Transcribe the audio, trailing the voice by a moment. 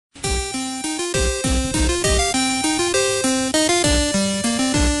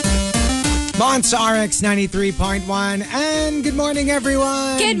Monster RX 93.1. And good morning,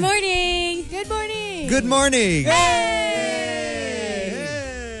 everyone. Good morning. Good morning. Good morning.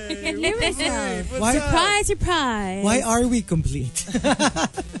 Surprise, surprise. Why are we complete?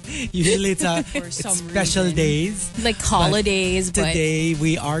 Usually it's special reason. days. Like holidays, but Today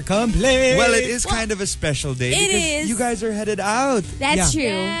we are complete. Well, it is kind of a special day because is. you guys are headed out. that's Yeah.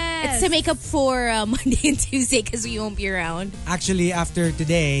 true. Yes. It's to make up for Monday and Tuesday because we won't be around. Actually, after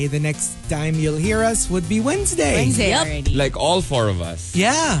today, the next time you'll hear us would be Wednesday. Wednesday Yep. already. Like all four of us.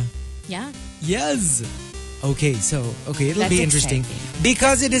 Yeah. Yeah. Yes. Okay, it'll That's be interesting exciting.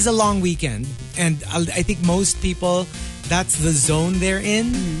 because it is a long weekend, and I think most people, that's the zone they're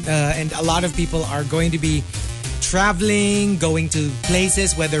in, and a lot of people are going to be traveling, going to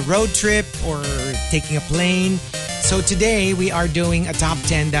places, whether road trip or taking a plane. So today we are doing a top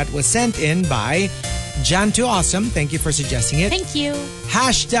 10 that was sent in by Jan to Awesome. Thank you for suggesting it. Thank you.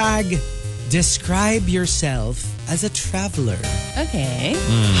 Hashtag describe yourself as a traveler. Okay.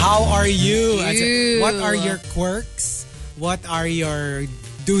 How are you? You. What are your quirks? What are your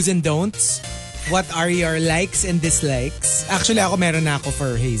do's and don'ts? What are your likes and dislikes? Actually, ako meron na ako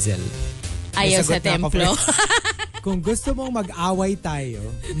for Hazel. May Ayaw sa sagot na ako templo. Kung gusto mong mag-away tayo,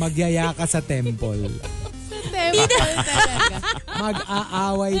 magyaya ka sa temple.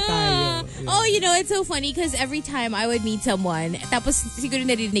 Mag-aaway tayo. Oh, you know, it's so funny because every time I would meet someone, tapos siguro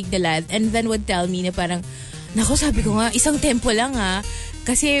narinig nila, and then would tell me na parang, nako, sabi ko nga, isang tempo lang ha.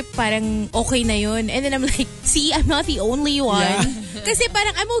 Kasi parang okay na yun. And then I'm like, see, I'm not the only one. Yeah. Kasi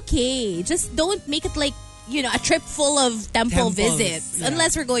parang I'm okay. Just don't make it like, you know, a trip full of temple Temples, visits. yeah.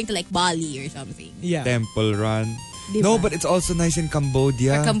 Unless we're going to like Bali or something. Yeah. Temple run. Diba? No, but it's also nice in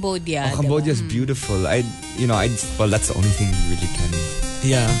Cambodia. Or Cambodia. Oh, Cambodia is beautiful. Well, that's the only thing you really can,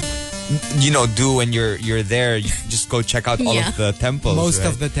 Yeah. do when you're there. You just go check out all Yeah. of the temples. Most right?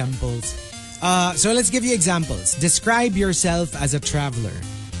 of the temples. So let's give you examples. Describe yourself as a traveler.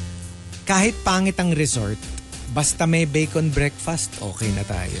 Kahit pangit ang resort, basta may bacon breakfast, okay na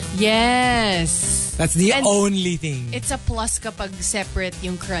tayo. Yes. That's the And only thing. It's a plus kapag separate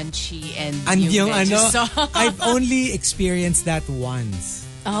yung crunchy and yung veggie ano, sauce. I've only experienced that once.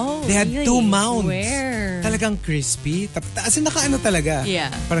 Oh, They had really? two mounds. Where? Talagang crispy. As in nakaano talaga. Yeah.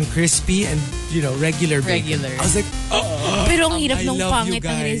 Parang crispy and, regular bacon. Regular. I was like, Pero ang hirap I nung love you pangit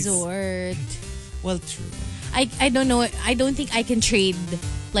ng guys. resort. well, true. I don't know. I don't think I can trade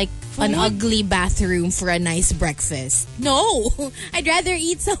like an ugly bathroom for a nice breakfast. No, I'd rather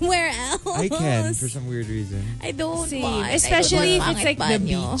eat somewhere else. I can for some weird reason. I don't Same. want. Especially I don't if it's like want the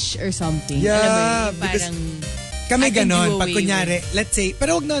banyo. beach or something. Yeah, Alam mo yun, because- parang Kami I can ganon, do pag away kunyari, let's say,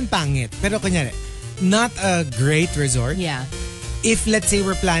 pero wag naman pangit. Pero kunyari, not a great resort. yeah. If let's say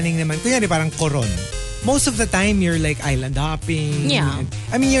we're planning naman, kunyari parang Coron. Most of the time you're like island hopping. Yeah. And,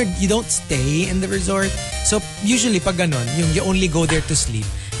 I mean, you don't stay in the resort. So usually pag ganon, you only go there to sleep.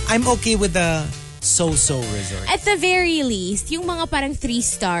 I'm okay with the so-so resort. At the very least, yung mga parang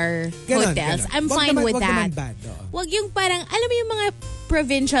 3-star Ganon, hotels, ganon. I'm Wag fine naman- with wag that. naman bad, oo. Wag yung parang, alam mo yung mga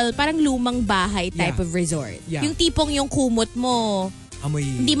provincial, parang lumang bahay type Yeah. of resort. Yeah. Yung tipong yung kumot mo, Amoy.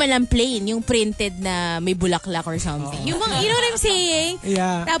 hindi man lang plain, yung printed na may bulaklak or something. Yung mga, you know what I'm saying?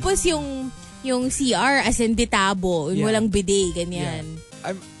 Yeah. Tapos yung CR as in ditabo, yung Yeah. walang bidet, ganyan.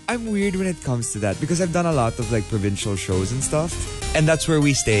 I'm weird when it comes to that because I've done a lot of like provincial shows and stuff, and that's where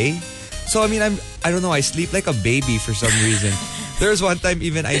we stay. So I mean, I don't know. I sleep like a baby for some reason. There was one time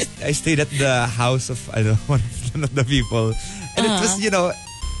even I stayed at the house of one of the people, and it was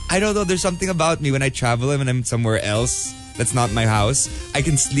I don't know. There's something about me when I travel and when I'm somewhere else that's not my house. I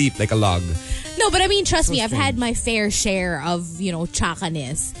can sleep like a log. No, but I mean, trust me, I've strange. had my fair share of,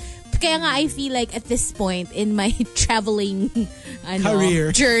 chakanis. Kaya nga, I feel like at this point in my traveling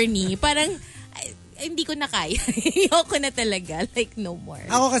Career. journey, parang hindi ko na kaya. Ayoko na talaga. Like, no more.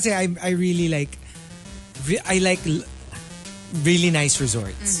 Ako kasi I really like really nice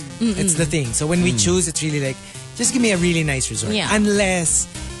resorts. It's the thing. So when we choose, it's really like, just give me a really nice resort. Yeah. Unless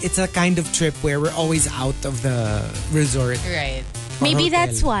it's a kind of trip where we're always out of the resort. Right. for Maybe hotel.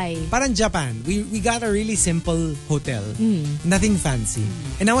 that's why. Parang Japan. We got a really simple hotel. Nothing fancy.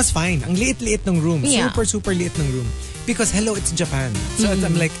 And I was fine. Ang liit-liit ng room. Yeah. Super liit ng room. Because hello, it's Japan. So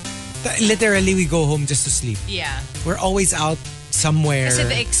I'm like, literally we go home just to sleep. Yeah. We're always out somewhere. Kasi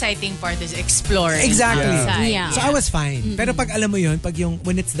the exciting part is exploring. Exactly. outside. Yeah. So I was fine. Pero pag alam mo yun,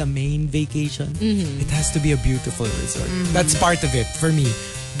 when it's the main vacation, it has to be a beautiful resort. That's part of it for me.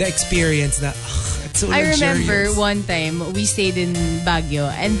 The experience na, it's so I luxurious. remember one time we stayed in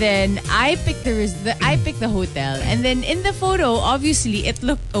Baguio and then I picked the hotel and then in the photo obviously it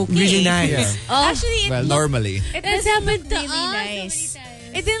looked okay. Really nice. Yeah. Actually, Well, normally. it That's was happened to really us nice. so many times.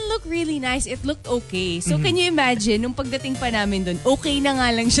 it didn't look really nice. It looked okay. So can you imagine, nung pagdating pa namin doon, okay na nga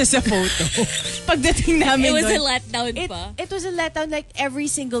lang siya sa photo. Pagdating namin It was doon, a letdown pa. It was a letdown like every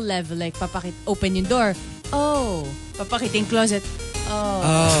single level. Like, open yung door. Oh. Papakita yung closet.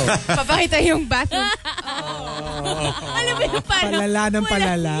 Oh. Papakita yung bathroom. Oh. Alam mo yung parang... Palala ng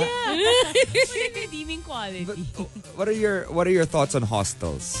palala. Walang redeeming quality. What are your thoughts on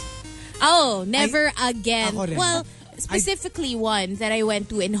hostels? Oh, never again. Ako rin. Well, specifically one that I went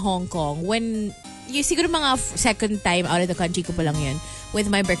to in Hong Kong when siguro mga second time out of the country ko pa lang yun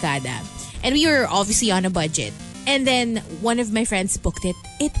with my barkada. And we were obviously on a budget. And then one of my friends booked it.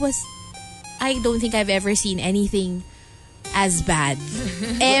 It was, I don't think I've ever seen anything as bad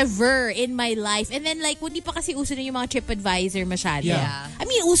ever in my life. And then like, hindi pa kasi uso na yung mga TripAdvisor masyado. Yeah. I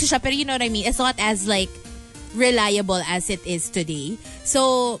mean, uso siya, pero you know what I mean? It's not as like reliable as it is today.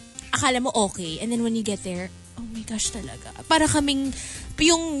 So, akala mo okay. And then when you get there, oh my gosh talaga. Para kaming,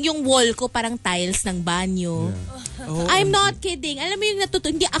 yung wall ko parang tiles ng banyo. Yeah. Oh, I'm not kidding. Alam mo yung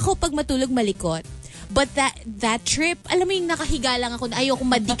hindi ako pag matulog malikot. But that trip, alam mo yung nakahiga lang ako na ayoko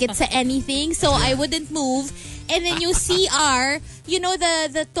madikit sa anything. So I wouldn't move. And then yung CR, you know,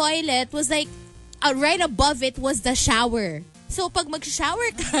 the toilet was like, right above it was the shower. So pag mag-shower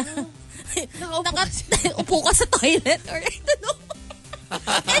ka, upo ka sa toilet or I don't know.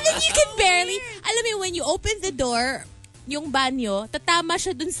 And then you can barely, alam mo when you open the door, yung banyo, tatama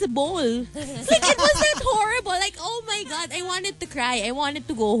siya dun sa bowl. Like, it was that horrible. Like, oh my God, I wanted to cry. I wanted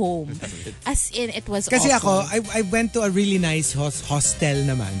to go home. As in, it was Kasi awful. ako, I went to a really nice hostel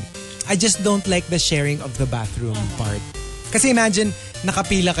naman. I just don't like the sharing of the bathroom part. Kasi imagine,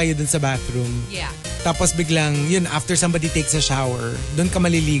 nakapila kayo dun sa bathroom. Yeah. Tapos biglang, yun, after somebody takes a shower, dun ka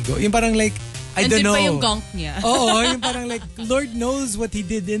maliligo. Yung parang like, I don't know. Andun pa yung gunk niya. Oo, yung parang like, Lord knows what he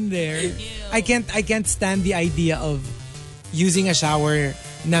did in there. I can't stand the idea of using a shower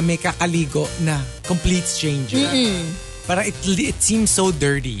na may kakaligo na complete stranger. Parang it seems so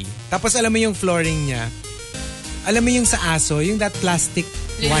dirty. Tapos alam mo yung flooring niya, alam mo yung sa aso, yung that plastic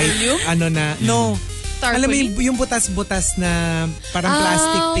white, no. Tarpaulin? Alam mo yung butas-butas na parang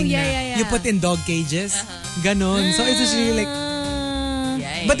plastic thing na yeah. you put in dog cages. Ganon. So it was really like,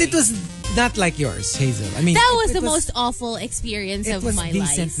 but it was not like yours, Hazel. I mean, that was the most awful experience of my life. It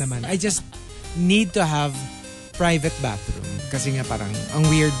was decent naman. I just need to have private bathroom. Kasi nga parang, ang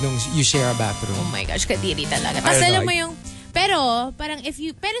weird nung you share a bathroom. Oh my gosh, kadiri talaga. Tapos alam mo yung, pero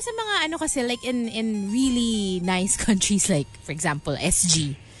sa mga kasi like in really nice countries like, for example,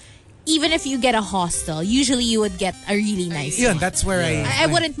 SG, even if you get a hostel, usually you would get a really nice Yun, one. that's where I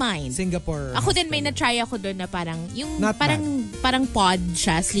wouldn't mind. Singapore. Ako din may na-try ako doon na parang, yung Not parang pod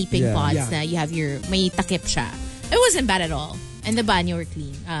siya, sleeping Yeah. pods Yeah. na you have may takip siya. It wasn't bad at all. And the banyo were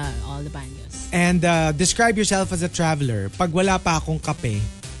clean. All the banyos. And describe yourself as a traveler. Pag wala pa akong kape,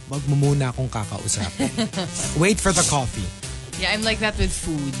 wag mo muna akong kakausapin. Wait for the coffee. Yeah, I'm like that with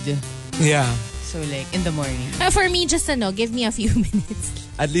food. Yeah. So like, in the morning. For me, just give me a few minutes.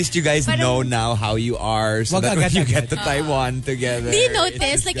 At least you guys know now how you are, so Wag that when agad-agad. you get to Taiwan together. Do you it's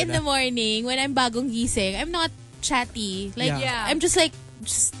notice, just like in the morning, when I'm bagong gising, I'm not chatty. Like, Yeah. I'm just like,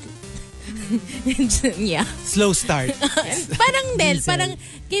 yeah. Slow start. Parang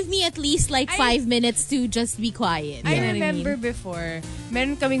give me at least like 5 minutes to just be quiet. You know I what remember mean? before,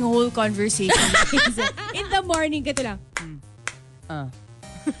 meron kaming whole conversation. In the morning, gato lang. Alam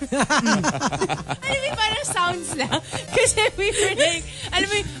mo, parang sounds lang. Kasi we were like, alam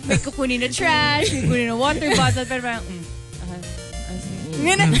mo, may kukunin na trash, may kukunin na water bottle, pero parang,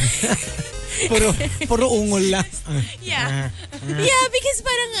 puro ungol lang. yeah. Yeah, because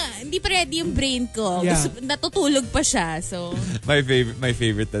parang hindi pa ready yung brain ko. Yeah. Natutulog pa siya. So, My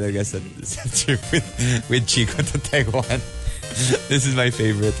favorite talaga sa trip with Chico to Taiwan. This is my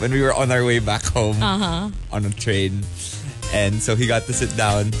favorite. When we were on our way back home on a train. And so he got to sit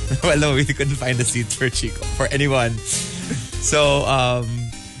down. Well, no, we couldn't find a seat for Chico, for anyone. So,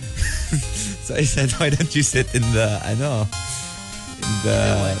 so I said, why don't you sit in the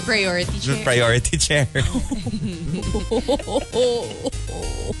Priority chair. priority chair?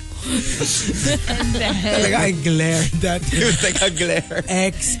 Talaga, I glared at It was like a glare.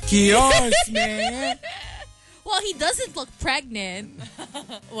 Excuse me. well, he doesn't look pregnant.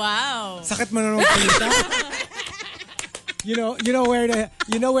 Wow. Sakit mo na naman palita. You know where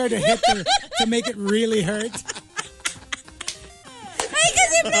to hit to make it really hurt. Ay,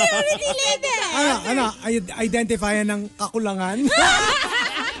 kasi priority level. Identifyan ng kakulangan.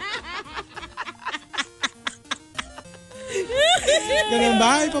 Ganun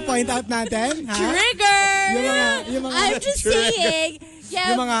ba? Ipo-point out natin? Ha? Trigger! Yung mga I'm just saying.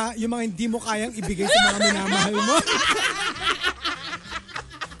 Yeah. yung mga hindi mo kayang ibigay sa mga minamahal mo.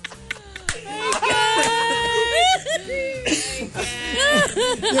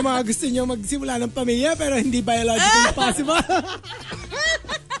 Yung mga gusto nyo magsimula ng pamilya pero hindi biologically possible.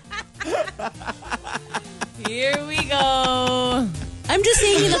 Here we go. I'm just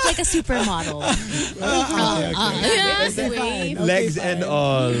saying you look like a supermodel. Okay, fine. Legs Okay, and fine.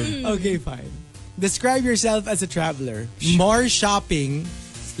 all. Okay, fine. Describe yourself as a traveler. More shopping,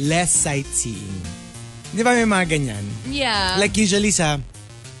 less sightseeing. Di ba may mga ganyan? Yeah. Like usually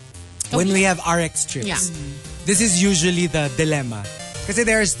when we have RX trips, Yeah. this is usually the dilemma. Kasi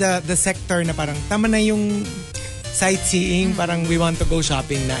there's the sector na parang tama na yung sightseeing, parang we want to go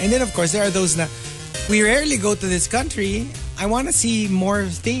shopping na. And then of course, there are those na we rarely go to this country. I want to see more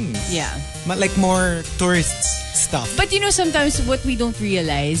things. Yeah. Like more tourist stuff. But you know, sometimes what we don't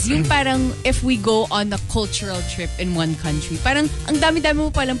realize, yung parang if we go on a cultural trip in one country, parang ang dami-dami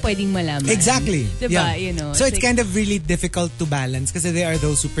mo palang pwedeng malaman. Exactly. Diba? Yeah. You know, so it's like, kind of really difficult to balance kasi there are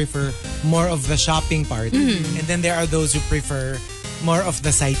those who prefer more of the shopping part and then there are those who prefer more of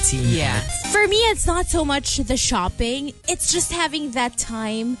the sightseeing Yeah. part. For me, it's not so much the shopping. It's just having that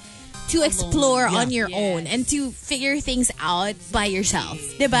time to explore on your own and to figure things out by yourself.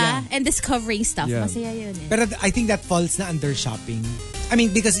 Diba? Yeah. And discovering stuff. Yeah. Masaya yun eh. Pero I think that falls na under shopping. I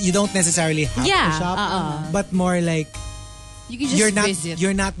mean, because you don't necessarily have Yeah, to shop, but more like you can just visit.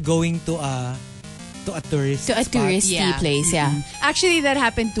 you're not going to a tourist To a spot. touristy Yeah. place, yeah. Actually, that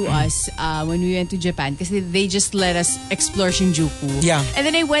happened to us when we went to Japan kasi they just let us explore Shinjuku. Yeah. And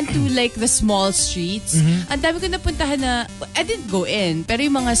then I went to like the small streets. Ang dami ko napuntahan na, I didn't go in, pero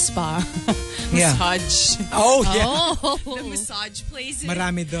yung mga spa, Yeah. massage, Oh, yeah. the massage places.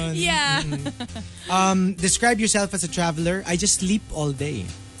 Marami doon. Yeah. Describe yourself as a traveler. I just sleep all day.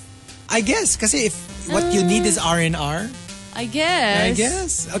 I guess kasi if what you need is R&R, I guess. I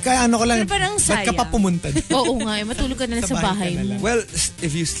guess. Okay, ano ko lang. Pero parang ba't ka pa sayang. pumunta? Oo nga, matulog ka na lang sa bahay ka na mo. lang. Well,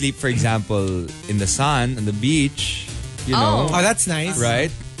 if you sleep, for example, in the sun, on the beach, you know, Oh, that's nice.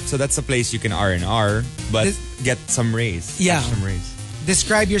 right? So that's a place you can R&R, but This- get some rays. Yeah. Catch some rays.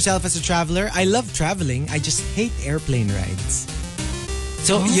 Describe yourself as a traveler. I love traveling. I just hate airplane rides.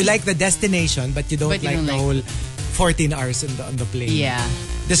 So you like the destination, but you don't But you like don't the like- whole 14 hours on the plane. Yeah.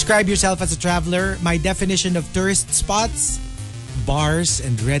 Describe yourself as a traveler. My definition of tourist spots, bars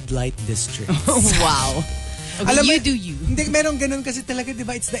and red light districts. Wow. Okay, Alam mo, you do you. Hindi, meron ganun kasi talaga, di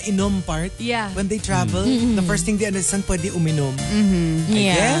ba? It's the inom part. Yeah. When they travel, the first thing they understand, pwede uminom.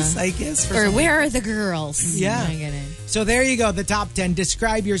 Yeah. I guess. For Or some- where are the girls? Yeah. Mga ganun. So there you go, the top 10.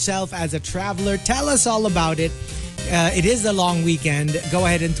 Describe yourself as a traveler. Tell us all about it. It is the long weekend. Go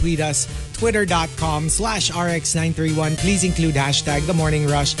ahead and tweet us. Twitter.com/RX931. Please include hashtag The Morning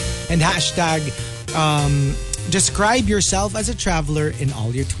Rush and hashtag describe yourself as a traveler in all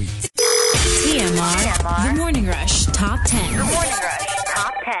your tweets. TMR. The Morning Rush Top 10. Morning Rush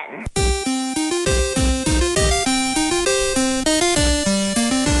Top 10.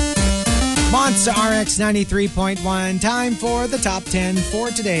 Monster RX 93.1. Time for the top 10 for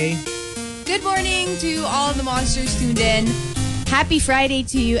today. Good morning to all the monsters tuned in. Happy Friday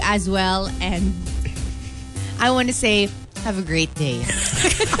to you as well. And I want to say, have a great day.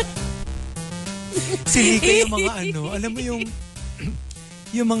 Silika yung mga ano, alam mo yung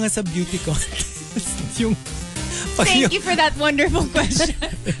mga sa beauty contest. yung pag Thank you for that wonderful question.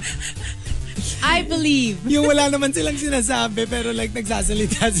 I believe. Yung wala naman silang sinasabi pero like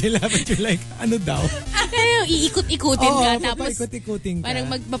nagsasalita sila but you're like, ano daw? Kaya iikot-ikutin Oo, ka. Tapos papaikot-ikutin ka. parang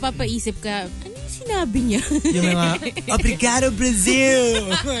mapapaisip ka, ano yung sinabi niya? Yung mga, Obrigado Brazil!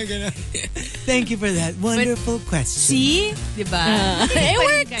 Mga ganun. Thank you for that wonderful question. See? Diba? It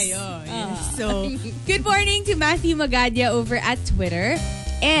works. Kayo. So, good morning to Matthew Magadia over at Twitter.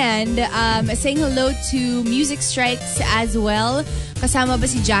 And saying hello to Music Strikes as well. Kasama ba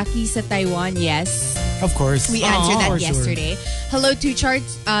si Jackie sa Taiwan? Yes. Of course. We answered that For sure. yesterday. Hello to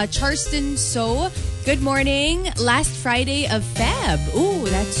Charston So. Good morning. Last Friday of Feb. Ooh,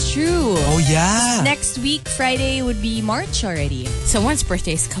 that's true. Oh yeah. Next week, Friday would be March already. Someone's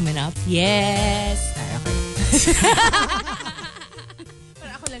birthday is coming up. Yes.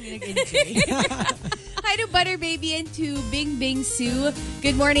 Para ako lang yung nag-enjoy. Hi to Butter Baby and to Bing Bing Sue.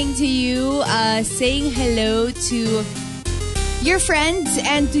 Good morning to you. Saying hello to your friends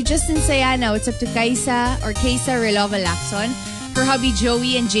and to Justin Sayana. What's up to Kaisa Relova Lacson. Her hubby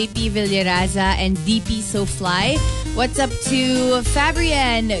Joey and JP Villaraza and DP So Fly. What's up to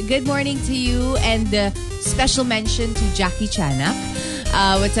Fabrienne? Good morning to you and special mention to Jackie Chanak.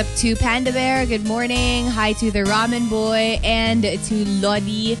 What's up to Panda Bear? Good morning. Hi to the Ramen Boy and to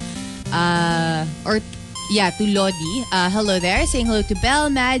Lodi. To Lodi. Hello there. Saying hello to Belle,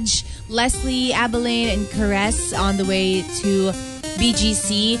 Madge, Leslie, Abilene, and Caress on the way to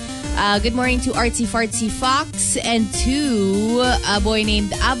BGC. Good morning to Artsy Fartsy Fox and to a boy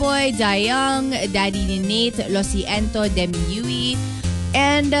named Aboy, Dayang, Daddy ni Nate, Losi Ento, Demi Yui,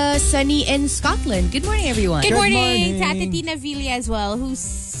 and Sunny in Scotland. Good morning, everyone. Good morning. morning. To Ate Tina Villa as well, who's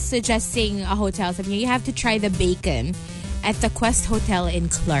suggesting a hotel. Sabi niya, you have to try the bacon at the Quest Hotel in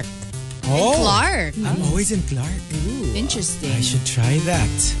Clark. Oh, Clark. I'm always in Clark. Ooh, Interesting. I should try that.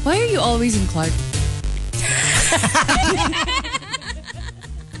 Why are you always in Clark?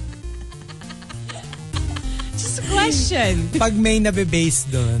 Just a question. Pag may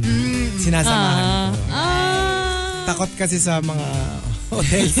nabe-base doon, sinasamahan ko. Takot kasi sa mga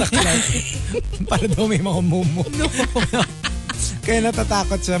hotel sa Clark. Para daw may mga mumu. Kaya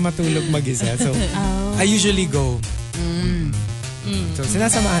natatakot siya matulog mag-isa. So, I usually go. So,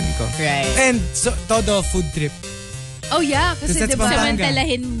 sinasamahan ko. Right. And so, todo food trip. Oh yeah, kasi That's diba, Pampanga.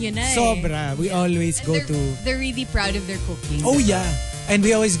 Samantalahin nyo na eh. Sobra. We always go to... they're really proud of their cooking. Oh yeah. And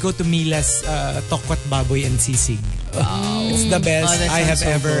we always go to Mila's Tokwat Baboy and Sisig. It's the best that I have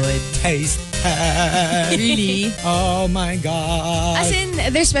sounds so ever good. tasted. Really? Oh my God. As in,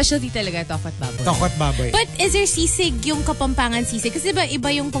 their specialty talaga, Tokwat Baboy. Tokwat Baboy. But is there sisig, yung Kapampangan sisig? Kasi diba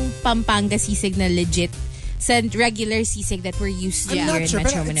iba yung Pampanga sisig na legit sa regular sisig that we're used to I'm here not in sure,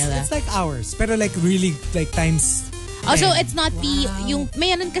 Metro pero Manila. it's like ours. Pero like really like times... Also, 10. it's not the, yung, may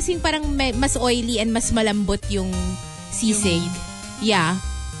ano kasing parang mas oily and mas malambot yung sisig. Yeah.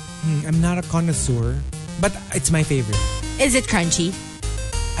 I'm not a connoisseur, but it's my favorite. Is it crunchy?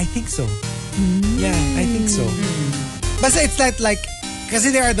 I think so. Yeah, I think so. Basta it's like,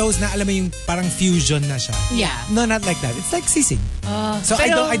 kasi there are those na alam mo yung parang fusion na siya. Yeah. No, not like that. It's like sisig. So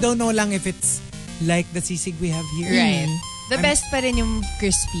pero- I don't know lang if it's like the sisig we have here. Right. The best pa rin yung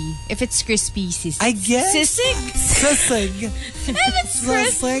crispy. If it's crispy, sisig. I guess. Sisig? Sisig.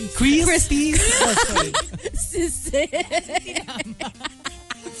 Sisig. Crispy. Sisig.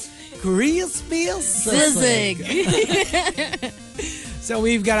 Crispy sisig. So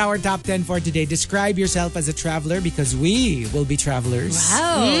we've got our top 10 for today. Describe yourself as a traveler because we will be travelers.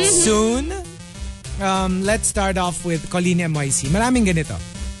 Wow. Soon. Let's start off with Colleen MYC. Maraming ganito.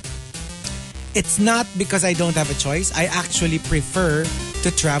 It's not because I don't have a choice. I actually prefer to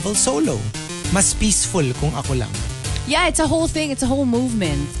travel solo. Mas peaceful kung ako lang. Yeah, it's a whole thing. It's a whole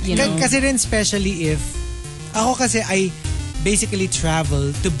movement, you know. Kasi rin especially if ako kasi I basically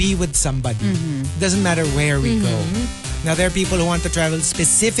travel to be with somebody. Doesn't matter where we go. Now there are people who want to travel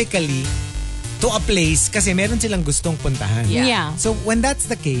specifically to a place kasi meron silang gustong puntahan. Yeah. So when that's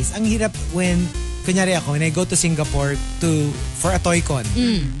the case, ang hirap when kunyari ako when I go to Singapore for a Toy-Con.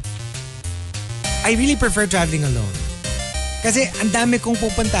 I really prefer traveling alone. Kasi ang dami kong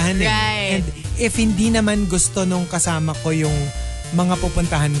pupuntahan eh. Right. And if hindi naman gusto nung kasama ko yung mga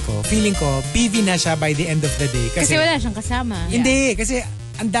pupuntahan ko, feeling ko, BV na siya by the end of the day. Kasi wala siyang kasama. Hindi, kasi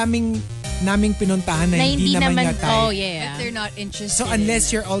ang daming naming pinuntahan na, hindi naman niya type. Oh, yeah. If they're not interested So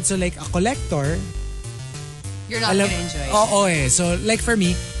unless you're also like a collector, you're not gonna enjoy it. Oo eh. So like for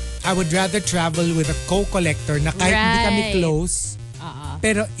me, I would rather travel with a co-collector na kahit hindi kami Right. close.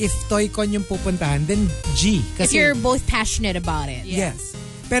 Pero if Toy-Con yung pupuntahan, then G. If Kasi, you're both passionate about it. yes.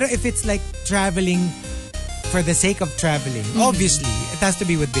 Pero if it's like traveling for the sake of traveling, obviously, it has to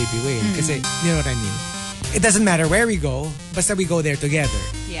be with Baby Whale. Kasi, you know what I mean? It doesn't matter where we go, basta we go there together.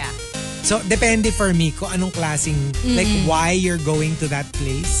 Yeah. So, depende for me kung anong klaseng, like why you're going to that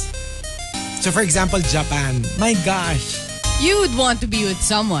place. So, for example, Japan. My gosh. You would want to be with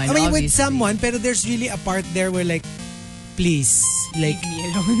someone, I mean, with obviously. someone, pero there's really a part there where like, please, like, Leave me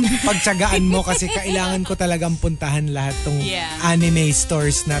alone. pagtsagaan mo kasi kailangan ko talagang puntahan lahat tong Yeah. anime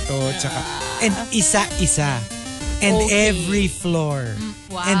stores na to. Tsaka, and isa-isa. And Okay. every floor.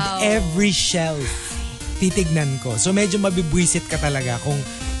 wow. And every shelf. Titignan ko. So medyo mabibwisit ka talaga kung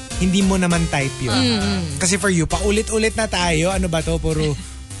hindi mo naman type yun. Kasi for you, paulit-ulit na tayo. Ano ba to? Puro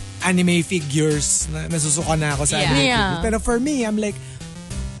anime figures. Nasusuka na ako sa Yeah. anime Yeah. figures. Pero for me, I'm like,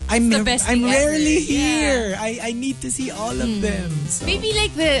 I'm the best I'm thing ever. rarely Yeah. here. I need to see all of them. So. Maybe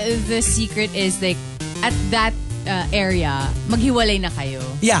like the secret is like at that area, maghiwalay na kayo.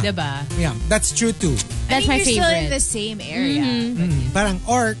 Yeah. Diba? Yeah, that's true too. That's I my mean, you're still in favorite. the same area. Parang,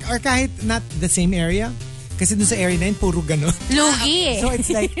 or kahit not the same area, kasi dun sa area na yun, puro ganun. Lugi. So it's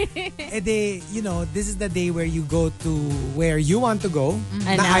like, you know, this is the day where you go to where you want to go,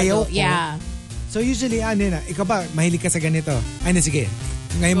 And na I'll ayaw go- ko. Yeah. So usually, ikaw ba, mahilig ka sa ganito? Ay na, sige.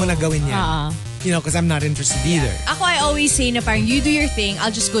 Ngayon mo na gawin yan. You know, because I'm not interested either. Ako, I always say na parang you do your thing,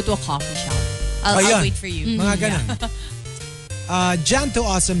 I'll just go to a coffee shop. I'll Ayun. wait for you. Mga ganun. Jan to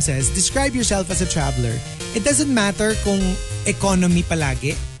Awesome says, describe yourself as a traveler. It doesn't matter kung economy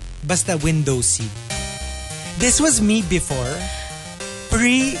palagi, basta window seat. This was me before.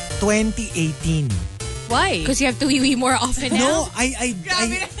 Pre-2018. Why? Because you have to wee more often No, now.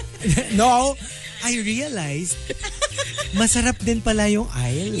 no, I realized masarap din pala yung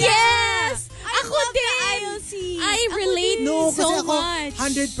aisle. Yes! Ako love the din! aisle seat. I relate No, kasi so ako much.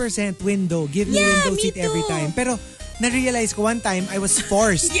 100% window. Give me Yeah, window me seat every too. time. Pero na-realize ko one time I was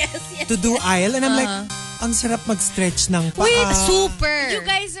forced Yes. to do aisle and I'm like, ang sarap mag-stretch ng paa. Wait, super! You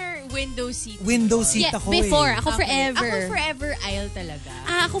guys are window seat. Window seat Yeah, ako before. eh. Ako forever. Ako forever aisle talaga.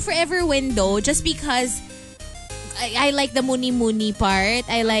 Ako forever window just because I like the muni-muni part.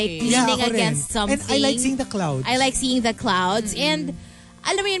 I like Yeah, leaning ako rin. against something. And I like seeing the clouds. I like seeing the clouds. And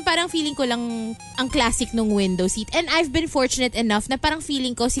alam mo yun, parang feeling ko lang ang classic nung window seat. And I've been fortunate enough na parang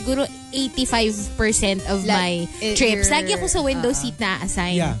feeling ko siguro 85% of my trips. Lagi ako sa window seat na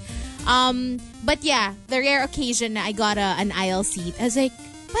assign. Yeah. But yeah, the rare occasion na I got an aisle seat, I was like,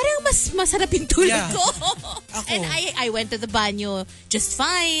 parang mas masarap yung tulog Yeah. ko. Ako. And I went to the banyo just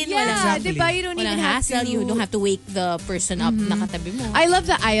fine. Yeah, Exactly. diba? You don't Walang even have hassle. to. You don't have to wake the person up na katabi mo. I love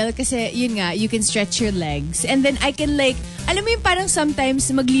the aisle kasi yun nga, you can stretch your legs. And then I can like, alam mo yung parang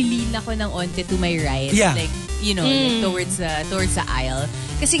sometimes maglilin ako ng onte to my right. Yeah. Like, you know, like towards the aisle.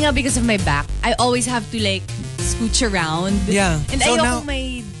 Kasi nga because of my back, I always have to like scooch around. Yeah. And So ayoko now-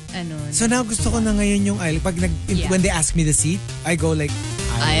 may, So now gusto ko na ngayon yung aisle. Pag Yeah. when they ask me the seat, I go like,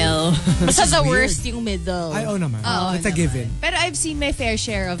 aisle. Basta the weird. worst yung middle. ay, oh naman. Oo It's a naman. given. Pero I've seen my fair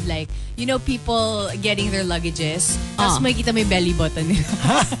share of like, you know, people getting their luggages. Tapos makikita may belly button nila.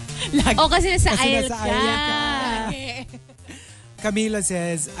 O kasi nasa Kasi aisle nasa ka. aisle ka. Camila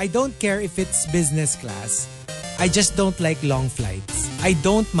says, I don't care if it's business class. I just don't like long flights. I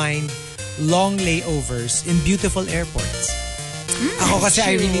don't mind long layovers in beautiful airports. Ako kasi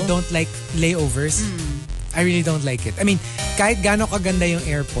I really don't like layovers. I really don't like it. I mean, kahit gaano kaganda yung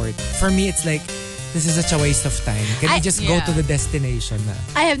airport, for me it's like, this is such a waste of time. Can we just go Yeah. to the destination na?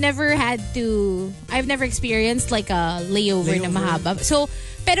 I've never experienced like a layover na mahaba. So,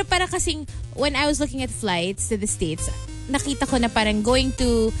 pero para kasing, when I was looking at flights to the States, nakita ko na parang going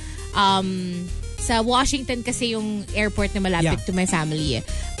to, sa Washington kasi yung airport na malapit Yeah. to my family.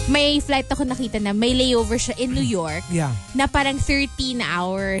 May flight ako nakita na may layover siya in New York Yeah. na parang 13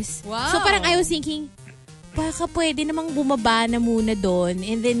 hours. Wow. So parang I was thinking, baka pwede namang bumaba na muna doon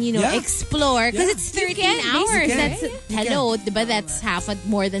and then, you know, Yeah. explore. Because Yeah. it's 13 hours. can. That's, hello, diba? That's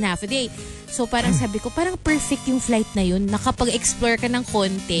more than half a day. So parang sabi ko, parang perfect yung flight na yun. Nakapag-explore ka ng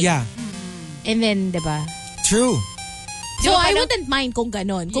konti. Yeah. And then, diba? True. So Diba I parang- wouldn't mind kung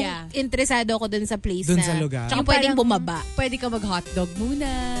ganon. Kung Yeah. interesado ako dun sa place Dun na. sa lugar. Tsaka Yung pwedeng parang- bumaba. Pwede ka mag-hotdog muna.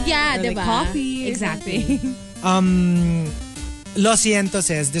 Yeah, or diba? Like coffee. or Exactly. something. Lo Siento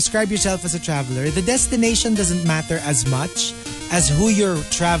says, describe yourself as a traveler. The destination doesn't matter as much as who you're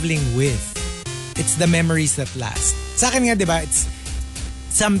traveling with. It's the memories that last. Sa akin nga, di ba,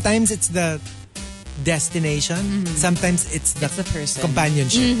 sometimes it's the destination, sometimes it's the person.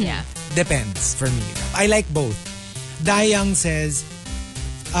 companionship. Yeah. Depends for me. I like both. Dayang says,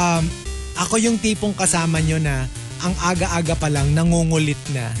 ako yung tipong kasama nyo na ang aga-aga pa lang nangungulit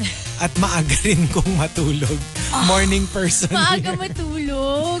na at maaga rin kong matulog. Morning person. Maaga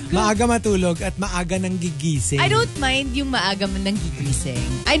matulog. Maaga matulog at maaga nang gigising. I don't mind yung maaga man nang gigising.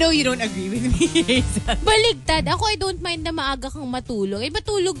 I know you don't agree with me. Baligtad. Ako, I don't mind na maaga kang matulog. Eh,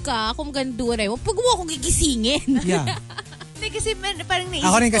 matulog ka kung gandure mo. Pag mo akong gigisingin. Yeah. Hindi kasi parang naisip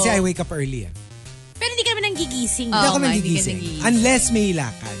Ako rin kasi ko. I wake up early. Pero hindi ka naman nang gigising. Hindi ako nga, nang hindi ka gigising. nagigising. Unless may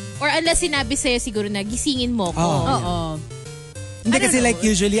lakad. Or unless sinabi sa'yo siguro na gisingin mo ko. Oo. Oo. Hindi I don't kasi know. like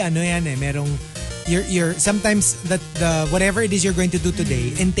usually yan merong you're sometimes the whatever it is you're going to do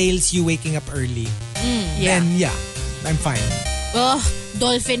today entails you waking up early. Yeah. Then yeah, I'm fine. Oh,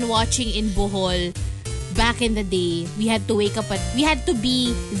 dolphin watching in Bohol. Back in the day, we had to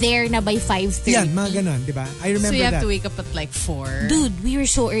be there na by 5:30. Yan, mga ganon, di ba? I remember So you have that. to wake up at like 4. Dude, we were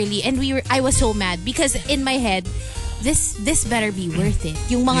so early and I was so mad because in my head, this better be worth it.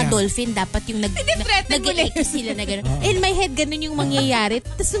 Yung mga Yeah. dolphin dapat yung threaten mo na nag-echo sila na gano'n. In my head, ganun yung mangyayari.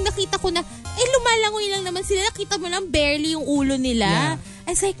 Tapos nung nakita ko na, lumalangoy lang naman sila. Nakita mo lang barely yung ulo nila. Yeah.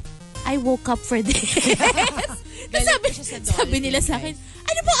 I was like, I woke up for this. Tapos sabi nila sa akin,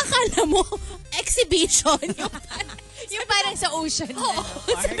 ano ba akala mo? Exhibition. Yung parang sa ocean. Oo.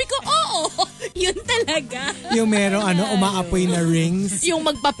 Sabi ko, oo. Yun talaga. Yung merong umaapoy na rings. Yung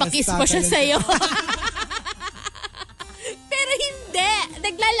magpapakiss pa siya Tapos sa'yo. Pero hindi.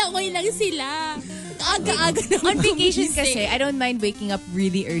 Naglalangoy lang sila. Aga-aga naman On vacation kasi, I don't mind waking up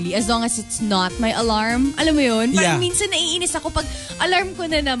really early as long as it's not my alarm. Alam mo yun? Parang Yeah. minsan naiinis ako pag alarm ko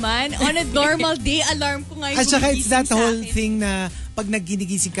na naman. On a normal day, alarm ko nga yung At saka it's gumigising that sa whole akin. thing na pag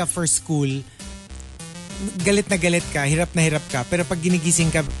nagigising ka for school, galit na galit ka, hirap na hirap ka, pero pag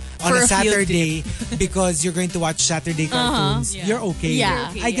ginigising ka on For a a field Saturday because you're going to watch Saturday cartoons, you're okay. Yeah.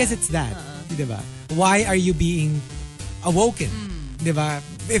 I guess it's that. Diba? Why are you being awoken? Diba?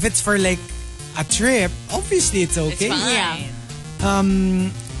 If it's for like a trip, obviously it's okay. It's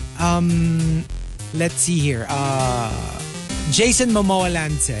fine. Let's see here. Jason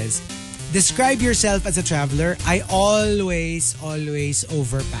Momoaland says, describe yourself as a traveler. I always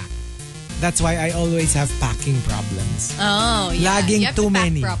overpack. That's why I always have packing problems. Oh, yeah. Laging you have too to pack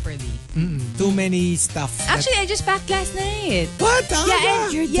many. properly. Too many stuff. that- Actually, I just packed last night. what? Yeah,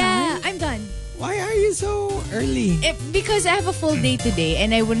 Aga? and I'm done. Why are you so early? Because I have a full day today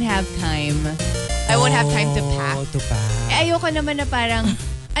and I wouldn't have time. I won't have time to pack. Oh, to pack. Ayoko naman na parang,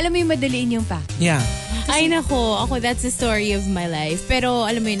 alam mo yung madaliin yung pack. Yeah. Ay nako, ako that's the story of my life. Pero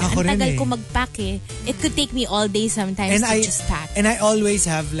alam mo yun, Ako ang rin tagal eh. ko mag-pack eh. It could take me all day sometimes to just pack. And I always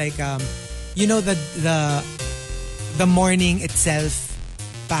have like you know the morning itself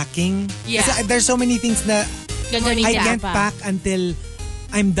packing. Yeah. Kasi there's so many things na Gagawin I ka can't pa. pack until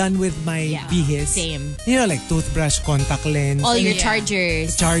I'm done with my bihis. Same. You know, like toothbrush, contact lens, All your Yeah.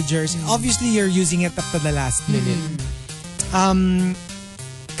 chargers. chargers. Obviously, you're using it up to the last minute.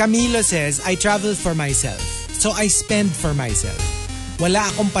 Camilo says, I travel for myself. So I spend for myself. Wala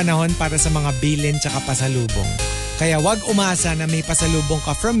akong panahon para sa mga bilin tsaka pasalubong. Kaya wag umasa na may pasalubong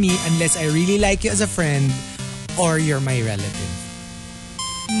ka from me unless I really like you as a friend or you're my relative.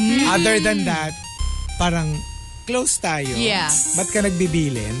 Other than that, parang close tayo. Yeah. Ba't ka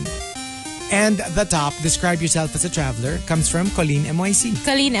nagbibilin? And the top, describe yourself as a traveler, comes from Colleen MYC.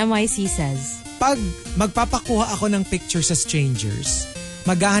 Colleen MYC says, Pag magpapakuha ako ng picture sa strangers,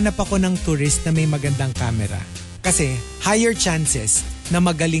 maghahanap ako ng tourist na may magandang camera. Kasi higher chances na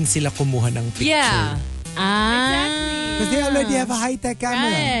magaling sila kumuha ng picture. Yeah. Because they already have a high-tech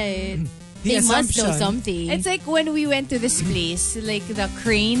camera. Right. The They must know assumption, something. It's like when we went to this place, like the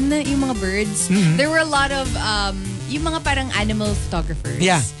crane, yung mga birds, Mm-hmm. there were a lot of, yung mga parang animal photographers.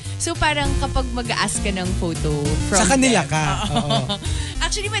 Yeah. So parang kapag mag-ask ka ng photo from sa kanila them, ka. Oo.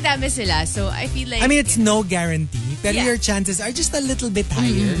 Actually, madami sila. So I feel like, I mean, it's no guarantee, pero Yeah. your chances are just a little bit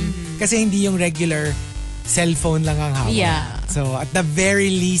higher. Kasi hindi yung regular cellphone lang ang hawak. Yeah. So at the very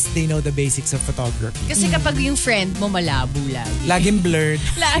least, they know the basics of photography. kasi kapag yung friend mo malabo lagi. Laging blurred.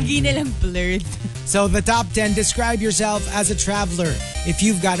 Lagi nilang blurred. So the top 10, describe yourself as a traveler. If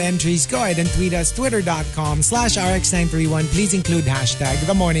you've got entries, go ahead and tweet us, twitter.com/rx931. Please include hashtag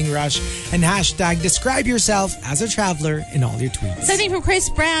The Morning Rush and hashtag describe yourself as a traveler in all your tweets. something from Chris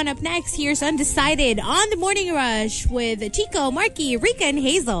Brown. Up next, here's Undecided on the Morning Rush with Chico, Marky, Rika, and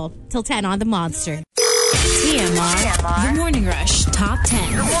Hazel. Till 10 on the Monster. TMR. The Morning Rush Top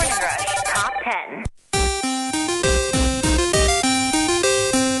 10. Morning Rush Top 10.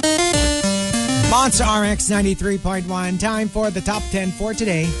 Monster RX 93.1. Time for the top 10 for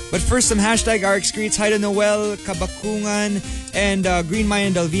today. But first, some hashtag RX greets. Hi to Noel, Kabakungan, and Green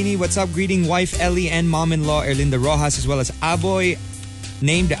Mayan Dalvini. What's up? Greeting wife Ellie and mom-in-law Erlinda Rojas, as well as Aboy,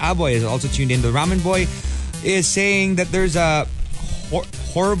 named Aboy, is also tuned in. The Ramen Boy is saying that there's a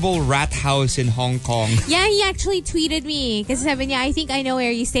horrible rat house in Hong Kong. Yeah, he actually tweeted me. Kasi sabi niya, I think I know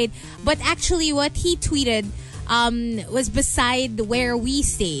where you stayed. But actually, what he tweeted was beside where we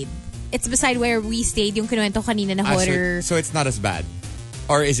stayed. It's beside where we stayed, yung kinuwento kanina na horror. So it's not as bad.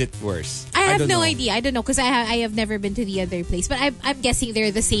 Or is it worse? I have don't no know. idea. I don't know because I have never been to the other place. But I'm guessing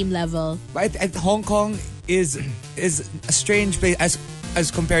they're the same level. But Hong Kong is a strange place as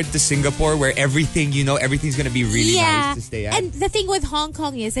compared to Singapore, where everything's gonna be really nice to stay at. And the thing with Hong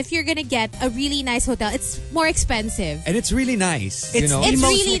Kong is if you're gonna get a really nice hotel, it's more expensive. And it's really nice. It's It's the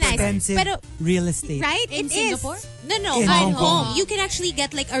most really nice. expensive Pero- real estate. Right? In It Singapore? is. No, In at Hong Kong. home. You can actually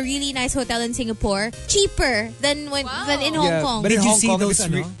get like a really nice hotel in Singapore cheaper than in Hong Yeah, Kong. but in Did you Hong see Kong, those it's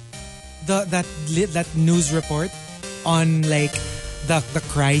that news report on like the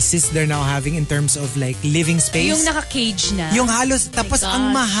crisis they're now having in terms of like living space? Yung naka-cage na. Yung halos tapos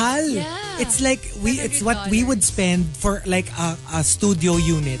ang mahal. Yeah. It's like it's what we would spend for like a studio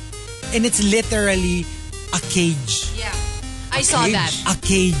unit, and it's literally a cage. Yeah. I saw that. A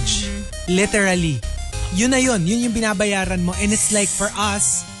cage. Literally. Yun na yun. Yun yung binabayaran mo, and it's like for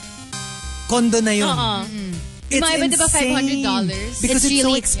us, condo na yun. It's Mga iba, diba, insane. $500? Because It's it's really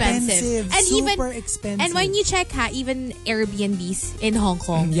so expensive. And super expensive. And when you check even Airbnbs in Hong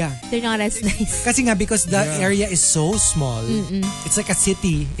Kong, Yeah. they're not as nice. Kasi nga, because the area is so small, it's like a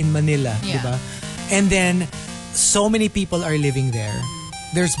city in Manila, Yeah. diba? And then, so many people are living there.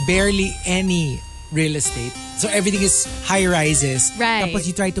 There's barely any real estate. So everything is high rises. Right. Tapos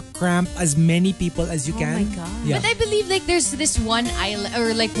you try to cramp as many people as you can. my God. Yeah. But I believe like there's this one island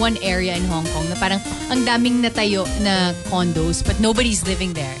or like one area in Hong Kong na parang ang daming natayo na condos but nobody's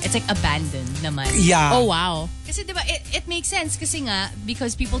living there. It's like abandoned naman. Yeah. Oh, wow. Kasi diba, it makes sense kasi nga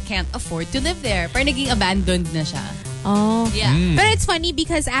because people can't afford to live there. Parang naging abandoned na siya. Oh. Yeah. But it's funny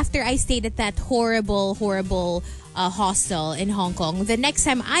because after I stayed at that horrible hostel in Hong Kong, the next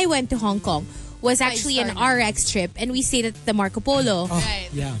time I went to Hong Kong was actually an RX trip and we stayed at the Marco Polo. Oh, Right.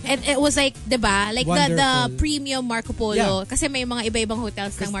 yeah. And it was like, diba? Like the Wonderful. premium Marco Polo. Yeah. Kasi may mga iba-ibang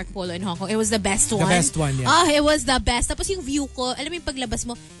hotels ng Marco Polo in Hong Kong. It was the best one. best one, yeah. Oh, it was the best. Tapos yung view ko, alam mo yung paglabas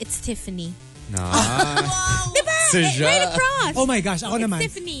mo, it's Tiffany. Diba? Suja. Right across. Oh my gosh, ako It's naman,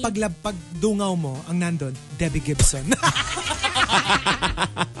 Tiffany. pag dungaw mo, ang nandun, Debbie Gibson.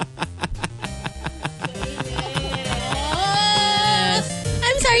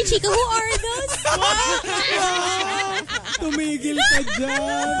 I'm sorry, Chica. Who are those? Tumigil ka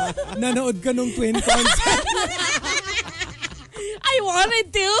dyan. Nanood ka nung twin concert. I wanted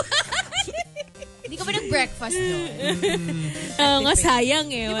to. Hindi ka ba nag-breakfast doon? Nga sayang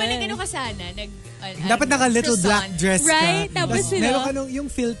eh. Di ba na gano'n ka sana? Dapat naka little black dress ka. Right? Tapos sila. meron ka nung yung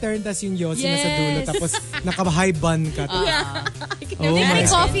filter, tas yung yosi na sa Yes. dulo, tapos naka high bun ka. Oh May my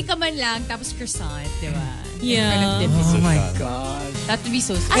coffee ka man lang, tapos croissant, di ba? Yeah. Oh my gosh. That would be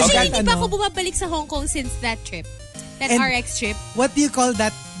so sweet. Actually, Okay. hindi pa Ano? ako bumabalik sa Hong Kong since that trip. That And- RX trip. What do you call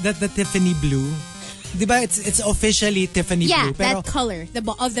that the Tiffany blue? Diba it's officially Tiffany Yeah, blue. Pero, that color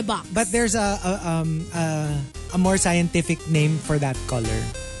of the box. but there's a more scientific name for that color.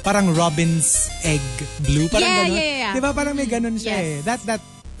 Parang Robin's egg blue. Parang Yeah, ganun. yeah. Diba parang may ganun siya Yes. eh. That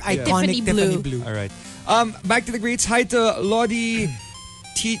iconic Tiffany Tiffany blue. blue. All right. Back to the greets. Hi to Lodi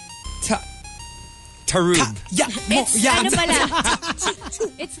Tarub. Yeah. It's, yeah. ano pala?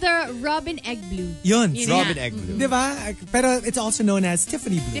 It's the Robin Egg Blue. Yun. Robin Egg Blue. Diba? Pero it's also known as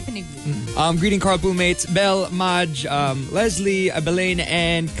Tiffany blue. Tiffany Blue. Greeting Carpool mates Belle, Maj, Leslie, Abelaine,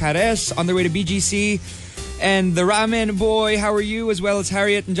 and Kares on their way to BGC. And the Ramen Boy, how are you? As well as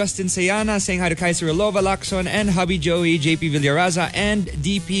Harriet and Justin Sayana saying hi to Kaiser Ilova, Lacson, and hubby Joey, JP Villaraza, and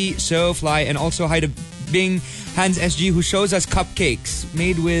DP So Fly. And also hi to Bing Hans SG, who shows us cupcakes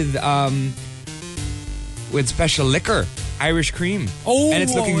made with special liquor, Irish cream. Oh, and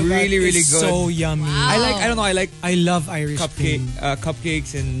it's looking that really, really is good. so yummy. I like I love Irish cream.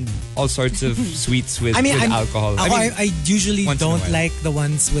 cupcakes and all sorts of sweets with, I mean, with alcohol. I usually once in a don't while. like the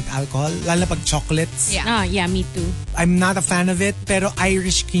ones with alcohol, lalo na pag chocolates. Yeah. yeah, me too. I'm not a fan of it, pero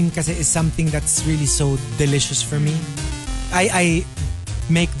Irish cream kasi is something that's really so delicious for me. I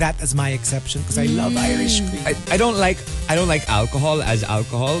make that as my exception because I love Irish cream. I don't like alcohol as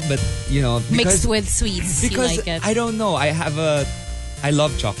alcohol, but you know, Mixed with sweets. because you like it. I don't know. I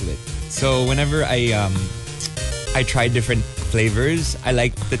love chocolate, so whenever I try different flavors, I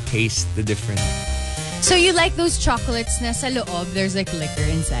like the taste, the different. So you like those chocolates na sa loob, there's like liquor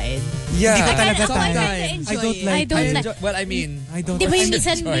inside? Yeah, Hindi ko talaga Sometimes. tayo. Enjoy I don't it. like I don't it. like- Well, I mean, I don't Di ba like yung it.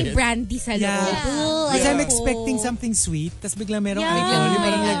 minsan may it. brandy sa loob? Yeah. Ugh, Kasi I'm ayoko. expecting something sweet, tas bigla merong Yeah. alcohol. Yung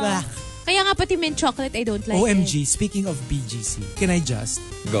parang Yeah. like, ah. Kaya nga pati mint chocolate, I don't like OMG, it. speaking of BGC, can I just?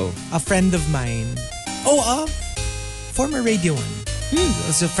 go. A friend of mine, former Radio 1,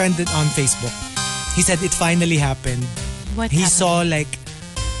 was a friend on Facebook. He said it finally happened. What He happened? saw like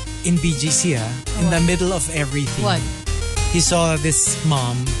in BGC, in the middle of everything. What? He saw this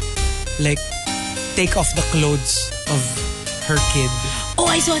mom like take off the clothes of her kid. Oh,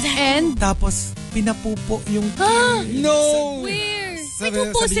 I saw that. And Tapos pinapupo yung No. Where? Sabi- Wait,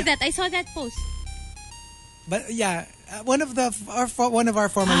 who posted sabi- that? I saw that post. But yeah, one of our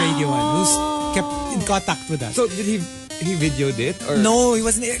former Radio 1 who's kept in contact with us. So did he videoed it or No, he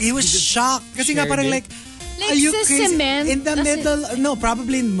wasn't. He was shocked. Kasi nga shared parang it? like, Like are you sa crazy? cement? In the middle, no,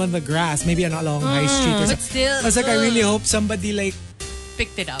 probably in the grass, maybe along High Street or but something. still, I was like, I really hope somebody like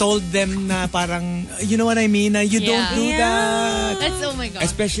picked it up. told them na parang, you know what I mean? Na you don't Yeah. do that. That's, oh my God.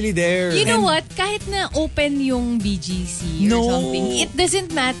 especially there? You know And- what? Kahit na open yung BGC No. or something, it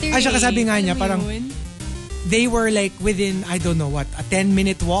doesn't matter. Ay, siya kasabi nga Alam niya, mo parang- yun? They were like within, I don't know what, a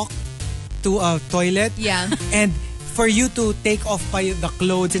 10-minute walk to a toilet. Yeah. And for you to take off the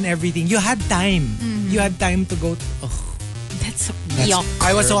clothes and everything, you had time. You had time to go. That's yuck.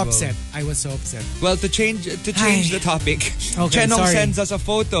 I was so terrible. upset. I was so upset. Well, to change Ay. the topic, Okay, Chenong sorry. sends us a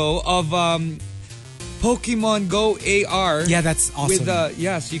photo of Pokemon Go AR. Yeah, that's awesome. With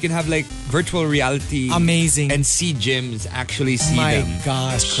yes, you can have like virtual reality. Amazing. And see gyms actually see My them.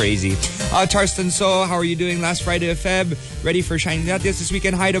 gosh. It's crazy. Tarstan So, how are you doing? Last Friday of Feb, ready for Shining Natas this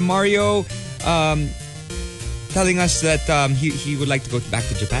weekend. Hi to Mario. telling us that he would like to go back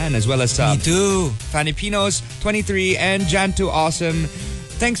to Japan, as well as Me too. Fanny Pinos, 23, and Jan2 Awesome.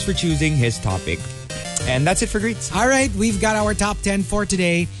 Thanks for choosing his topic. And that's it for greets. All right, we've got our top 10 for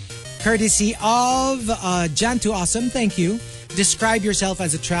today. Courtesy of Jan2 Awesome. Thank you. Describe yourself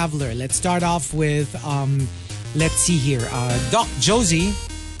as a traveler. Let's start off with, let's see here. Doc Josie.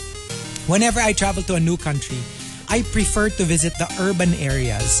 Whenever I travel to a new country, I prefer to visit the urban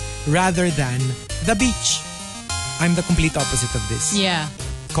areas rather than the beach. I'm the complete opposite of this. Yeah.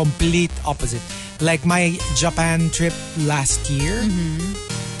 Complete opposite. Like my Japan trip last year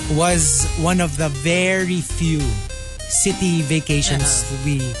was one of the very few city vacations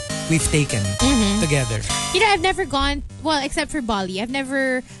we've taken together. You know, I've never gone, well, except for Bali. I've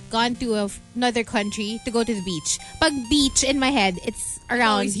never gone to another country to go to the beach. Pag beach in my head, it's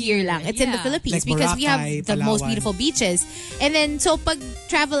around always here here. lang. It's in the Yeah. Philippines Like because we have Boracay, the most Palawan. beautiful beaches. And then, so pag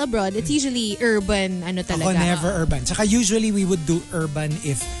travel abroad, it's usually urban, ano Ako talaga. never urban. Saka usually we would do urban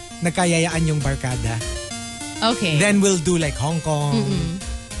if nagkayayaan yung barkada. Okay. Then we'll do like Hong Kong,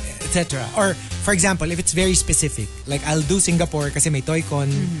 etc. Or for example, if it's very specific, like I'll do Singapore kasi may Toy-Con.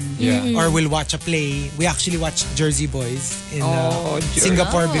 Yeah. Or we'll watch a play. We actually watched Jersey Boys in Jersey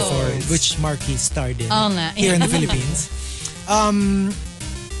Singapore Boys. before, which Marquis starred in Oo nga. here in the Philippines.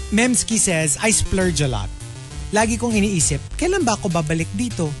 Memski says, I splurge a lot. Lagi kong iniisip, kailan ba ako babalik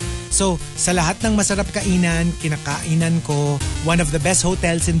dito? So, sa lahat ng masarap kainan, kinakainan ko, one of the best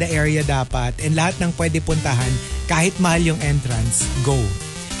hotels in the area dapat, and lahat ng pwede puntahan, kahit mahal yung entrance, go.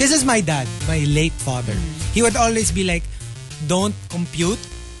 This is my dad, my late father. He would always be like, don't compute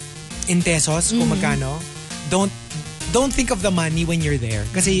in pesos kung magkano. Don't think of the money when you're there.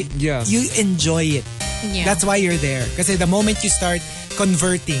 Kasi Yeah. you enjoy it. Yeah. That's why you're there. Kasi the moment you start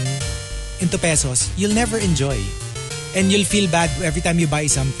converting into pesos, you'll never enjoy. And you'll feel bad every time you buy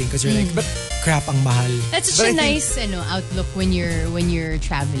something because you're like, but crap, ang mahal. That's such a nice outlook when you're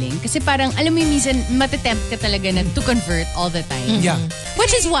traveling. Kasi parang, alam mo yung minsan, matatempt ka talaga na to convert all the time. Yeah.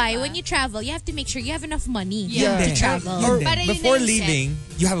 Which is why, when you travel, you have to make sure you have enough money Yeah. to Hindi. travel. Or Para yun Before na yung set. leaving,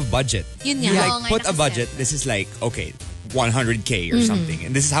 you have a budget. Yun You nga. Oo like nga, put a budget. nakaset. This is like, okay, 100K or something.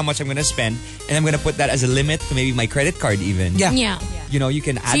 And this is how much I'm going to spend. And I'm going to put that as a limit to maybe my credit card even. Yeah. Yeah. You know, you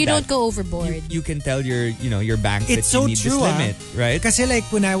can add So you that. don't go overboard. You can tell your bank It's that you so need true, this limit, right? Kasi like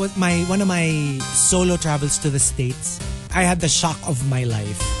when I was one of my solo travels to the States, I had the shock of my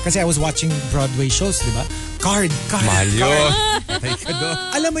life. Kasi I was watching Broadway shows, di ba? Card. Mario. Ay, kado.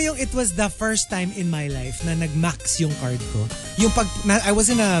 Alam mo yung it was the first time in my life na nag-max yung card ko. Yung I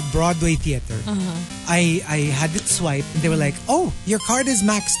was in a Broadway theater. I had it swiped and they were like, oh, your card is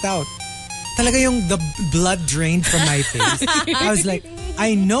maxed out. Talaga yung the blood drained from my face. I was like,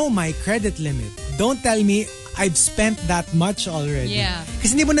 I know my credit limit. Don't tell me I've spent that much already. Yeah.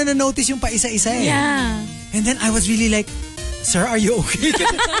 Kasi hindi mo na na-notice yung pa isa-isa eh. Yeah. And then I was really like, sir, are you okay?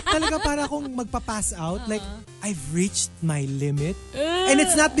 Talaga para akong magpa-pass out. Like, I've reached my limit. And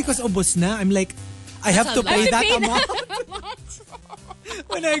it's not because ubos na. I'm like, I have to pay that amount.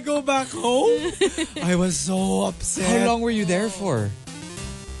 When I go back home, I was so upset. How long were you there for?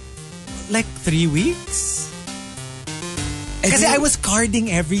 Like 3 weeks. Kasi I was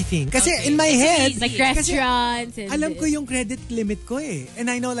carding everything. Kasi in my head, Like kasi restaurants. And alam ko yung credit limit ko eh. And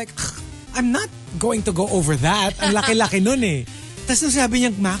I know like, I'm not going to go over that. Ang laki-laki nun eh. Tapos nung sabi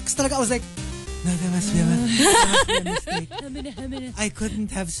niyang max, talaga I was like, no, there must be a mistake. I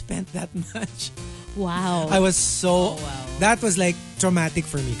couldn't have spent that much. Wow. I was so, that was like traumatic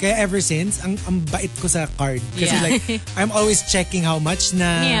for me. Kaya ever since, ang bait ko sa card. Kasi Yeah. like, I'm always checking how much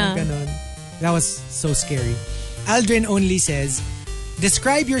na, Yeah. ganon. That was so scary. Aldrin only says,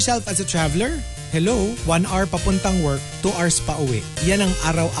 describe yourself as a traveler. Hello, 1 hour papuntang work, 2 hours pa uwi. Yan ang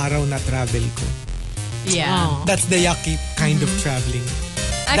araw-araw na travel ko. Yeah. That's the yucky kind of traveling.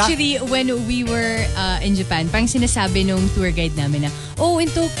 Actually, when we were in Japan, parang sinasabi nung tour guide namin na, oh, in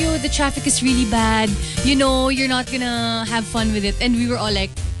Tokyo, the traffic is really bad. You know, you're not gonna have fun with it. And we were all like,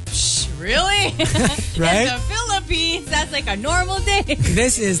 shh, really? Right? In the Philippines, that's like a normal day.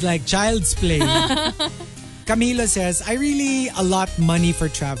 This is like child's play. Camilo says, I really allot money for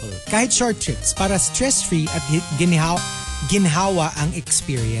travel. Kahit short trips, para stress-free at ginhawa ang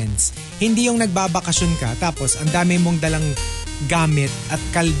experience. Hindi yung nagbabakasyon ka, tapos ang dami mong dalang gamit at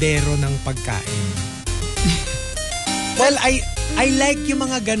kaldero ng pagkain. Well, I like yung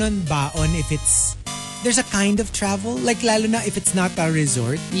mga ganon baon if there's a kind of travel. Like lalo na if it's not a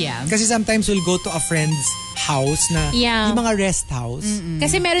resort. Yeah. Kasi sometimes we'll go to a friend's house na Yeah. yung mga rest house.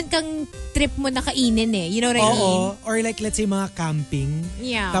 Kasi meron kang trip mo na kainin eh. You know what I mean? Oo. Or like let's say mga camping.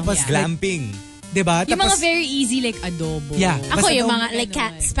 Yeah. Tapos Glamping. Diba? Yung mga Tapos, very easy like adobo. Yeah. Ako Basta yung daw- mga like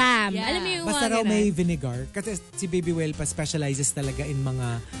cat spam. Yeah. Alam mo yung basta mga raw ganun. may vinegar. Kasi si Baby Whale pa specializes talaga in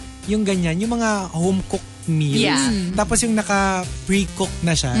mga, yung ganyan, yung mga home-cooked meals. Yeah. Tapos yung naka-pre-cooked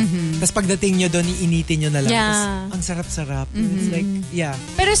na siya. Tapos pagdating nyo doon, iinitin nyo na lang. Yeah. Tapos ang sarap-sarap. It's like, yeah.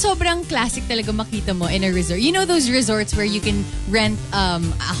 Pero sobrang classic talaga makita mo in a resort. You know those resorts where you can rent a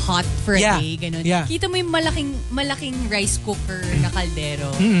hot for a Yeah. day, ganun. Yeah. Kita mo yung malaking rice cooker na kaldero.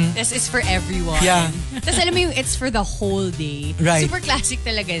 Tapos it's for everyone. Yeah. Tapos alam mo yung it's for the whole day. Right. Super classic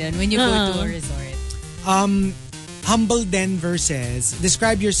talaga nun when you go to a resort. Humble Denver says,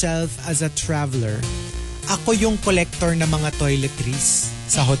 describe yourself as a traveler. Ako yung collector ng mga toiletries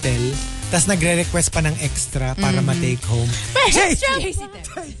sa hotel. Tapos nagre-request pa ng extra para ma-take home.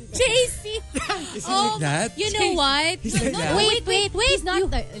 JC. Oh, that? you know what? like that? Wait. He's not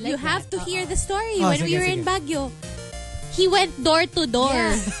like You have that. to hear the story. Oh, When sige, we were in Baguio, he went door to door.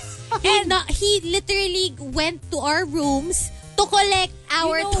 And he literally went to our rooms to collect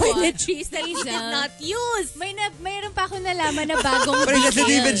our You know what? toiletries that he did not use. Mayroon pa ako nalaman na bagong But he doesn't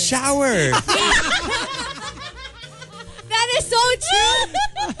detail. even shower. That is so true!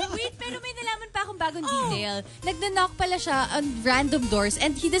 Wait, pero may nalaman pa akong bagong detail. Nagna-knock pala siya on random doors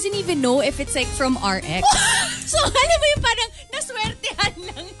and he doesn't even know if it's like from RX. So, alam mo yung parang naswertehan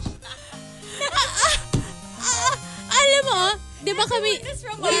lang siya. Alam mo, di ba kami... It's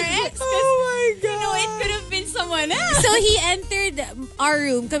from RX. Oh my God! You know, it could have been someone else. So he entered our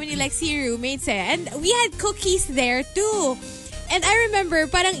room, kami ni Lexi roommates and we had cookies there too. And I remember,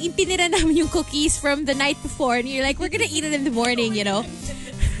 parang itinira namin yung cookies from the night before and you're like, we're gonna eat it in the morning, you know?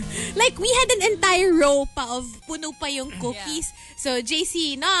 Like, we had an entire row pa of puno pa yung cookies. So,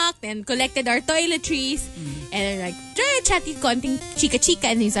 JC knocked and collected our toiletries. And they're like, chatty konting chika-chika.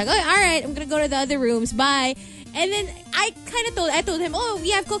 And he's like, oh, all right, I'm gonna go to the other rooms. Bye. And then, I told him, oh,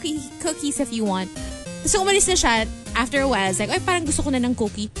 we have cookies if you want. So, umalis na siya. After a while, I was like, ay, parang gusto ko na ng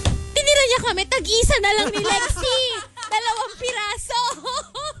cookie. Tinira niya kami, tag-isa na lang ni Lexi. 2 piraso.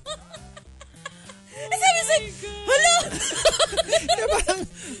 And I was like, hello?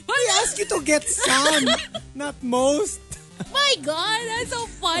 We ask you to get some, not most. My God, that's so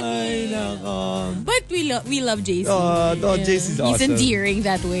funny. Ay, nako. But we love JC. No, JC's He's awesome. endearing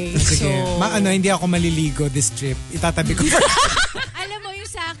that way. Sige. So, Hindi ako maliligo this trip. Itatabi ko first. Alam mo yung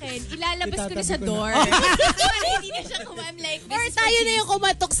sa akin, ilalabas ko na Itatabi sa ko na. door. Para hindi na siya I'm like, or tayo na yung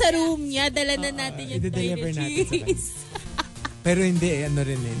kumatok sa room niya, dala na natin yung i-deliver natin sa toiletries. Pero hindi,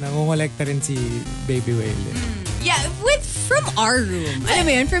 nangongolekta rin si Baby Whale. yeah, from our room. Alam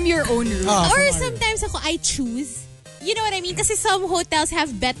mo yun, from your own room. Oh, Or from our sometimes I choose. You know what I mean? Kasi some hotels have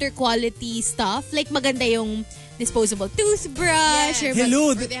better quality stuff. Like maganda yung disposable toothbrush. Or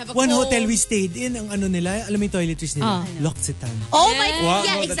Hello, Or they have a one comb. hotel we stayed in, ang nila, alam mo yung toiletries nila? L'Occitane. Oh my Wow,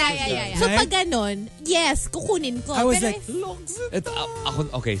 yeah, no, that's exactly. good. Yeah. So Right? pag ganon, yes, kukunin ko. I was Pero like,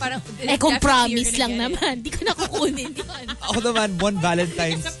 L'Occitane. Okay. Parang, kung definitely promise you're lang gonna get naman, di ko na kukunin yun. Ako naman,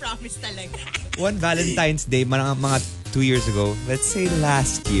 promise talaga. one Valentine's Day, mga 2 years ago. Let's say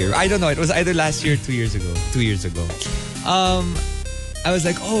last year. I don't know. It was either last year or 2 years ago. 2 years ago. I was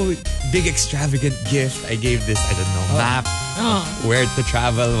like, oh, big extravagant gift. I gave this, I don't know, map, where to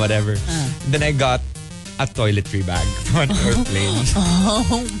travel, whatever. Then I got a toiletry bag from an airplane.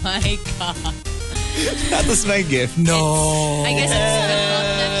 Oh my God. That was my gift. No. I guess it's the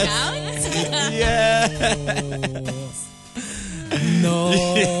thought that counts. Yeah. No.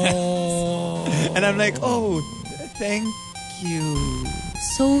 And I'm like, oh, thank you.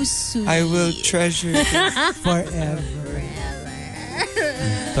 So sweet. I will treasure this Forever.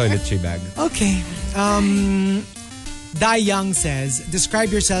 toiletry bag. Okay. Dai Young says, describe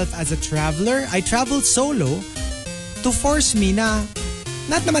yourself as a traveler. I traveled solo to force me na,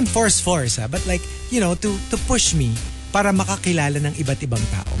 not naman force, but like, to push me para makakilala ng iba't ibang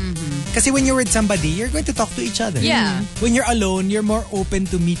tao. Kasi when you're with somebody, you're going to talk to each other. Yeah. When you're alone, you're more open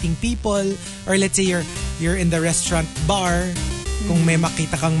to meeting people. Or let's say you're in the restaurant bar. Kung may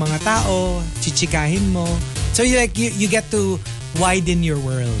makita kang mga tao, chichikahin mo. So you get to widen your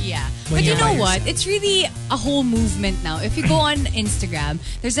world. Yeah. when But you you're by know what? yourself. It's really a whole movement now. If you go on Instagram,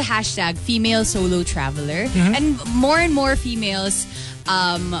 there's a hashtag female solo traveler. And more females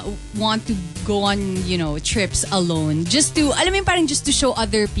want to go on, trips alone. Just to, alam mo yun, parang just to show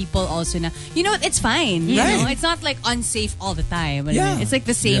other people also na, it's fine. You Right. know? It's not like unsafe all the time. Alam mo Yeah. yun? It's like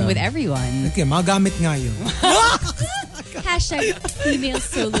the same Yeah. with everyone. Okay, magamit nga yun. Hashtag female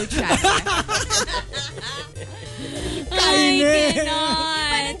solo traveler. I cannot.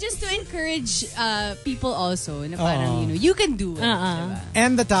 Parang just to encourage people also na parang, you can do it. Diba?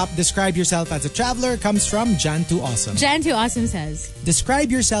 And the top, describe yourself as a traveler, comes from Jan 2 Awesome. Jan 2 Awesome says,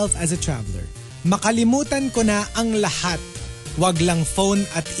 Describe yourself as a traveler. makalimutan ko na ang lahat. Wag lang phone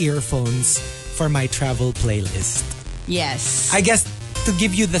at earphones for my travel playlist. Yes. I guess to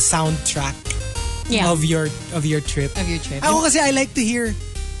give you the soundtrack Yeah. of your trip. Of your trip. Ako kasi I like to hear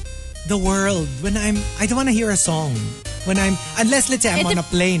the world when I don't want to hear a song. Unless let's say I'm on a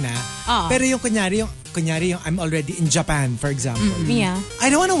plane pero yung kunyari yung I'm already in Japan, for example. Yeah. I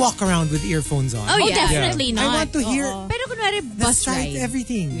don't want to walk around with earphones on. Oh, Oh, yeah. definitely not. I want to hear Pero kunwari the bus sight, ride.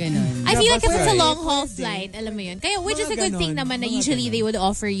 everything. Ganon. I feel like if bus it's a ride. long haul flight, alam mo yun. Kaya, which is a good thing ganon. naman na Mga usually ganon. they would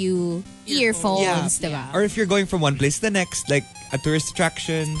offer you earphones, diba? Or if you're going from one place to the next, like a tourist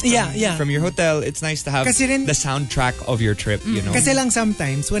attraction Yeah. from your hotel, it's nice to have Kasi rin- the soundtrack of your trip, you know? Kasi lang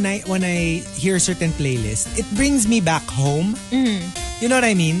sometimes when I hear certain playlist, it brings me back home. You know what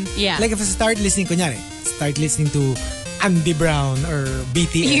I mean? Yeah. Like if I start listening to Andy Brown or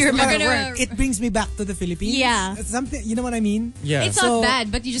BTS. You remember parang work. it brings me back to the Philippines. Yeah. Something, you know what I mean? Yeah. It's So, not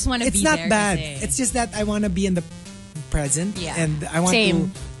bad, but you just want to be It's not there. bad. kasi. It's just that I want to be in the present Yeah. and I want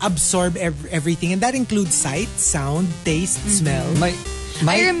Same. to absorb everything, and that includes sight, sound, taste, smell. My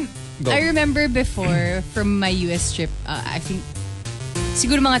Go. I remember before from my US trip, I think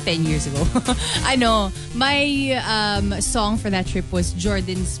siguro mga 10 years ago. My song for that trip was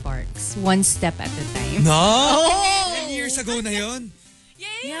Jordan Sparks, One Step at a Time. No. 10 years ago na yun.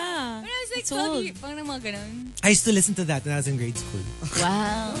 Yeah. When I was like It's old. 12, parang mga ganun. I used to listen to that when I was in grade school.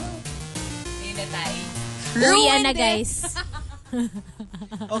 Wow. Ayun na tayo. Uwian na, Ruined it. guys.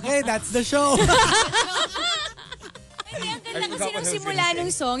 Okay, that's the show. Hindi, ang ganda kasi nung simula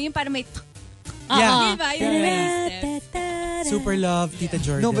nung song, yung parang may Yeah. diba? Yung step. Super love, Tita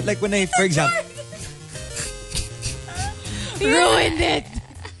Jordan. No, but like when I, for example, Ruined it.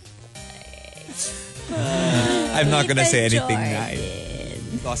 I'm not gonna say Tita anything na I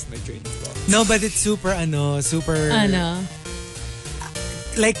Jordan. lost my train of thought. No, but it's super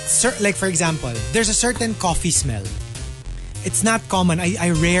like for example, there's a certain coffee smell. It's not common. I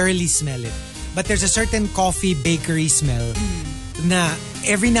rarely smell it. But there's a certain coffee bakery smell na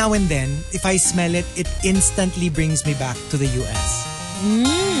every now and then, if I smell it, it instantly brings me back to the US.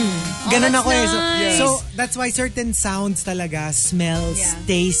 Ganon ako eh. So, that's why certain sounds talaga, smells,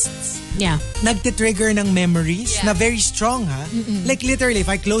 tastes, Yeah. nagtitrigger ng memories na very strong ha. Like literally, if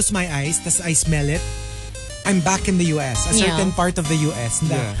I close my eyes, tas I smell it, I'm back in the US. A certain part of the US.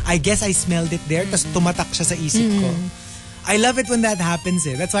 Na I guess I smelled it there, tas tumatak siya sa isip ko. I love it when that happens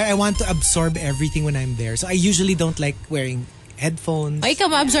eh. That's why I want to absorb everything when I'm there. So I usually don't like wearing headphones. O, ikaw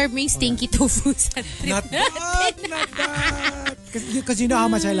ma-absorb mo yung stinky tofu sa trip. Not that! Not that! Because you know how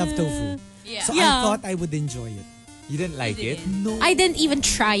much I love tofu. Yeah. So Yeah. I thought I would enjoy it. You didn't like it? No. I didn't even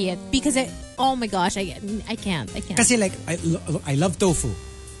try it because oh my gosh, I can't. Kasi like, I love tofu.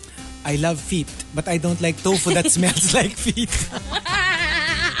 I love feet. But I don't like tofu that smells like feet.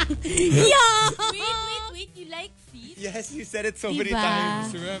 Yeah. Wait, you like feet? Yes, you said it so many Diba?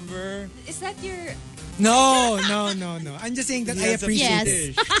 times, remember? Is that your... No. I'm just saying that I Yes, appreciate Yes.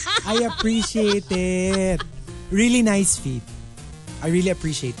 it. I appreciate it. Really nice feet. I really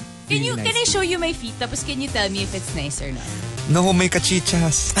appreciate it. Really nice Can I feet. show you my feet? Tapos can you tell me if it's nice or not? No, may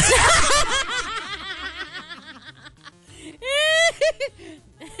kachichas.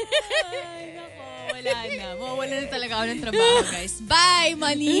 Wala na. Mawala na talaga ako ng trabaho, guys. Bye,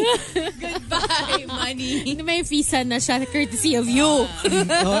 money! Goodbye, money! May visa na siya courtesy of you.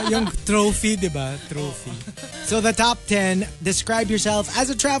 Oh, yung trophy, di ba? Trophy. So the top 10, describe yourself as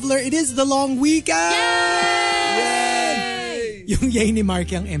a traveler. It is the long weekend! Yay! Yung yay ni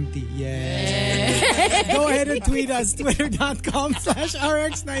Mark yung empty. Yay! Go ahead and tweet us.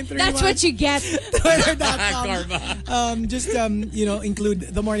 Twitter.com/RX931. That's what you get. Twitter.com. Just, include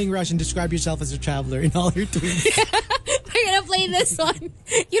the morning rush and describe yourself as a traveler in all your tweets. We're gonna play this one.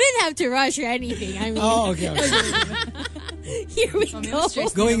 You didn't have to rush or anything. I mean, Oh, okay. here we go.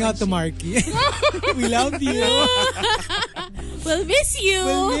 Going out to Marky. We love you. We'll miss you.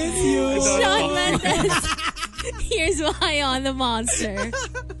 We'll miss you. Shawn Mendes. Here's why on the Monster.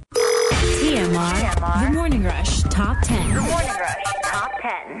 TMR. The Morning Rush Top 10. Morning Rush Top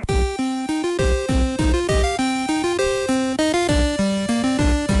 10.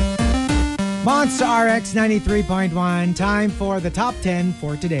 Monster RX 93.1. Time for the top 10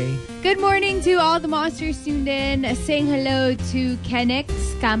 for today. Good morning to all the monsters tuned in. Saying hello to Kenix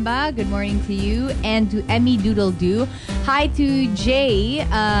Kamba. Good morning to you. And to Emmy Doodle Doo. Hi to Jay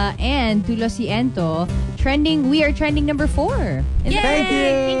and to Losiento. We are trending number 4. Thank you.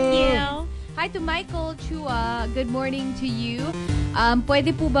 Thank you. Hi to Michael Chua. Good morning to you.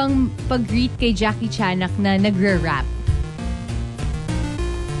 Pwede po bang pag-greet kay Jackie Chanak na nagre-rap?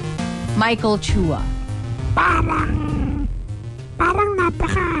 Michael Chua.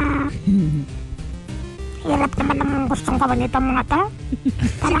 Hirap naman ang gustong kawan nito mga to.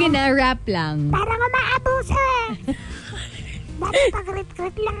 Sige na, rap lang. Parang umaabuso eh. Bakit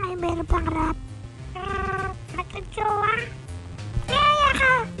pag-rit-rit lang ay meron pang rap? Nakitsuwa. Kaya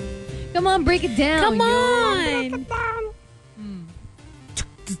ka. Come on, break it down. Come on! Break it down.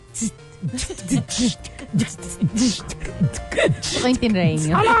 Ako yung tinry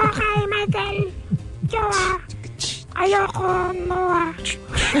nyo. Hello kay Michael. Jowa. Ayoko, Noah.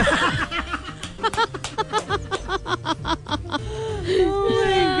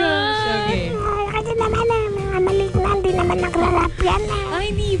 Okay. Ay, kasi naman mga malignan, di naman nagrarap yan eh. Ay,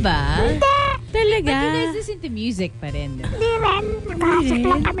 hindi ba? Hindi. Talaga? But you guys listen to music pa rin, diba? Di rin. Nagkasik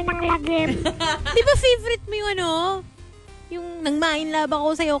lang kami ng lagim. Di ba favorite mo yung ano? Yung nang mainlaba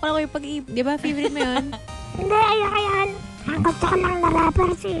ko sa'yo ka lang ko yung pag-iip. Di ba favorite mo yun? Hindi, ayoko yan. Ang gusto ko lang na rapper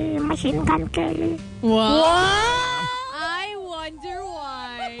si Machine Gun Kelly. Wow! I wonder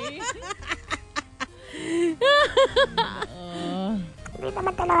why. Hindi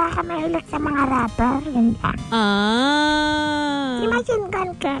naman talaga kami hilig sa mga rapper. Yun lang. Si Machine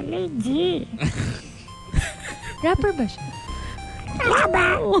Gun Kelly, G. Rapper ba siya? Wala ba?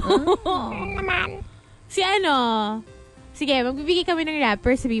 Yun naman. Si ano? Sige, magbibigay kami ng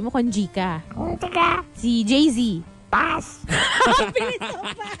rapper. Sabihin mo kung G ka. Tiga, Si Jay-Z. pass.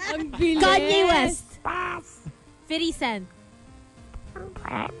 Ang bilis. Kanye West. Pass. 50 Cent.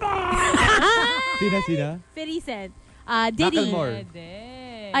 Pwede. Sina? 50 Cent. Diddy. Macklemore.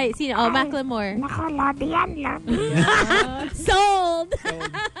 Ay, sino? Oh, Macklemore. Nako, Lodi yan, Lodi. Sold!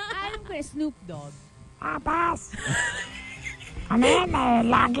 Alam ko Snoop Dogg. Pass. Ano yan eh,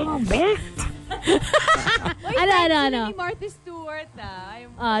 laging baked. Ano? Si Martha Stewart,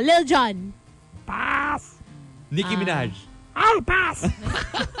 Lil Jon. Pass. Nicki Minaj. Ay, pass.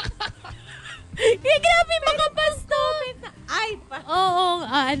 Grabe, mga pasto! Ay, Oo,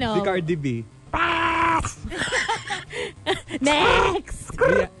 ano? Si Cardi B. Pass. Next!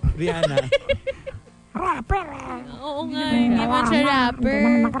 Rihanna. Rapper eh. Oo nga, hindi man siya rapper. Hindi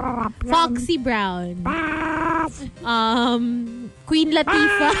naman nagrarap yan. Foxy Brown. Pass. Queen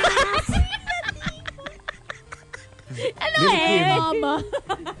Latifah. Ano Mama.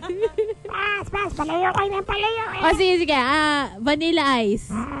 Pass. Palayo kayo ng palayo eh. Sige. Vanilla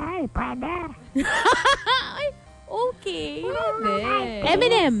Ice. Ay, pwede. Ay, okay. Pwede.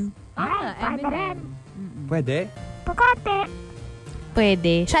 Eminem. Ay, pwede rin. Pwede? Pukote.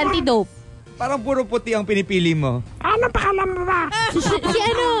 Pwede. Shanty Dope. Parang puro puti ang pinipili mo. Ano pakalam mo ba? Si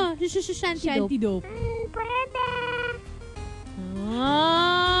ano? Shanty Shanty Dope. Dope. Pwede.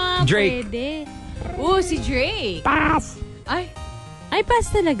 Drake. Pwede. Si Drake. Pass. Ay, pass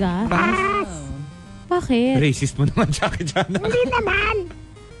talaga? Pass. Bakit? Racist mo naman, Jackie Chan. Hindi naman.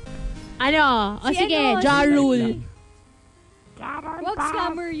 Ano? Sige, Ja Rule. Carol, Wag pass.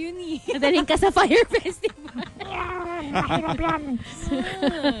 scammer yun eh. Nadaling ka sa Fire Festival. Yan, mahirap yan.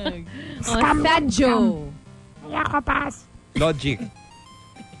 Fat Joe. Ayoko, pass. Logic.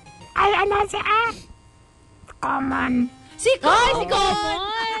 Ay, ano si Common. Si Common! Si Common!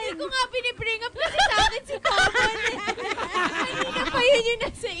 Hindi ko nga pinibring up kasi sa akin si Common. Kanina pa yun yung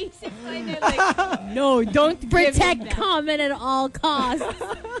nasa isip ko. And I'm like, No, don't protect Common at all costs.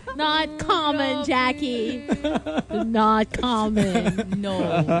 Not common, Jackie. Not common. No.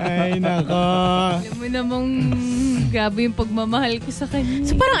 Ay, nako. alam mo namang grabe yung pagmamahal ko sa kanya.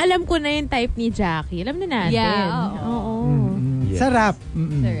 So parang alam ko na yung type ni Jackie. Alam na natin. Yeah, Oo. Sa rap.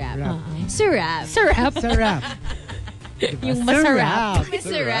 Sarap. Rap. Sarap. Sarap. Sa rap. Yung masarap.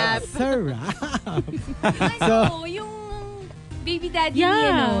 Masarap. Sa rap. Ano, yung baby daddy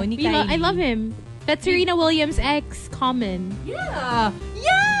Yeah. ni You know, Kylie. I love him. That's Serena Williams' ex, Common. Yeah.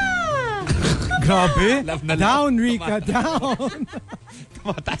 Grabe. Love na love. Down, Rika, down.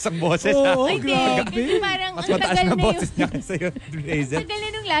 Tumataas ang boses, Oo, ha? Hindi, grabe. kasi parang Mas ang mataas tagal na na boses yung... niya sa'yo, Hazel. Tagal na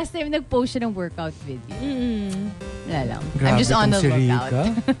nung last time nag-post siya ng workout video. Wala lang. I'm Grabe just on tong the si lookout. Rika.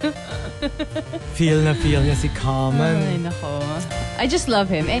 Feel niya si Common. Ay, nako. I just love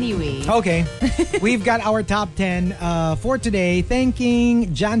him. Anyway. Okay. We've got our top 10 for today.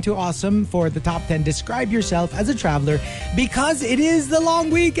 Thanking Jan to Awesome for the top 10. Describe yourself as a traveler because it is the long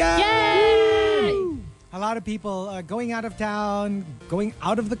weekend. Yay! A lot of people going out of town, going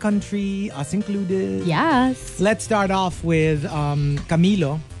out of the country, us included. Yes. Let's start off with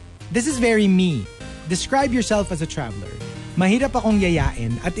Camilo. This is very me. Describe yourself as a traveler. Mahirap akong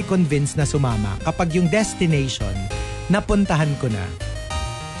yayain at i-convince na sumama kapag yung destination napuntahan ko na.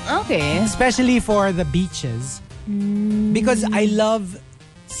 Okay. Especially for the beaches. Because I love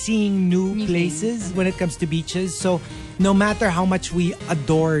seeing new places when it comes to beaches. So no matter how much we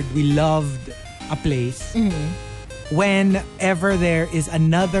adored, we loved a place, whenever there is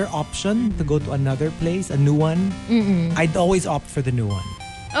another option to go to another place, a new one, I'd always opt for the new one.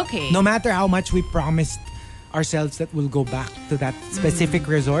 Okay. No matter how much we promised ourselves that we'll go back to that specific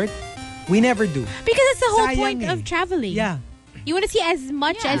resort, we never do. Because it's the whole Sayang point eh. of traveling. Yeah. You want to see as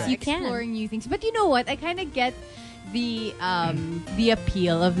much as you can. Exploring new things. But you know what? I kind of get the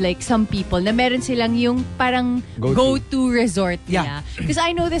appeal of like some people na meron silang yung parang go-to resort nila. Because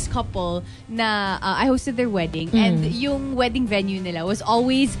I know this couple na I hosted their wedding and yung wedding venue nila was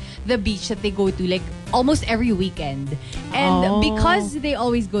always the beach that they go to like almost every weekend. And because they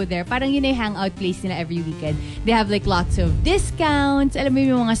always go there, parang yun ay hangout place nila every weekend. They have like lots of discounts, alam mo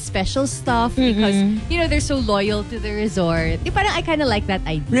yung mga special stuff because, you know, they're so loyal to the resort. Parang I kind of like that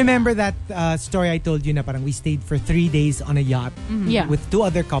idea. Remember that story I told you na parang we stayed for 3 days on a yacht with 2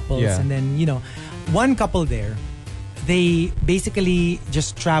 other couples and then, you know, one couple there, they basically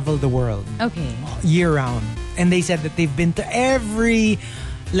just travel the world year round. And they said that they've been to every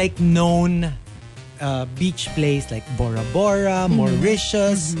like known beach place like Bora Bora,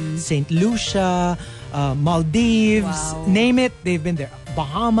 Mauritius, St. Lucia, Maldives, name it, they've been there.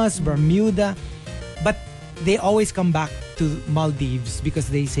 Bahamas, Bermuda. But they always come back to Maldives because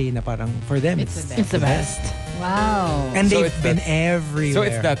they say na parang for them it's the best. Wow. And So they've it's been that- everywhere. So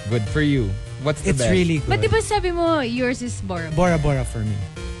it's that good for you. What's the It's best? really good. But diba sabi mo, yours is Bora Bora? Bora Bora for me.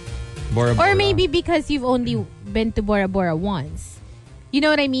 Bora Or Bora. maybe because you've only been to Bora Bora once. You know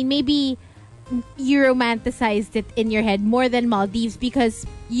what I mean? Maybe you romanticized it in your head more than Maldives because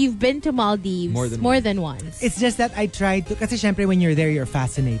you've been to Maldives more than once. It's just that I tried to, kasi syempre when you're there, you're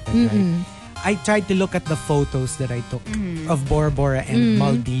fascinated, right? I tried to look at the photos that I took of Bora Bora and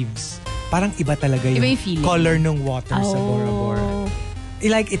Maldives. Parang iba talaga Iba yung yung feeling. color ng water sa Bora Bora.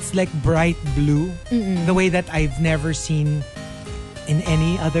 Like, it's like bright blue. The way that I've never seen in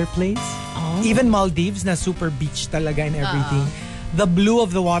any other place. Even Maldives na super beach talaga and everything. The blue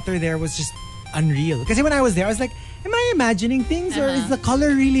of the water there was just unreal. Kasi when I was there, I was like, am I imagining things or is the color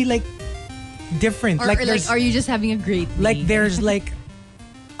really like different? Or like, are you just having a great day? Like there's like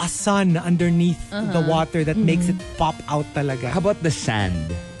a sun underneath the water that makes it pop out talaga. How about the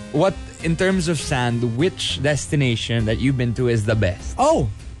sand? What, in terms of sand, which destination that you've been to is the best? Oh,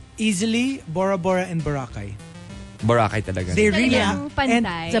 easily Bora Bora and Boracay. Boracay talaga. They really Talagang and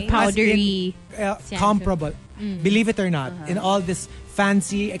pantay. The powdery comparable. Believe it or not, in all this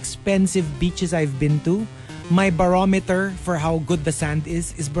fancy, expensive beaches I've been to, my barometer for how good the sand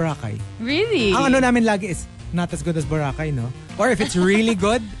is Boracay. Really? Ang ano namin lagi is not as good as Boracay, no? Or if it's really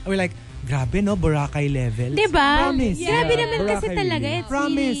good, we're like, grabe, no? Boracay level. Diba? Promise. Grabe naman kasi Boracay talaga. really. It's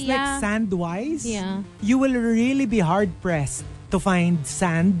Promise. really, Like sand-wise, Yeah. you will really be hard-pressed to find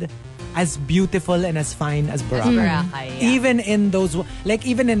sand as beautiful and as fine as Boracay. Boracay, yeah. Even in those, like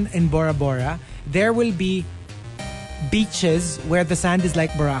even in Bora Bora, there will be beaches where the sand is like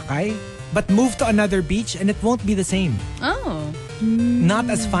Boracay, but move to another beach and it won't be the same. Oh. Not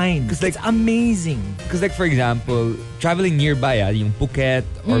as fine. Because like it's amazing. Because like for example, traveling nearby, yung Phuket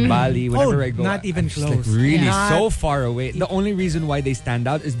or Bali, whenever I go, not even I'm just, close. like really Yeah. so far away. The only reason why they stand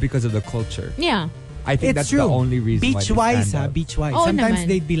out is because of the culture. Yeah. I think It's that's true. the only reason why Beach-wise, they stand out. beach-wise. Oo Sometimes naman.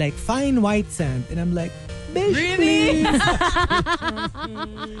 they'd be like, fine white sand. And I'm like, Besh, really?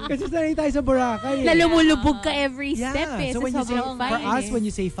 Kasi sanay tayo sa Boracay. Na lumulubog ka every Yeah. step eh. So when you say, sobrang for fine us, eh. when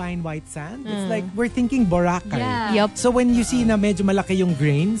you say fine white sand, it's like we're thinking Boracay. Yeah. Yup. So when you see na medyo malaki yung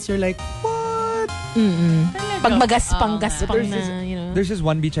grains, you're like, what? Pag magaspang-gaspang na, you know. There's this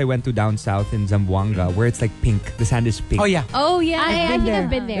one beach I went to down south in Zamboanga where it's like pink. The sand is pink. Oh yeah. Oh, yeah. I been think there. I've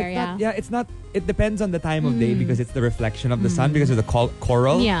been there, It's yeah. not, yeah, it's not. It depends on the time of day because it's the reflection of the sun because of the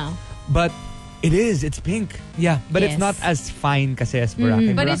coral. Yeah. But it is. It's pink. Yeah. But Yes. it's not as fine kasi as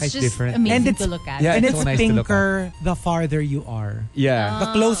Boracay. But Boracay's it's just different. amazing And it's- to look at. Yeah, And it's it's so nice to look pinker the farther you are. Yeah.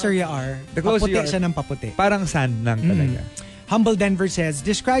 The closer you are, The closer paputi you are. siya ng paputi. Parang sand lang talaga. Humble Denver says,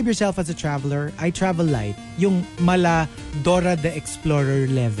 describe yourself as a traveler. I travel light. Yung mala Dora the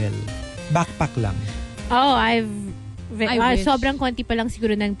Explorer level. Backpack lang. Oh, I wish. sobrang konti pa lang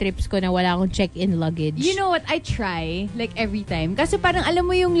siguro ng trips ko na wala akong check-in luggage. You know what? I try, like, every time. Kasi parang alam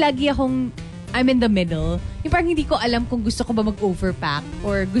mo yung lagi akong I'm in the middle. Yung parang hindi ko alam kung gusto ko ba mag-overpack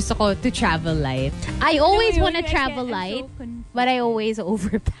or gusto ko to travel light. I always Alam mo want to yun, travel I'm so light, confused. but I always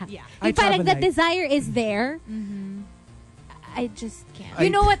overpack. Yeah. I Yung parang travel the light. desire is there. I just can't. You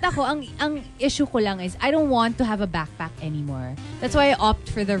know what ako, ang issue ko lang is I don't want to have a backpack anymore. That's why I opt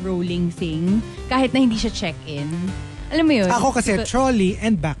for the rolling thing kahit na hindi siya check-in. Alam mo yun? Ako kasi So, trolley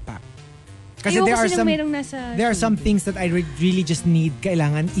and backpack. Kasi ayoko there are kasi some nung merong nasa there are some things that I really just need.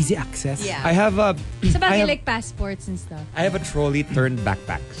 Kailangan easy access. Yeah. I have a Sa I bagay have, like passports and stuff. I have a trolley turned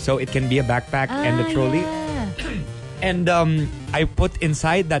backpack. So it can be a backpack and a trolley. Yeah. And I put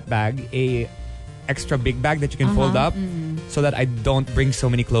inside that bag a extra big bag that you can fold up so that I don't bring so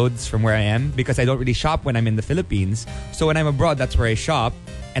many clothes from where I am because I don't really shop when I'm in the Philippines. So when I'm abroad, that's where I shop.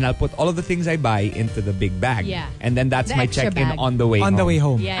 And I'll put all of the things I buy into the big bag. Yeah. And then that's The my extra check-in bag. on the way home. On the way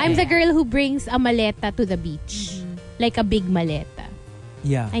home. Yeah, I'm yeah. the girl who brings a maleta to the beach. Like a big maleta.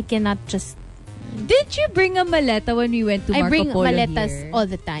 Yeah. I cannot just... Did you bring a maleta when we went to Marco I bring Polo maletas here? all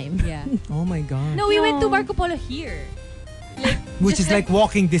the time. Yeah. Oh my God. No, we went to No. Marco Polo here. Which is like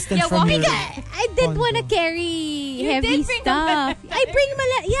walking distance Yeah, from walking- your... I didn't want to carry heavy did bring a stuff. maleta. I bring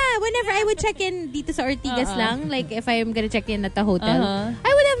yeah, whenever I would check in dito sa Ortigas lang, like if I'm gonna check in at the hotel,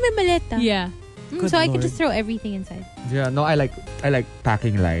 I would have my maleta. Yeah. Good So I could Lord. just throw everything inside. Yeah, no, I like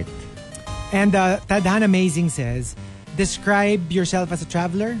packing light. And Tadhana Amazing says, describe yourself as a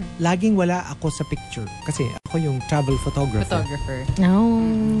traveler. Laging wala ako sa picture. Kasi ako yung travel photographer. No.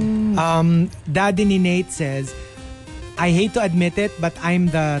 Daddy ni Nate says, I hate to admit it, but I'm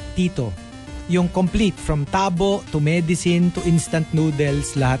the tito. Yung complete from tabo to medicine to instant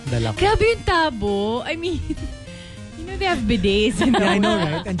noodles, lahat dala ko. Grabe yung tabo. I mean, they have bidets. Yeah, I know,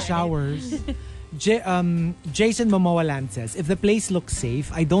 right? And showers. Jason Momowalan says, if the place looks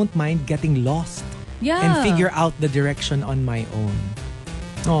safe, I don't mind getting lost Yeah. and figure out the direction on my own.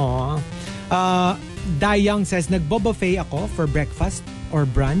 Aww. Dai Young says, nagbo-buffet ako for breakfast or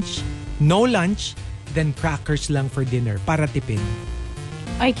brunch, no lunch, then crackers lang for dinner para tipid.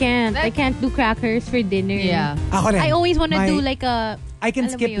 I can't. I can't do crackers for dinner. Yeah. Ako rin. I always want to My- do like a... I can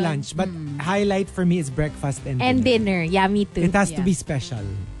alam mo skip yun. lunch, but highlight for me is breakfast and dinner. Yeah, me too. It has to be special.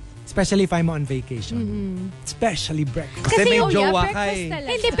 Especially if I'm on vacation. Especially breakfast. Kasi may yung- jowa breakfast ka eh. talaga.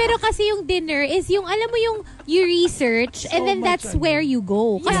 Hindi, pero kasi yung dinner is yung, alam mo yung, you research and then much that's where you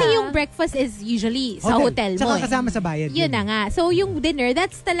go. Kasi Yeah. yung breakfast is usually sa hotel mo. Tsaka kasama sa bayad. Yun na nga. So, yung dinner,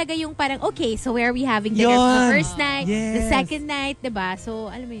 that's talaga yung parang, okay, so where are we having dinner? Yun. The first night, the Yes. second night, diba? So,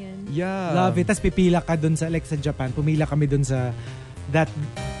 alam mo yun. Yeah. Love it. Tapos pipila ka dun sa, like sa Japan, pumila kami dun sa, that,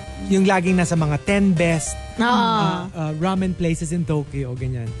 yung laging nasa mga 10 best ramen places in Tokyo,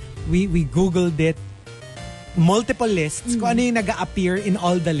 ganyan. We Googled it, multiple lists, kung ano yung nag-appear in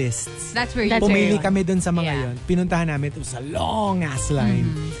all the lists. That's where you That's Pumili where- kami dun sa mga Yeah. yon. Pinuntahan namin. It was a long-ass line.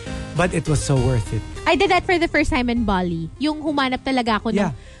 But it was so worth it. I did that for the first time in Bali. Yung humanap talaga ako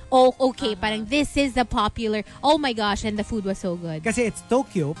Yeah. ng, oh, okay, parang this is the popular, oh my gosh, and the food was so good. Kasi it's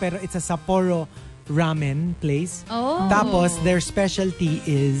Tokyo, pero it's a Sapporo ramen place. Oh. Tapos, their specialty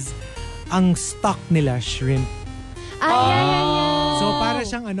is ang stock nila, shrimp. So,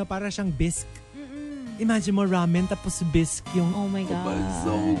 para siyang bisque. Imagine mo ramen, tapos bisque yung... Oh my God.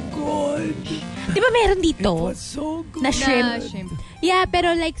 So good. Di ba meron dito? It was so good. Na shrimp. shrimp. Yeah,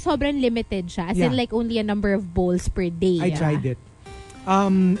 pero like sobrang limited siya. As in Yeah. like only a number of bowls per day. I tried it.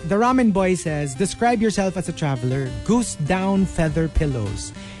 The ramen boy says, describe yourself as a traveler. Goose down feather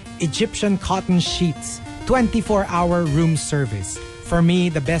pillows, Egyptian cotton sheets, 24-hour room service. For me,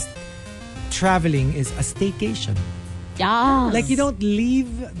 the best traveling is a staycation. Yeah. Like you don't leave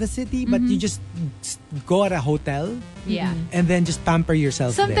the city, but you just go at a hotel Yeah. and then just pamper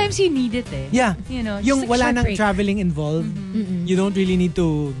yourself Sometimes there. you need it eh. Yeah. You know, Yung just like wala short nang break. traveling involved. You don't really need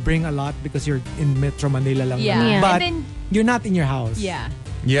to bring a lot because you're in Metro Manila lang. Yeah. Yeah. But And then- you're not in your house. Yeah.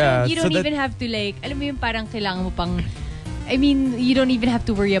 Yeah. You don't even have to like, alam mo yung parang kailangan mo pang, I mean, you don't even have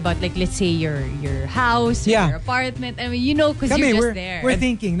to worry about like, let's say your house, or Yeah. your apartment. I mean, you know, because Kami, you're we're, just there. we're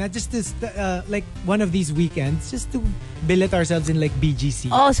thinking, not just this, like one of these weekends, just to billet ourselves in like BGC.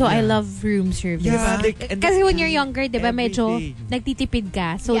 Oh, so I love room service. Yeah. Kasi when you're younger, di ba, medyo Everything. nagtitipid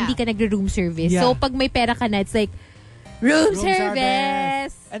ka. So, Yeah. hindi ka nagro-room service. Yeah. So, pag may pera ka na, it's like, room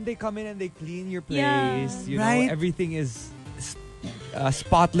service! And they come in and they clean your place. Yeah. You Right? know, everything is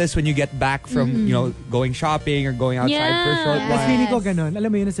spotless when you get back from, you know, going shopping or going outside Yeah. for a short Tapos while. feeling ko ganun. Alam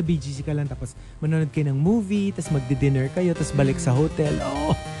mo yun, nasa BGC ka lang, tapos manonood kayo ng movie, tapos magdi-dinner kayo, tapos balik sa hotel.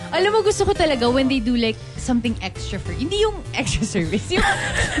 Oh. Alam mo, gusto ko talaga when they do like something extra for, hindi yung extra service, yung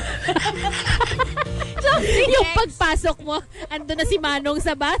something Yung pagpasok mo, ando na si Manong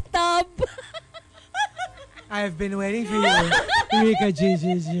sa bathtub. I've been waiting for you, Rika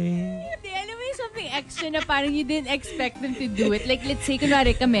GGG. Hindi, alam mo yung something extra na parang you didn't expect them to do it. Like, let's say,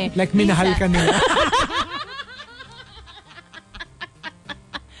 kunwari kami. Like minahal ka nila.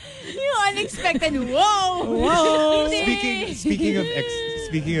 Yung unexpected, wow! Whoa!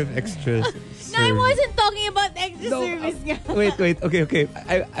 Speaking of extras. No, I wasn't talking about extra service nga. Wait. Okay.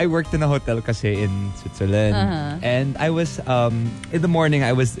 I worked in a hotel kasi in Switzerland. And I was, in the morning,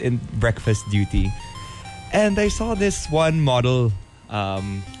 I was in breakfast duty. And I saw this one model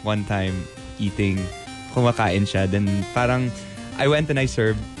one time eating, kumakain siya. Then parang, I went and I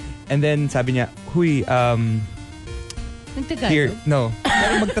served. And then sabi niya, huy, Ng Tagalog? Here, no.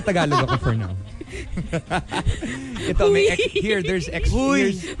 Pero magtatagalog ako for now. Ito, here, there's extra.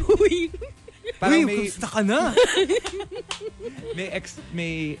 Huy! Parang Uy, kumusta ka na? may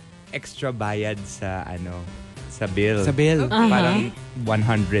extra bayad sa sa bill. Sa bill. Parang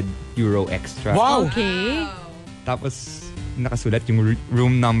 100 euro extra. Wow! Okay. Tapos nakasulat yung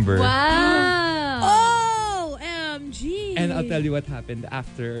room number. Wow! OMG! And I'll tell you what happened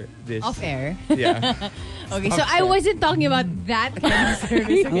after this. Off air? Yeah. Okay, so I wasn't talking about that kind of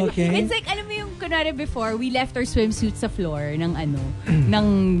service. Okay. It's like, alam mo yung, kunwari before, we left our swimsuit sa floor ng ng ng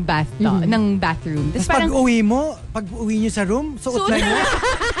bathroom. Tapos pag uwi nyo sa room, suot lang mo.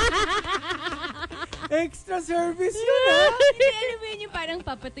 Extra service yun, ha? Hindi, alam mo yun, yung parang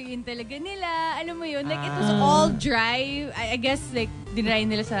papatuyuin talaga nila. Alam mo yun, like, it was all dry. I guess, like, dinry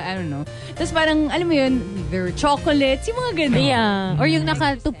nila sa, I don't know. Tapos parang, alam mo yun, there were chocolates, yung mga ganun. Yeah. Or yung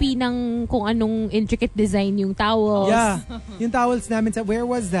nakatupi ng kung anong intricate design yung towels. Yeah. Yung towels namin where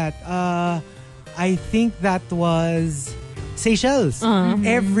was that? I think that was Seychelles.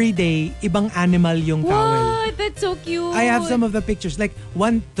 Every day, ibang animal yung towel. What? That's so cute. I have some of the pictures. Like,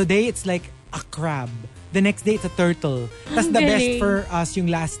 today it's like a crab. The next day it's a turtle. Tapos the best galing. for us yung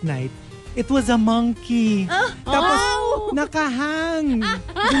last night, it was a monkey. Tapos nakahang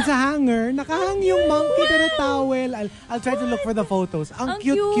dun sa hanger, nakahang yung monkey pero towel. I'll try to look for the photos. Ang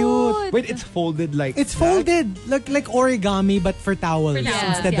cute. Wait, it's folded like It's that? folded like origami but for towels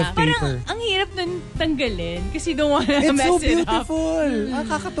instead of paper. Parang ang hirap nun tanggalin kasi don't wanna It's mess so it up. beautiful.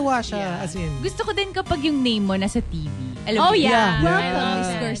 Nakakatuwa siya. As in. Gusto ko din kapag yung name mo nasa TV. Alam Oh, mo, yeah. Welcome, Miss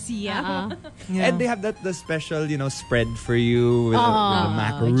Yeah. Garcia. Yeah. And they have the special, spread for you with the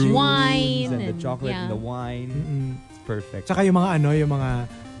macaroons wine and the and- chocolate yeah. and the wine. It's perfect. Tsaka yung mga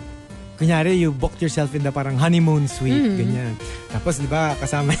kunyari, you booked yourself in the parang honeymoon suite, ganyan. Tapos, di ba,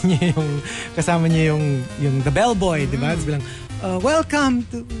 kasama niya yung the bellboy, di ba? Tapos bilang, welcome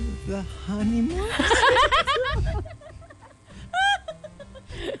to the honeymoon.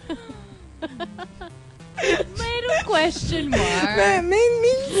 Mayroong question mark.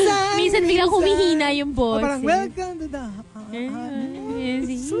 Minsan. Minsan biglang humihina yung Oh, boss. parang, welcome to the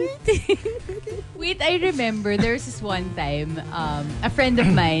Wait, I remember there was this one time, a friend of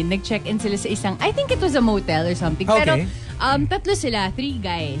mine, nag-check-in sila sa isang, I think it was a motel or something. Pero, Okay. tatlo sila, 3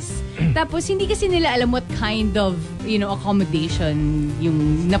 guys. Tapos, hindi kasi nila alam what kind of, accommodation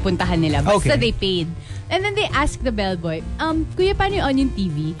yung napuntahan nila. Basta Okay. they paid. And then they asked the bellboy, kuya, paano yung on yung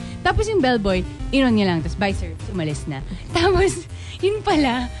TV? Tapos yung bellboy, inon niya lang. Tapos, bye sir, umalis na. Tapos, yun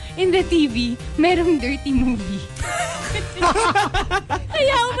pala, in the TV, merong dirty movie.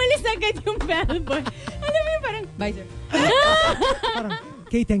 Kaya umalis agad yung bellboy. Alam mo yung parang, bye sir. Parang,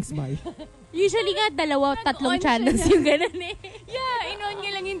 okay, thanks, bye. Usually nga, tatlong Nag-on channels siya. yung ganun eh. Yeah, inon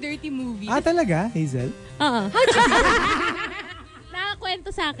niya lang yung dirty movie. Talaga, Hazel? Oo.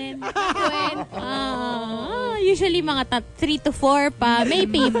 Nakakwento sa akin. Usually mga 3 to 4 pa. May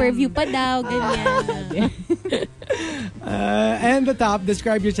pay-per-view pa daw. Ganyan. And the top,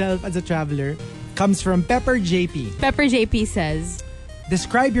 describe yourself as a traveler, comes from Pepper JP. Pepper JP says,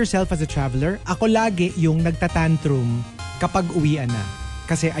 Describe yourself as a traveler. Ako lagi yung nagtatantrum kapag uwian na.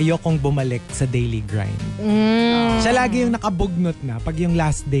 Kasi ayokong bumalik sa daily grind. Siya lagi yung nakabugnot na pag yung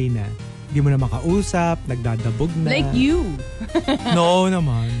last day na. Hindi mo na makausap, nagdadabog na. Like you. No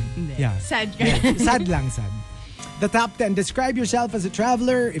naman. Yeah. Sad ka. Sad lang, sad. The top 10. Describe yourself as a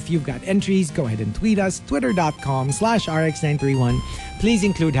traveler. If you've got entries, go ahead and tweet us. Twitter.com/RX931. Please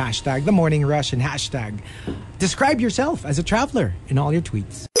include hashtag The Morning Rush and hashtag Describe yourself as a traveler in all your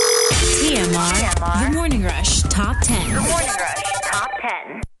tweets. TMR. The Morning Rush Top 10. Morning Rush Top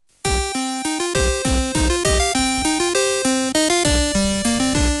 10.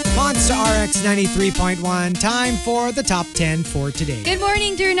 Monster RX 93.1. Time for the top 10 for today. Good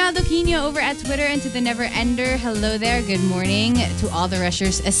morning to Ronaldo Quino over at Twitter and to the Never Ender. Hello there. Good morning to all the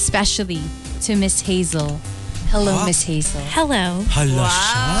rushers, especially to Miss Hazel. Hello, Miss Hazel. hello. Hala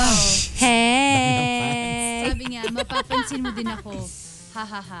siya. Hey. Sabi niya, mapapansin mo din ako. Ha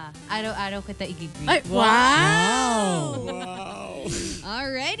ha ha. Araw-araw kita i-greet. Ay, wow.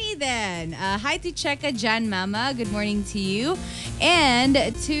 Alrighty then. Hi to Cheka Jan Mama. Good morning to you. And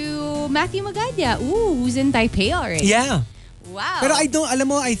to Matthew Magadia. Ooh, who's in Taipei already. Yeah. Wow. Pero I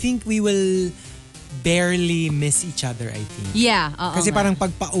think we will barely miss each other, I think. Yeah. Oo Kasi nga. parang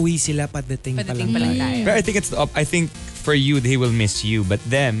pagpa-uwi sila, padating pa Padating lang pa lang tayo. tayo. But I think it's the I think for you, they will miss you. But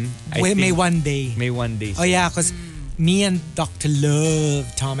them, I think May one day. may one day. Oh yeah, because me and Dr. Love,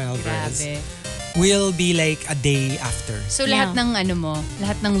 Tom Alvarez, Grabe. will be like a day after. So lahat ng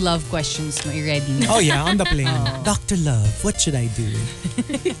lahat ng love questions mo i-ready mo. Oh yeah, on the plane. Dr. Love, what should I do?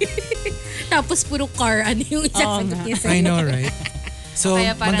 Tapos puro car, yung isang sagot. I know, right? So,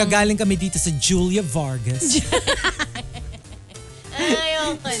 Kaya parang- manggagaling kami dito sa Julia Vargas.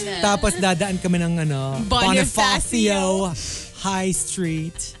 Ayoko na. Tapos dadaan kami ng Bonifacio. High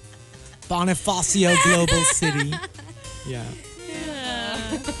Street. Bonifacio Global City. Yeah.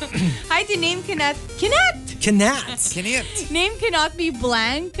 Hi to Name Cannot Name cannot be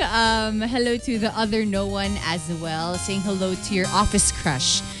blank. Hello to the other no one as well. Saying hello to your office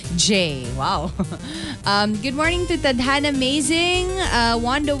crush, Jay. Wow. Good morning to Tadhana Amazing,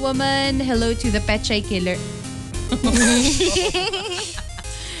 Wanda Woman. Hello to the Pechay Killer.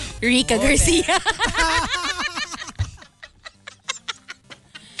 Rica Garcia.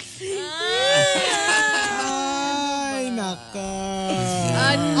 Ay, naka.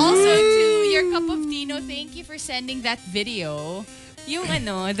 Also to your cup of Tino, thank you for sending that video. Yung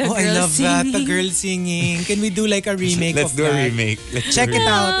the Oh, girl I love singing. that. The girl singing. Can we do like a remake Let's of do that? a remake. Check it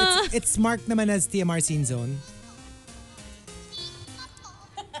out. It's marked naman as TMR Scene Zone.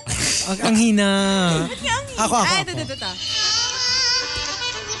 Ang hina. Ako. Ito.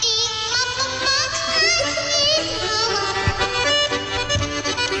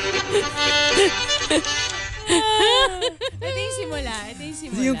 Ito yung simula.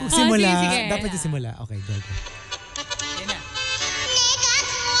 Yung simula. sige. Dapat yung simula. Okay, go. Yan na.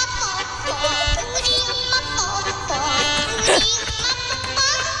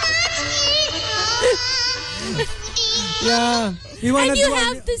 Yeah. We wanna And you do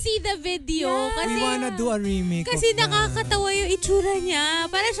have to see the video. we wanna do a remake Kasi of that. nakakatawa yung itsura niya.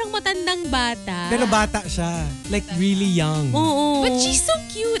 Parang siyang matandang bata. Pero bata siya. Like really young. Oo. But she's so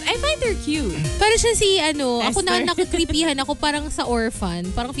cute. I find her cute. Parang siya si ako na Esther. nakakripihan ako parang sa orphan.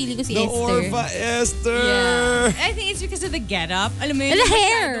 Parang feeling ko si The Esther. Orpha Esther. Yeah. I think it's because of the get-up. Alam mo yun? The yung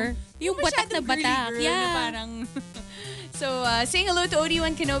hair. masyadong- Yung batak na masyadong batak. girly girl na Yeah. parang... So, saying hello to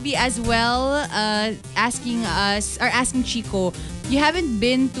OD1 Kenobi as well. Asking Chico, you haven't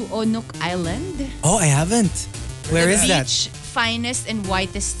been to Onuk Island? Oh, I haven't. Where The is that? beach, finest and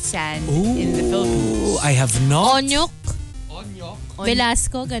whitest sand in the Philippines. I have not. Onyok.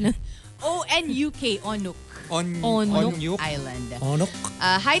 Velasco, ganun. Oh, and UK, Onuk Onuk. Island. Onok.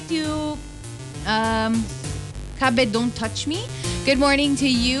 Hi to Kabe Don't Touch Me. Good morning to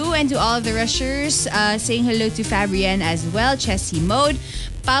you and to all of the rushers. Saying hello to Fabrienne as well. Chessy Mode.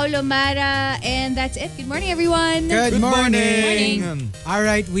 Paulo Mara. And that's it. Good morning, everyone. Good morning. morning. All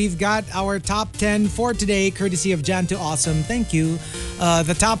right, we've got our top 10 for today, courtesy of Jan to Awesome. Thank you.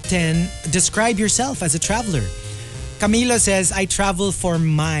 The top 10, describe yourself as a traveler. Camilo says, I travel for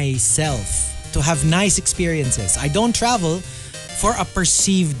myself, to have nice experiences. I don't travel for a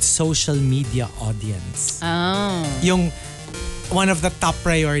perceived social media audience. Oh. Yung one of the top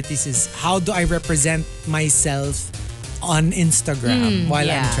priorities is how do I represent myself on Instagram while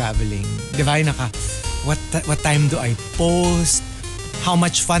I'm yeah. traveling. Di ba? What time do I post? How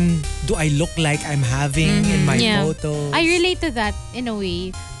much fun do I look like I'm having in my photos? I relate to that in a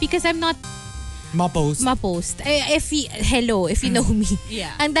way because I'm not Ma-post. ma-post. If you know me.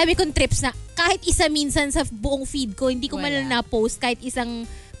 Yeah. Ang dami kong trips na kahit isa minsan sa buong feed ko, hindi ko man lang na-post kahit isang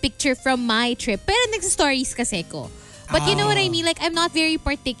picture from my trip. Pero nagsa-stories kasi ko. But you know what I mean? Like, I'm not very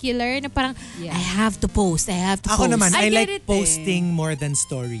particular na parang, Yeah. I have to post. Ako naman, I I get like it posting more than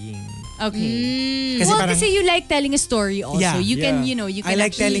storying. Okay. Kasi Well, parang, kasi you like telling a story also. Yeah. You can, Yeah. you I can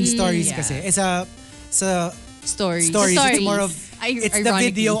like telling actually- stories Yeah. kasi. Sa Stories. stories, it's Stories. more of, it's the Ironically.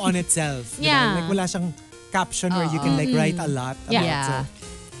 video on itself. Diba? Yeah. Like wala siyang caption where you can like write a lot about Yeah. it.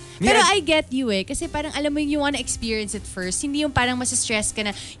 Pero I get you kasi parang alam mo you wanna experience it first. Hindi yung parang masa-stress ka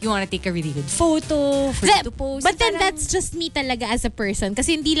na you wanna take a really good photo for you to post. But then Parang- that's just me talaga as a person.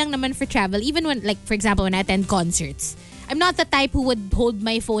 Kasi hindi lang naman for travel. Even when, like, for example, when I attend concerts, I'm not the type who would hold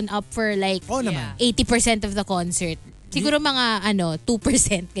my phone up for like Oo naman. 80% of the concert. Siguro mga 2%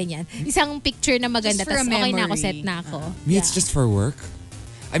 ganyan. Isang picture na maganda Just for a tas okay na ako, memory. set na ako. Me, it's just for work.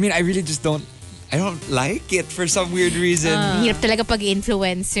 I mean, I really just don't like it for some weird reason. Hirap talaga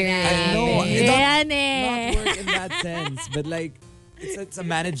pag-influencer. I know. Yan Not work in that sense, but like it's a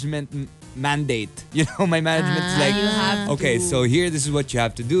management mandate. You know, my management's like, you have okay, so here, this is what you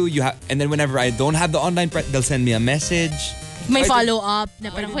have to do. And then whenever I don't have the online, they'll send me a message. May Why did- follow-up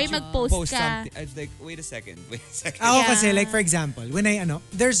na parang, why hoy, did you mag-post post ka. something? I was like, wait a second. Ako kasi, like for example, when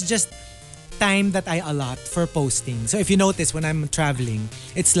there's just time that I allot for posting. So if you notice, when I'm traveling,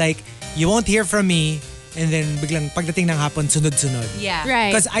 it's like, you won't hear from me, and then biglang pagdating ng hapon, sunod-sunod. Yeah. Right.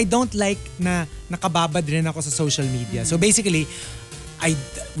 Because I don't like na nakababad rin ako sa social media. So basically,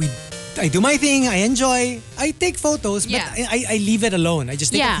 we I do my thing, I enjoy, I take photos, but Yeah. I leave it alone. I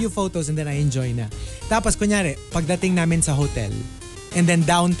just take a Yeah. few photos and then I enjoy na. Tapos kunyari, pagdating namin sa hotel, and then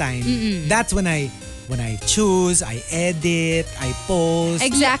downtime, that's when I choose, I edit, I post.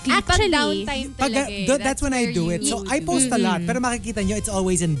 Exactly. Actually, Pag downtime talaga eh. That's when I where do you it. So I post a lot, pero makikita nyo, it's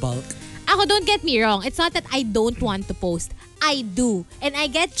always in bulk. Ako, don't get me wrong. It's not that I don't want to post. I do. And I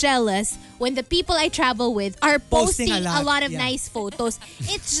get jealous when the people I travel with are Posting posting a a lot, lot of yeah. nice photos.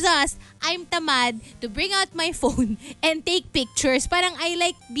 It's just, I'm tamad to bring out my phone and take pictures. Parang I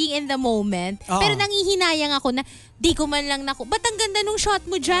like being in the moment. Oo. Pero nangihinayang ako na, di ko man lang ba't ang ganda nung shot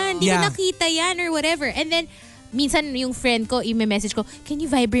mo dyan? Di ko Yeah. nakita yan or whatever. And then, minsan yung friend ko, i-message ko, can you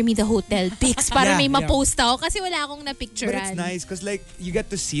vibrate me the hotel pics para Yeah, may yeah. ma-post ako? Kasi wala akong But na-picturean. it's nice because like you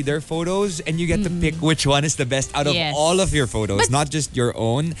get to see their photos and you get to pick which one is the best out of Yes. all of your photos, not just your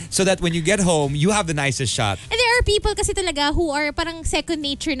own. So that when you get home, you have the nicest shot. And there are people kasi talaga who are parang second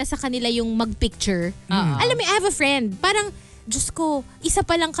nature na sa kanila yung mag-picture. Alam mo, I have a friend, parang, Diyos ko, isa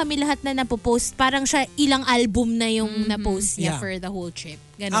pa lang kami lahat na napopost. Parang siya ilang album na yung na-post niya Yeah. for the whole trip.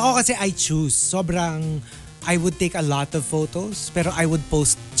 Ganun. Ako kasi I choose. Sobrang, I would take a lot of photos, pero I would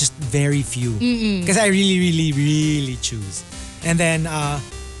post just very few. Kasi I really, really, really choose. And then,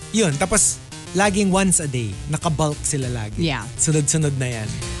 yun. Tapos, laging once a day. Naka-bulk sila lagi. Yeah. Sunod-sunod na yan.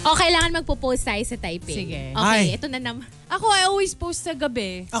 O, kailangan magpo-post tayo sa Taipei. Sige. Okay, Ay. ito na naman. Ako, I always post sa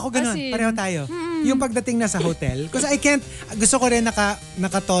gabi. Ako ganun. As in, Pareho tayo. Yung pagdating na sa hotel. Because I can't, gusto ko rin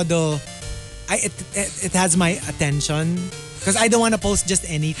nakatodo. It has my attention. Because I don't want to post just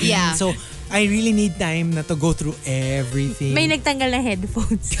anything. Yeah. So, I really need time na to go through everything. May nagtanggal na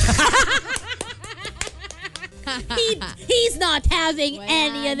headphones. He's not having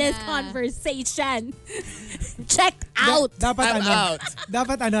any of this conversation. Check out. Dapat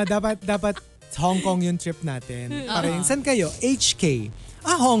dapat Hong Kong yung trip natin. Parang, saan kayo? HK.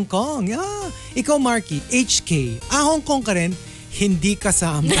 Hong Kong. Yeah. Ikaw, Marky, HK. Hong Kong ka rin. Hindi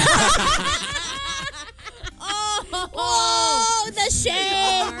kasama. Oh, the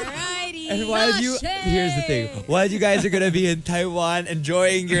shame. Alrighty. And while here's the thing, while you guys are gonna be in Taiwan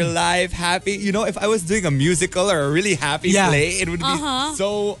enjoying your life, happy, if I was doing a musical or a really happy Yeah. play, it would be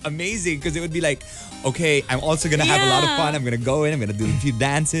so amazing because it would be like, okay, I'm also gonna have a lot of Yeah. fun. I'm gonna go in, I'm gonna do a few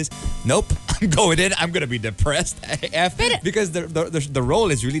dances. Nope, I'm going in, I'm gonna be depressed AF because the role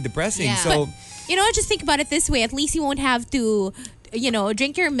is really depressing. Yeah. So You know, just think about it this way. At least you won't have to,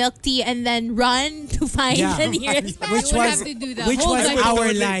 drink your milk tea and then run to find Yeah. the nearest. Which would was, have to do the which whole was night.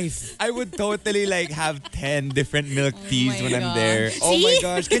 our Totally. life. I would totally have 10 different milk teas my when I'm gosh. there. Oh my See?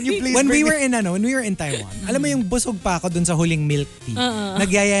 gosh, can you please When we bring were in Taiwan, alam mo yung busog pa ako dun sa huling milk tea.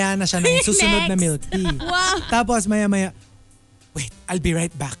 Nagyayaya na siya ng susunod na Next. milk tea. Tapos maya-maya, wait, I'll be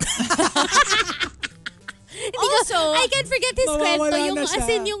right back. Also, I can't forget his Mawawala kwento. Yung, na siya. as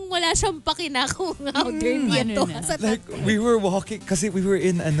in, yung wala siyang pakina kung how dirty ito. Sa like we were walking kasi we were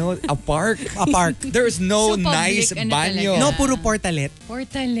in a park. A park. There was no So public, nice ano banyo. talaga? No, puro portalet.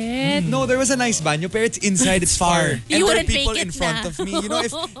 Portalet. No, there was a nice banyo, but it's inside. It's far. far. And You there are wouldn't people make in it front na. of me.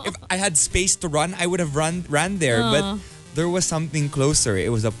 If I had space to run, I would have ran there. But there was something closer. It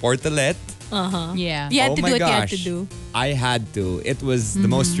was a portalet. Yeah. You had Oh to my do what you had gosh. to do. I had to. It was the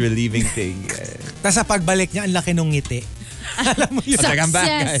most relieving thing. Tapos sa pagbalik niya, ang laki nung ngiti. Alam mo yun? I was like, I'm back,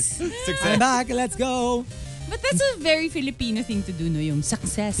 guys. Success. Success. I'm back, let's go. But that's a very Filipino thing to do, no? Yung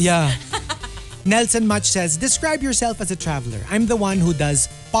success. Yeah. Nelson Much says, describe yourself as a traveler. I'm the one who does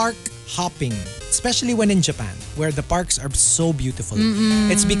park hopping, especially when in Japan, where the parks are so beautiful.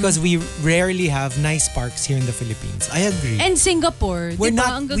 It's because we rarely have nice parks here in the Philippines. I agree. And Singapore. We're diba?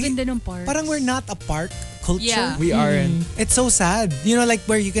 not- Ang gaganda ng parks. Parang we're not a park culture. Yeah. We aren't. It's so sad. Like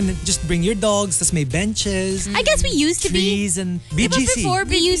where you can just bring your dogs, tas may benches, I guess we used to be. trees, and Diba BGC. before,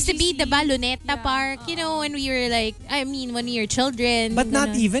 we used to be the BGC. Baloneta Park, when we were when we were children. But not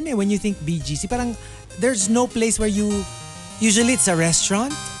ganun. even when you think BGC. Parang there's no place where usually it's a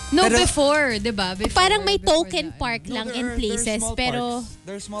restaurant. No, Pero- before, diba? Before, Parang may before token that. park No, lang there in are places, small pero parks.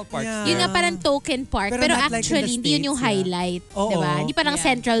 There are small parks. Yeah. yun nga parang token park. Pero Pero not like in the actually, hindi yun yung States, yeah. highlight. Oo. Diba? Hindi parang Yeah.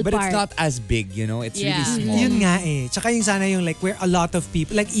 Central But Park. it's not as big, It's Yeah. really small. Yun nga eh. Tsaka yung sana yung where a lot of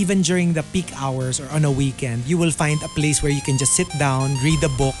people, even during the peak hours or on a weekend, you will find a place where you can just sit down, read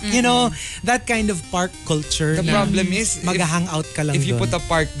a book. That kind of park culture. The na problem is, mag-hang out ka lang if you dun. put a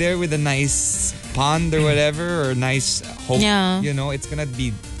park there with a nice pond or whatever, or nice home, Yeah. it's gonna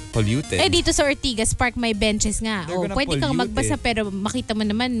be polluted. dito sa Ortigas Park, may benches nga. They're gonna Pwede kang pollute magbasa, pero makita mo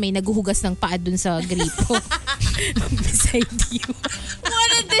naman, may naguhugas ng paa dun sa gripo. Beside you.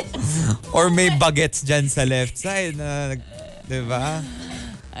 Or may bagets dyan sa left side na, diba?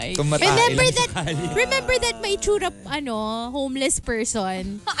 Remember that may tsura, homeless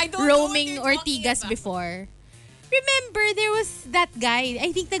person I don't roaming know what you're Ortigas talking before? Remember, there was that guy.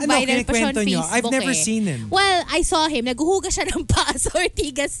 I think nag-viral pa siya on kinikwento nyo? Facebook. I've never seen him. Well, I saw him. Naghuhugas siya ng paa sa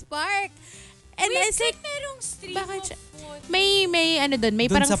Ortigas Park. And I was like, merong stream bakit of siya? food. May ano doon,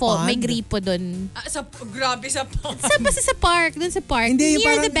 may Dun parang sa pond? may gripo doon. Grabe sa pond. Basta sa park, doon sa park. Hindi, near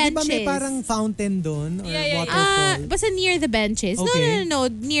parang, the di ba benches. may parang fountain doon? Or Yeah. waterfall? Basta near the benches. Okay.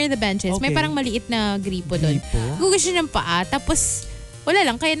 No, near the benches. May Okay. parang maliit na gripo doon. Gripo? Gugas siya ng paa. Tapos, wala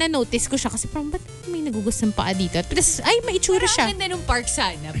lang. Kaya na-notice ko siya. Kasi parang, ba't may nagugas ng paa dito? Tapos, ay, may itsura siya. Ang ganda nung park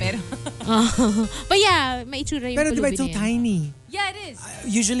sana, pero... But yeah, may itsura yung Pero di ba pulubi it's so na yun. tiny? Yeah, it is.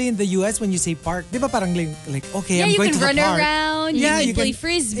 Usually in the US, when you say park, di ba parang like okay, Yeah, I'm you going can to the run park. around, you can play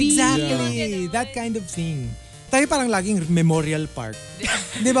frisbee. Exactly. That kind of thing. Tayo parang laging memorial park.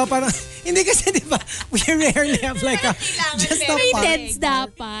 Di ba parang, hindi kasi di ba, we rarely have like just a May park. tents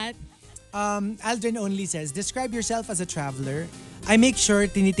dapat. Aldrin only says, describe yourself as a traveler. I make sure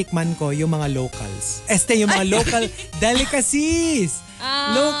tinitikman ko yung mga locals. Yung mga local delicacies.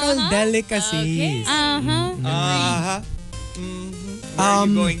 Local delicacies. Where are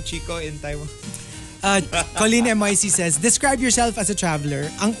you going, Chico, in Taiwan? Colleen MYC says, describe yourself as a traveler.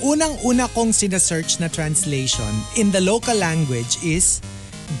 Ang unang-una kong sinesearch na translation in the local language is,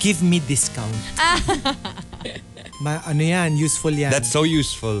 give me discount. Ano yan? Useful yan. That's so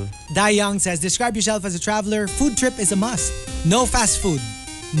useful. Dayang says, describe yourself as a traveler. Food trip is a must. No fast food.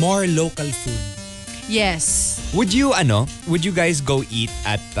 More local food. Yes. Would you guys go eat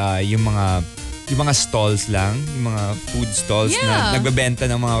at yung mga stalls lang, yung mga food stalls na nagbebenta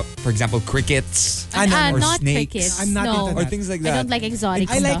ng mga, for example, crickets or Not snakes crickets. I'm not no. into or that. things like I that. don't like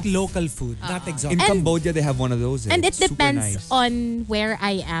exotic I like stuff. local food, not exotic. In Cambodia, they have one of those. And it It's super depends nice. on where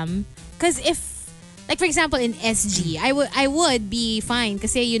I am. Because if, like for example, in SG, I would be fine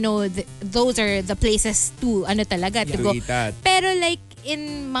kasi those are the places to to go. To eat at. Pero like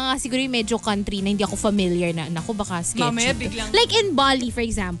in mga siguro yung medyo country na hindi ako familiar na, naku baka sketchy. Mamaya to. biglang- Like in Bali, for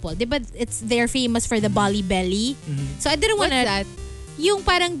example, di ba they're famous for the Bali belly. So I didn't What's wanna... that? Yung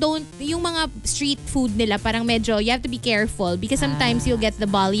parang yung mga street food nila, parang medyo, you have to be careful because sometimes you'll get the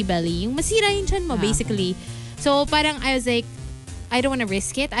Bali belly. Yung masira yung tiyan mo, basically. So parang I was like, I don't wanna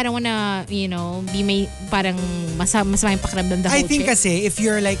risk it. I don't wanna, be parang masama yung pakiramdam the whole I think trip. kasi if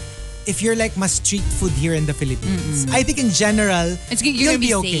you're like mas street food here in the Philippines, I think in general, You're you'll gonna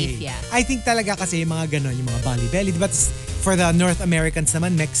be okay. safe, yeah. I think talaga kasi yung mga ganon, yung mga Bali belly, diba? For the North Americans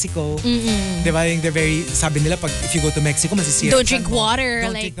naman, Mexico, diba? Yung they're very, sabi nila, if you go to Mexico, masisira. Don't ka drink mo. water.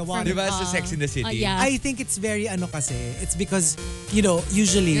 Don't like, drink the water. Diba sa Sex in the City? yeah. I think it's very kasi, it's because,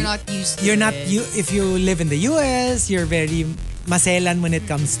 usually, You're not used to you're not, it. if you live in the US, you're very maselan when it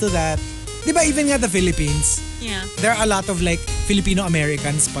comes to that. Diba even nga the Philippines, Yeah. there are a lot of like Filipino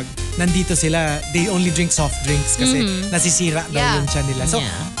Americans pag nandito sila, they only drink soft drinks kasi nasisira daw Yeah. yung tiyan nila. So, Yeah.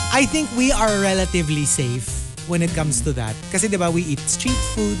 I think we are relatively safe when it comes to that. Kasi diba we eat street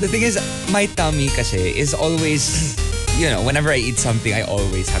food. The thing is, my tummy kasi is always, whenever I eat something, I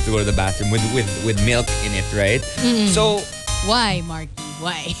always have to go to the bathroom with milk in it, right? So, Why, Marky?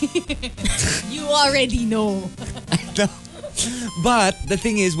 Why? You already know. but the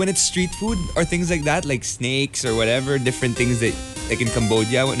thing is, when it's street food or things like that, like snakes or whatever, different things that, like in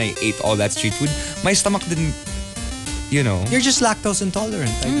Cambodia, when I ate all that street food, my stomach didn't, You're just lactose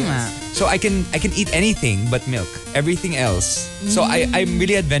intolerant, I guess. So I can eat anything but milk. Everything else. So I'm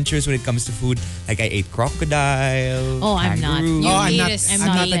really adventurous when it comes to food. Like I ate crocodile. Oh, I'm not. kangaroo. Oh, I'm hate not, it. I'm I'm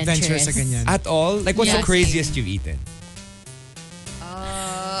not not adventurous sa adventurous. ganyan. At all? Like what's the Yes. craziest you've eaten?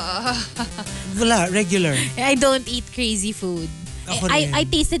 Wala, regular. I don't eat crazy food. Ako rin. I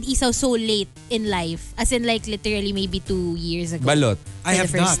tasted isaw so late in life. As in like literally maybe 2 years ago. Balot. I For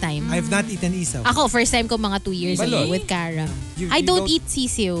have the first not. time. I have not eaten isaw. Ako, first time ko mga 2 years ago Balot. with Cara. You- I you don't don't- eat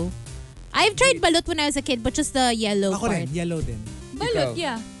sisiw. I've tried balot when I was a kid, but just the yellow Ako part. rin, yellow din. Balot, Ikaw?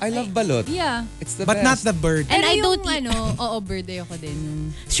 yeah. I love balot. Yeah. It's the But best. not the bird. And I Pero don't yung, eat... birthday ako din.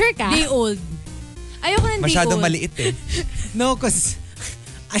 Sure ka? Day old. Ayoko ng day Masyadong old. maliit eh. No, because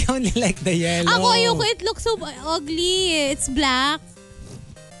I only like the yellow. Ako ayoko, it looks so ugly. It's black.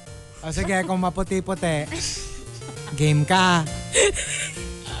 O sige, kung maputi-puti, game ka.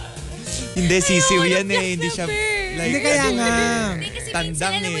 Hindi, sisiw yan eh. Hindi siya like... Hindi kaya nga. Kasi Tandang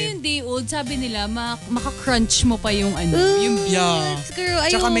minsan, alam mo eh. yung day old, sabi nila, maka-crunch mo pa yung yung Yeah. Girl,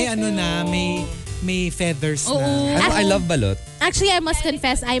 Tsaka may ayoko. may feathers Oo. na. I love balot. Actually, I must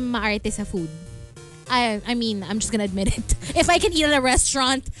confess, I'm maarte sa food. I mean, I'm just gonna admit it. If I can eat at a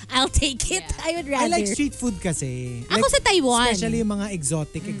restaurant, I'll take it. I would rather. I like street food kasi. Ako sa Taiwan. Especially yung mga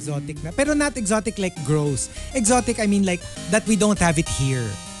exotic na. Pero not exotic like gross. Exotic, I mean like that we don't have it here.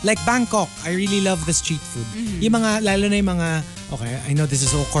 Like Bangkok, I really love the street food. Yung mga, lalo na yung mga, okay, I know this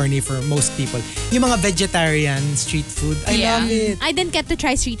is so corny for most people. Yung mga vegetarian street food, I love it. I didn't get to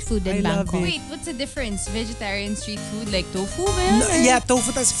try street food in I love Bangkok. it. Wait, what's the difference? Vegetarian street food like tofu ba? No, yeah,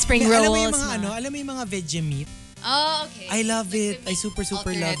 tofu. Tas, Spring alam mo yung rolls, mga, no? alam mo yung mga veggie meat? Oh, okay. I love Like it. the I super love it.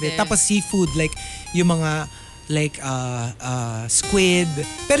 alternative. Tapos seafood, like yung mga like squid.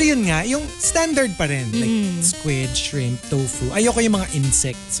 Pero yun nga, yung standard pa rin. Like squid, shrimp, tofu. Ayoko yung mga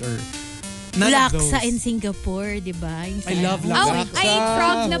insects or none of those. Laksa in Singapore, di ba? I love Oh, laksa. I ate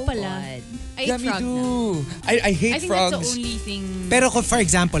frog na pala. I Yeah, ate me frog na. too. I I hate think frogs. that's the only thing. Pero for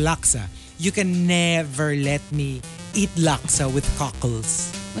example, laksa. You can never let me eat laksa with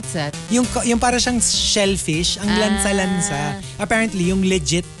cockles. What's that? Yung para siyang shellfish, ang lansa-lansa. Apparently, yung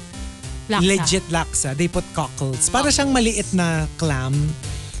legit laksa, they put cockles. Para siyang maliit na clam.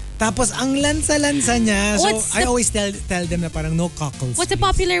 Tapos ang lansa-lansa niya. So I always tell them na parang no cockles. What's the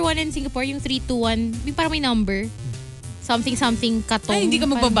please. popular one in Singapore? Yung 321. Yung parang may number. Something katong. Ay, hindi ka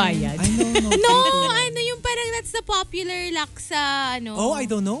magbabayad. I don't know. No, ano yung parang that's the popular laksa, ano. Oh, I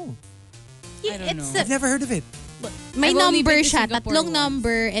don't know. I don't know. I've never heard of it. May I've only number been to siya, Singapore tatlong once.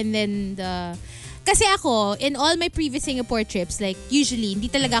 number, and then the... Kasi ako, in all my previous Singapore trips, like usually, hindi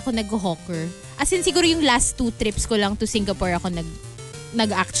talaga ako nag-hawker. As in, siguro yung last 2 trips ko lang to Singapore ako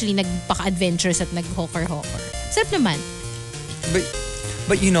actually nagpaka-adventurous at nag-hawker-hawker. Sarap naman.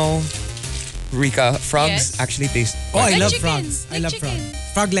 But you know, Rika, frogs Yes? actually taste Oh, I Like love chicken. frogs. I Like love chicken.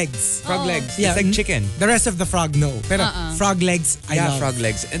 frogs. Frog legs. frog legs. Yeah. It's like chicken. The rest of the frog, no. Pero frog legs, I love. frog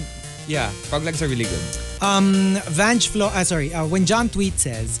legs. And yeah, frog legs are really good. When John Tweet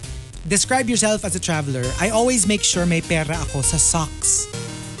says, describe yourself as a traveler, I always make sure may pera ako sa socks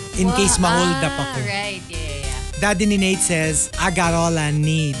in case ma-hold up ako. Right, yeah. Daddy ni Nate says, I got all I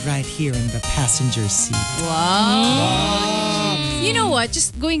need right here in the passenger seat. Wow. You know what?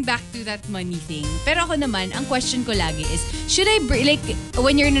 Just going back to that money thing. Pero ako naman, ang question ko lagi is, should I bring, like,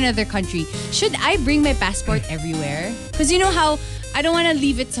 when you're in another country, should I bring my passport everywhere? Because you know how, I don't want to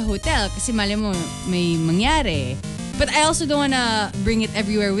leave it sa hotel kasi mali mo may mangyari. But I also don't want to bring it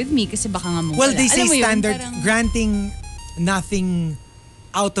everywhere with me kasi baka nga mawala. Well, they say Alam mo yun, standard, parang- granting nothing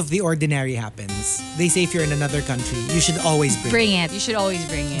out of the ordinary happens. They say if you're in another country, you should always bring Bring it. You should always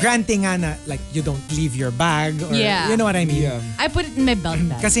bring it. Granting nga na, like, you don't leave your bag or, Yeah. you know what I mean? Yeah. I put it in my belt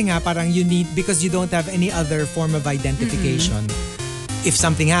bag. Kasi nga, parang you need, because you don't have any other form of identification, if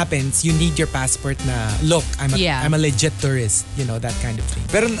something happens, you need your passport na, look, I'm a legit tourist, you know, that kind of thing.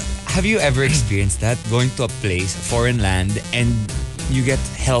 Pero have you ever experienced that? Going to a place, a foreign land, and you get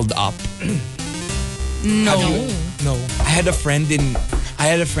held up? No. No. I had a friend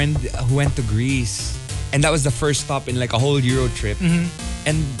who went to Greece, and that was the first stop in like a whole Euro trip.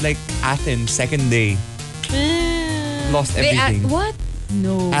 And like Athens, second day, lost everything. What?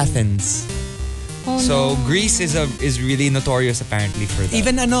 No. Athens. So Greece is really notorious apparently for that.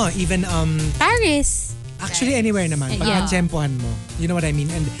 Even Paris. actually anywhere naman, pag Yeah. natsempohan mo. You know what I mean?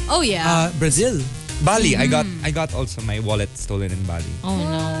 And Oh, yeah. Brazil. Bali, I got also my wallet stolen in Bali. Oh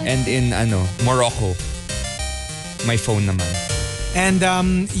no. And in Morocco, my phone naman. And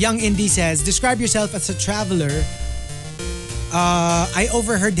Young Indie says, describe yourself as a traveler. I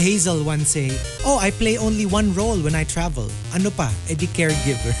overheard Hazel once say, oh, I play only one role when I travel. Ano pa? Edi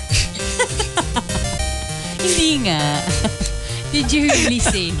caregiver. Hindi nga. Did you really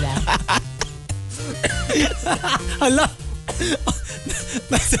say that? Hala!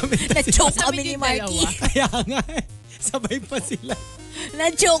 Na-choke kami ni Marky. Kaya nga eh. Sabay pa sila.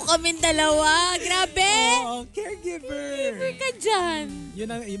 Na-choke kami dalawa. Grabe. Oh, caregiver. Ka dyan.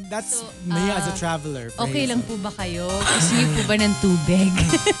 That's me as a traveler. for Okay Hazel. lang po ba kayo? Gusto niyo po ba ng tubig?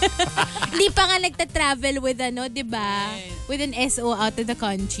 Hindi pa nga nagta-travel with di ba? With an SO out of the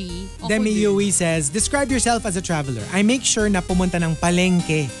country. Demi Yui says, describe yourself as a traveler. I make sure na pumunta ng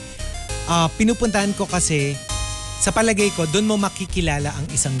palengke. Pinupuntahan ko kasi sa palagay ko, doon mo makikilala ang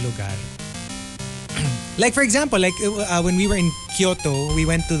isang lugar. Like for example, like when we were in Kyoto, we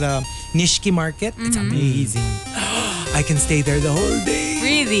went to the Nishiki market. It's amazing. I can stay there the whole day.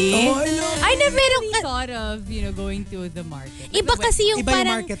 Really? Oh, I love Ay, na meron I thought of, going to the market. Iba kasi yung Iba yung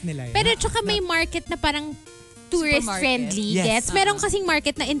parang... market nila eh. Pero tsaka may market na parang tourist-friendly. Yes. Gets? Meron kasing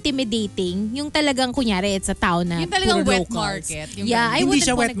market na intimidating. Yung talagang, kunyari, it's a town na Yung talagang puro wet locals. market. Yung Yeah, I Hindi wouldn't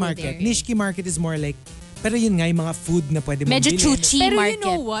siya wanna wet go market. there. Nishiki market is more like Pero yun nga, yung mga food na pwede mong Medyo bilhin. chuchi Pero market. you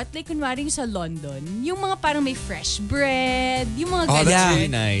know what? Like, kunwari sa London, yung mga parang may fresh bread, yung mga Oh, ganyan. that's Yeah. really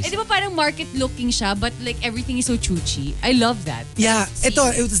nice. Eh, di ba parang market looking siya, but like everything is so chuchi. I love that. Yeah, it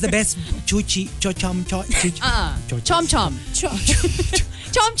was the best chuchi, chochom, chuchi. Chom chom.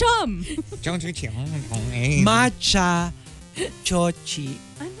 Chom chom. Matcha chochi.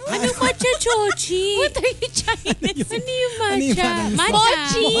 Ano matcha chochi? What are you Chinese? Ano yung Ano yung matcha? parang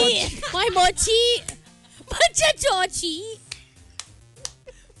Mochi! Why mochi? Matcha chochi?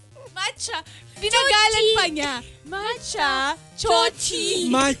 Matcha. Pinagalan pa niya. Matcha chochi.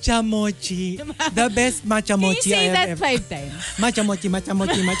 Matcha mochi. The best matcha Can you mochi say I that have ever. 5 times? Matcha mochi, matcha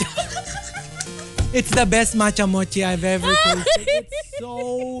mochi, matcha. It's the best matcha mochi I've ever tasted. It's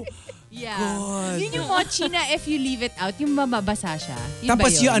so Yeah. good. Yun yung mochi na if you leave it out, yung mababasa siya. Yun ba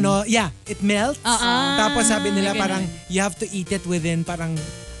Tapos yun? yung ano, yeah, it melts. Tapos sabi nila ganun. parang you have to eat it within parang,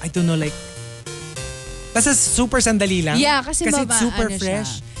 I don't know, like, basta super sandali lang. Yeah, kasi it's super ano siya.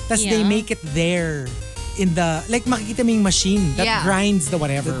 fresh. Tapos Yeah. they make it there in the, like makikita mo yung machine that Yeah. grinds the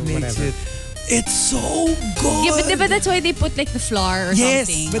whatever. That makes whatever. it. It's so good. Yeah, but diba that's why they put like the flour or Yes,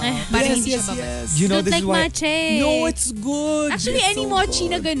 something. but Parang yes, hindi yes, siya babasa. yes. You know, Don't this like is why. matcha eh. No, it's good. Actually, It's any so mochi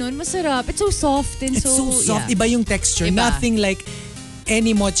good. na ganun, masarap. It's so soft and It's so soft. yeah. Iba yung texture. Iba. Nothing like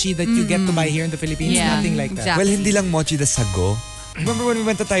any mochi that you get to buy here in the Philippines. Yeah, Nothing like that. exactly. Well, hindi lang mochi the sago. Remember when we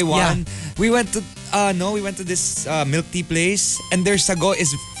went to Taiwan? We went to this milk tea place and their sago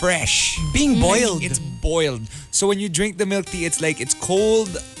is fresh. Being boiled. It's boiled. So when you drink the milk tea, it's like it's cold.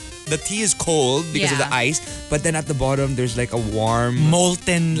 The tea is cold because of Yeah. the ice, but then at the bottom there's like a warm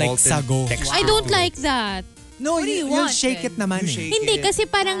molten like sago. texture. I don't like that. No, What do you you'll want shake then? it naman You eh. shake Hindi, it. kasi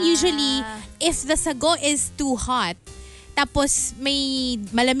parang usually, if the sago is too hot, tapos may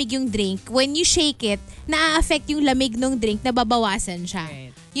malamig yung drink, when you shake it, na-affect yung lamig ng drink, nababawasan siya.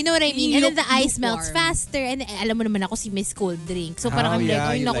 Right. You know what I mean? And then the ice Lukewarm. melts faster. And alam mo naman ako si Miss Cold Drink. So parang Oh, I'm yeah,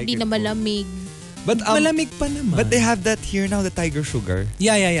 like, you naku, like di it na cold. malamig. But Malamig pa naman. but they have that here now, the tiger sugar.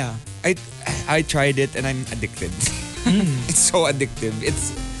 Yeah. I tried it and I'm addicted. It's so addictive.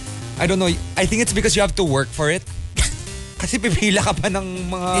 It's I don't know. I think it's because you have to work for it. Kasi pipila ka pa ng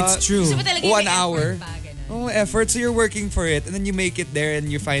mga It's true. Gusto mo talaga yung 1 may hour. effort pa, ganun. Oh, effort. So you're working for it and then you make it there and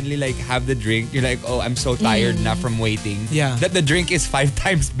you finally like have the drink. You're like, oh, I'm so tired now from waiting. Yeah. That the drink is 5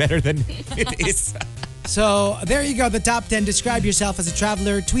 times better than it is. So there you go, the top 10. Describe yourself as a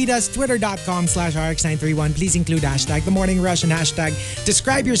traveler. Tweet us, twitter.com/rx931. Please include hashtag The Morning Rush and hashtag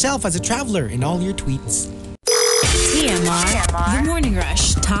describe yourself as a traveler in all your tweets. TMR. The Morning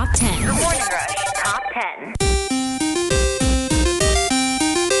Rush Top 10. Morning Rush Top 10.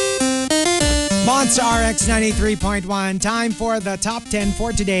 Monster RX 93.1. Time for the top 10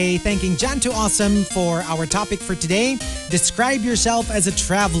 for today. Thanking Jan to Awesome for our topic for today. Describe yourself as a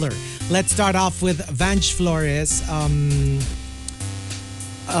traveler. Let's start off with Vange Flores.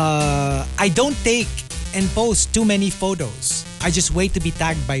 I don't take and post too many photos. I just wait to be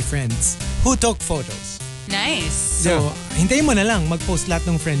tagged by friends who took photos. Nice. So, hintayin mo na lang mag-post lahat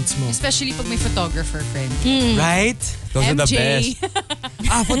ng friends mo. Especially pag may photographer friend. Right? Those are the MJ. best.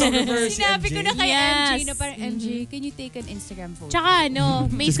 Photographers. Sinabi ko na kay Yes. MJ na parang, MJ, can you take an Instagram photo? Tsaka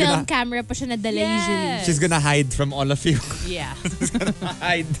may She's film gonna- camera pa siya nadala Yes. usually. She's gonna hide from all of you. Yeah.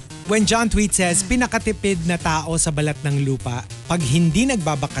 Hide. When John Tweet says, pinakatipid na tao sa balat ng lupa pag hindi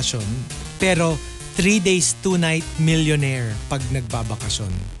nagbabakasyon, pero 3 days, 2 night millionaire pag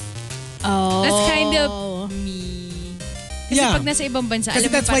nagbabakasyon. Oh. That's kind of me. Kasi Yeah. pag nasa ibang bansa, Kasi alam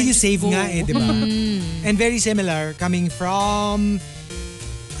mo that's why parang you just save go. nga eh, di ba? And very similar, coming from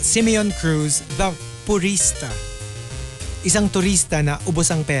Simeon Cruz, the purista. Isang turista na ubos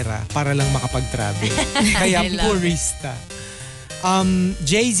ang pera para lang makapag-travel. Kaya I love it. purista.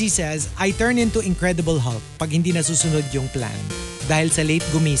 Jay-Z says, I turn into Incredible Hulk pag hindi nasusunod yung plan dahil sa late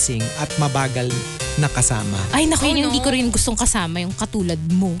gumising at mabagal na kasama. Ay, naku, Oh, yun, hindi no. ko rin gustong kasama yung katulad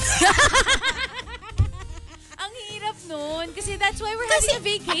mo. Ang hirap nun. Kasi that's why we're having a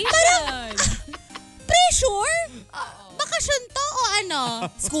vacation. Pressure? Bakasyon to o ano?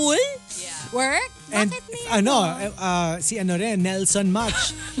 School? Work? And Bakit may si Nelson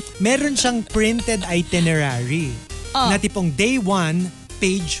Much, meron siyang printed itinerary na tipong day 1,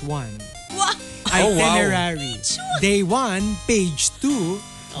 page 1. Wow. Itinerary. Day 1, page 2.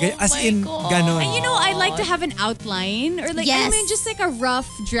 As my in, God. ganon. And you know, I'd like to have an outline or like, Yes. I mean, just like a rough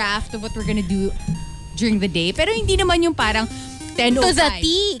draft of what we're gonna do during the day. Pero hindi naman yung parang 10:05. To the T.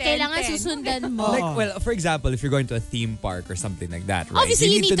 10:10. Kailangan susundan mo. Like, well, for example, if you're going to a theme park or something like that, right?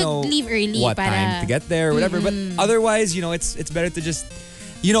 Obviously, you need to know leave early what para- time to get there, whatever. But otherwise, it's better to just,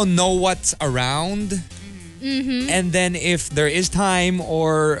 know what's around. And then if there is time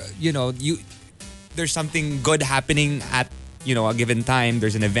or, there's something good happening at, a given time.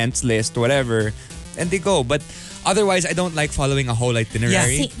 There's an events list, whatever, and they go. But otherwise, I don't like following a whole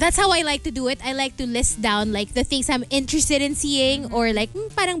itinerary. See, that's how I like to do it. I like to list down like the things I'm interested in seeing or like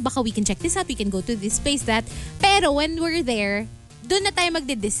parang baka we can check this out, we can go to this place, that. Pero when we're there, doon na tayo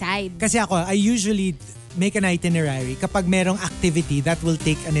magde-decide. Kasi ako, I usually make an itinerary kapag merong activity that will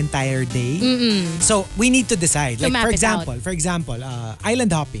take an entire day. So, we need to decide. To Like, map for it example,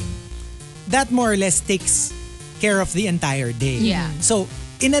 island hopping. That more or less takes care of the entire day. Yeah. So,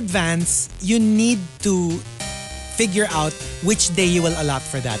 in advance, you need to figure out which day you will allot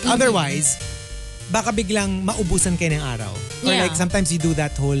for that. Otherwise, baka biglang maubusan kayo ng araw. Or Yeah. like, sometimes you do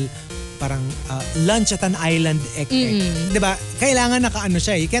that whole parang lunch at an island ek. Diba? Kailangan nakaano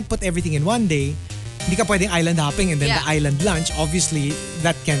siya. You can't put everything in one day. Hindi ka pwedeng island hopping and then the island lunch. Obviously,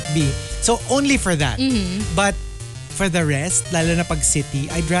 that can't be. So, only for that. But for the rest, lalo na pag city,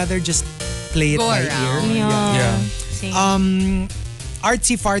 I'd rather just play it Go by around. ear. Yeah. Same.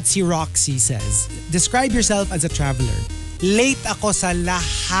 Artsy Fartsy Roxy says, describe yourself as a traveler. Late ako sa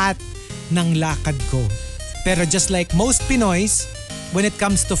lahat ng lakad ko. Pero just like most Pinoys, when it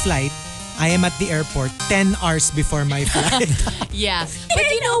comes to flight, I am at the airport 10 hours before my flight. Yeah. But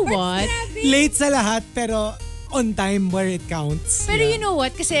you know what? Late sa lahat pero on time where it counts. Pero you know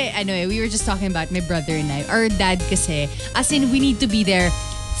what? Kasi we were just talking about my brother and I. Our dad kasi, as in we need to be there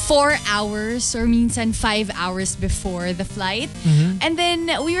 4 hours or minsan 5 hours before the flight. And then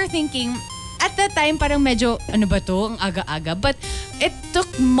we were thinking, at that time parang medyo, ano ba to? Ang aga-aga. But it took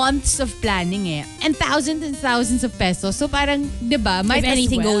months of planning and thousands of pesos. So parang, di ba, might If as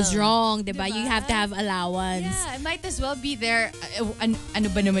anything well. goes wrong, diba? Diba? You have to have allowance. Yeah, I might as well be there. Ano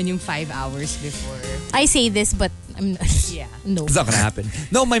ba naman yung 5 hours before? I say this, but I'm not. Yeah. No. It's not gonna happen.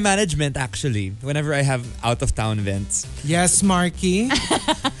 No, my management actually, whenever I have out-of-town events, Yes, Marky.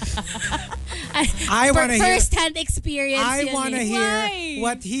 I want to hear. First-hand experience I yan want to eh. hear Why?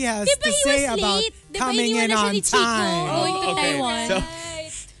 what he has Diba to he say was about late? Diba coming in iniwan na siya on ni Chico time. going to okay. Taiwan. So,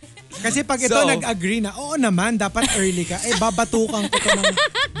 Kasi pag ito So- nag-agree na, oo naman, dapat early ka. Eh, babatukan ko to ng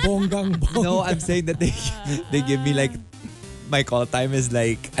bonggang-bongga. no, I'm saying that they give me like my call time is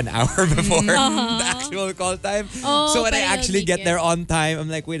like an hour before the actual call time. Oh, So when I pero actually you'll get make there on time,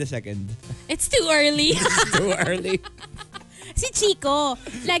 I'm like, wait a second, It's too early. too early. Si Chico,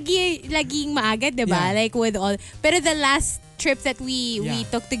 laging maaga, diba? Yeah. Like with all. Pero the last trip that we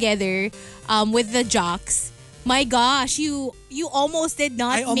took together with the jocks, my gosh, you almost did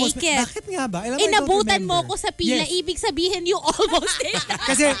not I almost, make it. Bakit nga ba? Alam mo, I don't Inabutan mo remember. ko sa pila, Yes. ibig sabihin you almost did.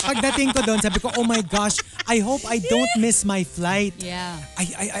 Kasi pagdating ko doon, sabi ko, oh my gosh, I hope I don't miss my flight. Yeah.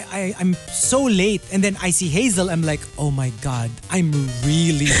 I'm so late. And then I see Hazel, I'm like, oh my God, I'm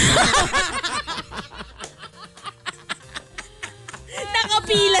really late.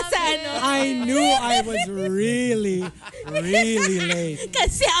 Nakapila sa ano. I knew I was really late.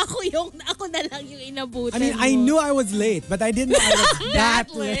 Kasi ako na lang yung inabutan I mean, mo. I knew I was late, but I didn't know I was that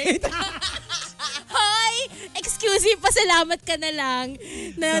late. Hi! Excuse me, pasalamat ka na lang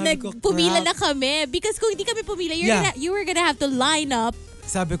na Sabi ko, pumila crap. na kami. Because kung hindi kami pumila, Yeah. you were gonna have to line up.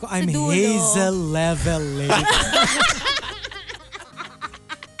 Sabi ko, I'm dulo. Hazel level late.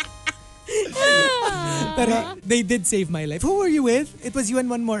 Pero they did save my life. Who were you with? It was you and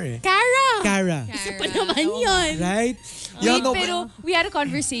one more eh. Cara. Isa pa naman yun. Right? Wait, pero we had a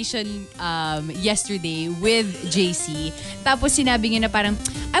conversation yesterday with JC. Tapos sinabi niya na parang,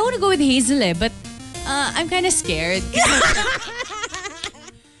 I want to go with Hazel but I'm kind of scared.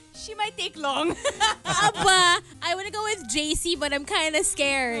 She might take long. Aba, I wanna go with JC but I'm kinda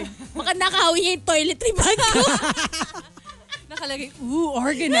scared. Baka nakahawi niya yung toiletry bag ko. Nakalagay,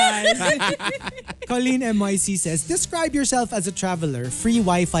 organized. Colleen MYC says, describe yourself as a traveler. Free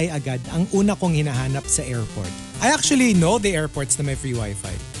Wi-Fi agad ang una kong hinahanap sa airport. I actually know the airports na may free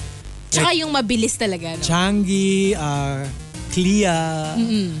Wi-Fi. Tsaka yung mabilis talaga, no? Changi, Clia,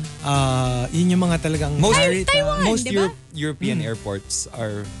 yun yung mga talagang maritime. Taiwan, Most diba? European airports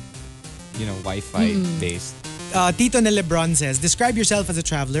are, Wi-Fi based. Tito na Lebron says, describe yourself as a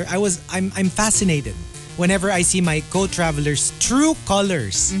traveler. I'm fascinated whenever I see my co-travelers' true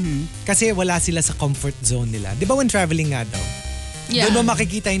colors. Kasi wala sila sa comfort zone nila. Di ba when traveling nga daw? Yeah. Doon mo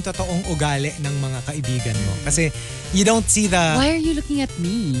makikita yung totoong ugali ng mga kaibigan mo. Kasi you don't see the... Why are you looking at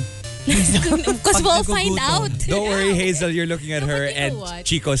me? Because Pag we'll find nagugutom. out. Don't worry, Hazel, you're looking at her but you and know what?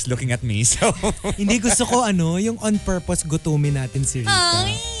 Chico's looking at me. So Hindi gusto ko yung on purpose gutumin natin si Rita.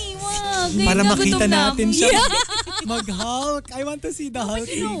 Ay, wag. Para makita natin siya. Yeah. Mag-Hulk. I want to see the Hulk.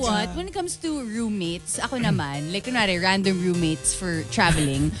 But you know what? When it comes to roommates, ako naman, like kunwari, random roommates for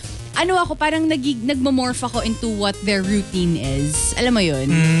traveling, ano ako, parang nagmamorph ako into what their routine is. Alam mo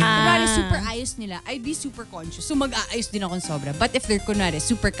yun? Kunwari, super ayos nila. I'd be super conscious. So, mag-aayos din ako sobra. But if they're, kunwari,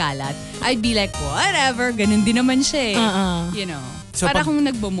 super kalat, I'd be like, whatever, ganun din naman siya eh. You know? So, para akong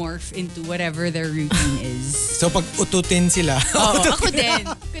nagmamorph into whatever their routine is. So pag ututin sila. Oo, ako din.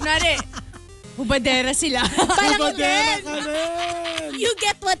 Kunwari, hubadera sila. Parang Hubadera ka rin. you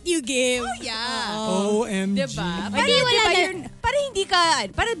get what you give. Yeah. OMG. Diba? Para hindi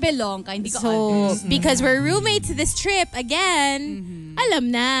ka, para belong ka, hindi ka So, honest. because we're roommates this trip, again,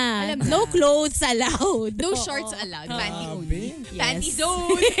 alam na. No clothes allowed. No shorts allowed. Panty only. Grabe. Panty Yes.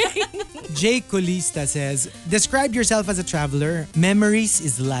 zone. Jay Colista says, describe yourself as a traveler. Memories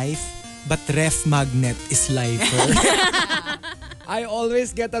is life, but ref magnet is lifer. I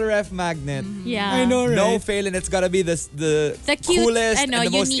always get a ref magnet. Yeah. I know, right? No failing, it's gotta be the cute, coolest and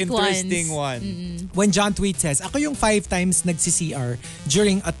the most unique interesting ones. one. When John Tweet says, ako yung 5 times nagsi-CR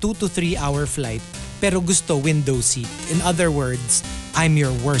during a 2 to 3 hour flight, pero gusto window seat. In other words, I'm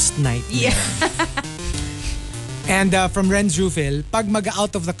your worst nightmare. And from Renz Rufil, pag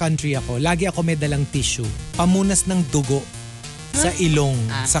mag-out of the country ako, lagi ako may dalang tissue. Pamunas ng dugo sa ilong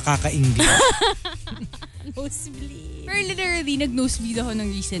sa kakaingli. Nosebleed. Pero literally, nag-nosebleed ako ng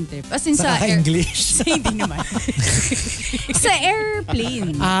recent trip. As in Sa sa kaka-English. Hindi naman. Sa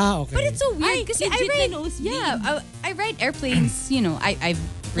airplane. Okay. But it's so weird kasi I ride, I ride airplanes, you know, I've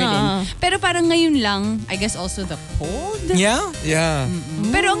ridden. Pero parang ngayon lang, I guess also the cold. Yeah? Yeah.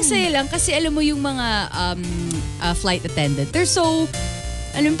 Pero ang saya lang kasi alam mo yung mga flight attendant, they're so,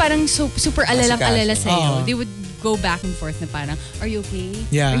 alam parang so, super alalang-alala sa'yo. They would go back and forth na parang, are you okay?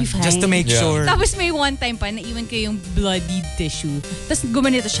 Yeah. Are you fine? Just to make sure. Tapos may one time pa, naiwan ko yung bloodied tissue. Tapos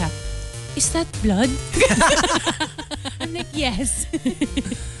gumanito siya, is that blood? I'm like, yes.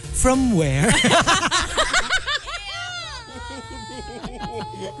 From where?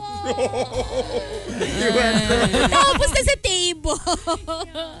 Tapos na sa table.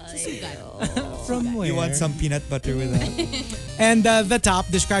 From where? You want some peanut butter with that? And the top,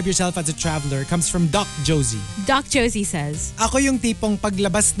 describe yourself as a traveler, comes from Doc Josie. Doc Josie says, Ako yung tipong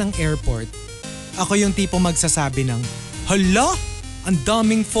paglabas ng airport, ako yung tipong magsasabi ng, hala, ang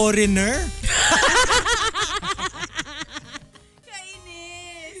daming foreigner.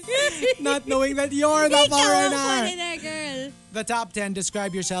 Not knowing that you're the foreigner. girl. The top 10,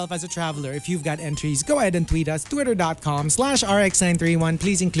 describe yourself as a traveler. If you've got entries, go ahead and tweet us, twitter.com/rx931.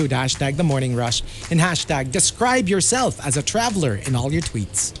 Please include hashtag The Morning Rush and hashtag describe yourself as a traveler in all your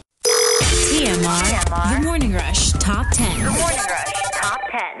tweets. TMR. The Morning Rush Top 10. The Morning Rush Top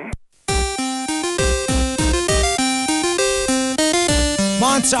 10.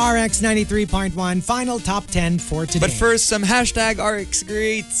 Monster RX 93.1, final top 10 for today. But first, some hashtag RX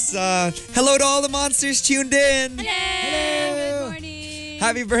greats. Hello to all the monsters tuned in. Hello. Good morning.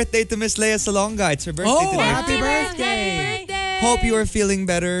 Happy birthday to Miss Leia Salonga. It's her birthday Oh, today. happy birthday! Hope you are feeling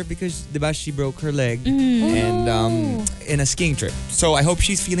better because diba, she broke her leg and in a skiing trip. So I hope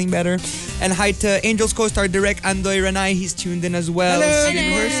she's feeling better. And hi to Angels co-star Direk Andoy Ranay. He's tuned in as well. Hello. See you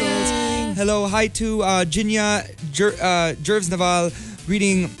in rehearsals. Hello. Hi to Jinya Jervs Naval.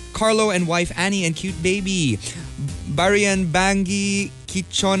 Greeting Carlo and wife Annie and cute baby. Barian Bangi,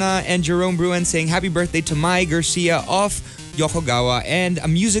 Kichona, and Jerome Bruin saying happy birthday to Mai Garcia of Yokogawa and a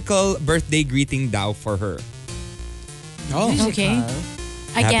musical birthday greeting daw for her. Oh, Okay.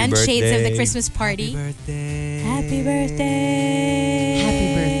 Again, Happy shades of the birthday. Christmas party. birthday. Happy birthday. Happy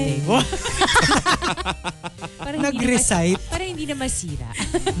birthday. Nag-recite. Para hindi na masira.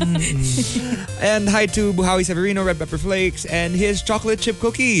 And hi to Buhawi Severino, Red Pepper Flakes, and his chocolate chip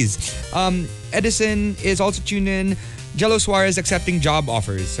cookies. Edison is also tuned in. Jello Suarez accepting job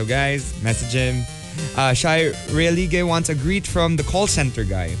offers. So guys, message him. Shai Realige wants a greet from the call center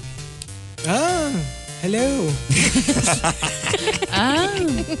guy. Hello.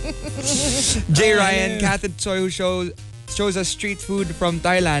 Jay Ryan, Cathed Soy who shows us street food from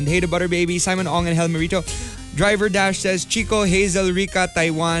Thailand. Hey to Butter Baby, Simon Ong and Hel Marito. Driver Dash says Chico, Hazel, Rika,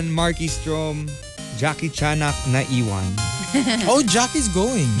 Taiwan, Marky Strom, Jackie Chanak na Iwan. Oh, Jackie's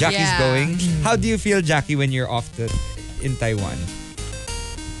going. Jackie's Yeah. going. How do you feel, Jackie, when you're off in Taiwan?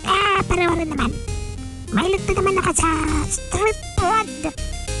 Pareho rin naman. Mahilig din naman ako sa street food.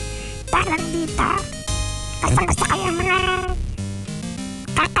 Parang dito. Gusto ko yung mga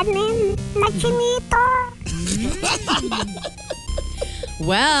kakanin na chinito.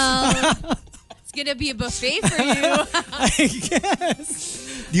 Well, it's gonna be a buffet for you. I guess.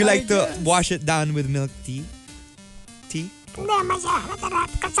 Do you like to wash it down with milk tea? Tea? Hindi, masarap.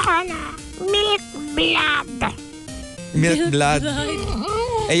 Gusto ko na milk blood. Milk blood.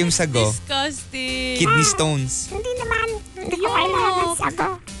 Eh, yung sago. Disgusting. Kidney stones. Hindi naman. Hindi ko kailangan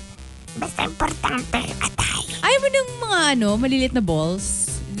sago. Basta importante, atay. Ayaw mo ng mga malilit na balls?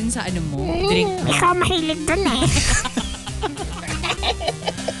 Dun sa mo? Drink mo? Ikaw mahilig dun eh.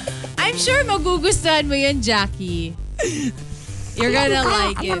 I'm sure magugustuhan mo yun, Jackie. You're gonna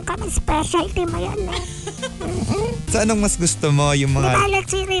like it. Alam ka na specialty mo yan eh. So anong mas gusto mo? Yung mga... Nabalag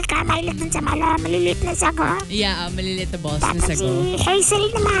si Rika, mahilig dun sa malilit na sago. Yeah, malilit na balls na Tapos si sago. Hazel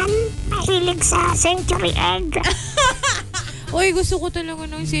naman, mahilig sa century egg. Oy, gusto ko talaga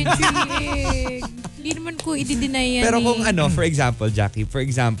ng century egg. Hindi naman ko i-deny yan. Pero kung for example, Jackie,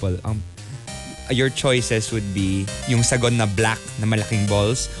 your choices would be yung sagon na black na malaking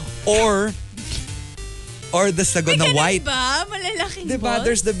balls or the sagon na white. Ba? Malalaking Diba? balls?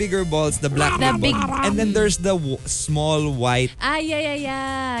 There's the bigger balls, the black The balls. big- And then there's the small white.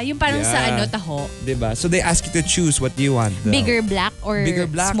 Yeah. Yung parang sa Yeah. taho. Diba? So they ask you to choose what do you want. Bigger black or Bigger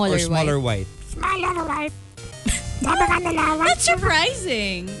black smaller, or smaller white? white? Smaller white. Diba ka nalawan? That's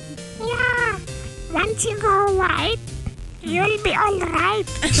surprising. Yeah. Once you go white, you'll be alright.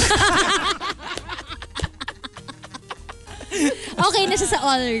 Okay na siya sa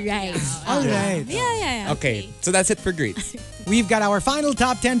all right. All right. Yeah. Okay. So that's it for greets. We've got our final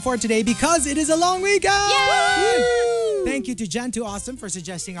top 10 for today because it is a long weekend. Woo! Thank you to Jen to Awesome for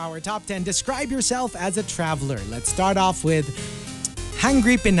suggesting our top 10. Describe yourself as a traveler. Let's start off with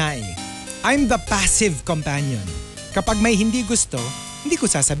Hangry Pinay. I'm the passive companion. Kapag may hindi gusto, hindi ko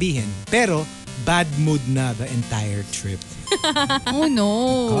sasabihin. Pero bad mood na the entire trip. Oh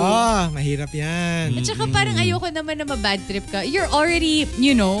no. Mahirap yan. At saka parang ayoko naman na ma-bad trip ka. You're already,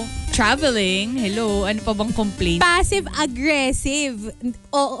 traveling. Hello, ano pa bang complaint? Passive-aggressive.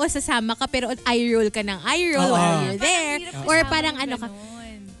 Oo, sasama ka pero eye roll ka ng eye roll while you're there. Or parang ka.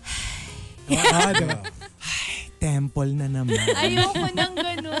 Diba? Temple na naman. Ayoko nang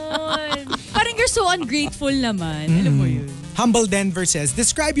ganun. Parang you're so ungrateful naman. Alam mo yun. Humble Denver says,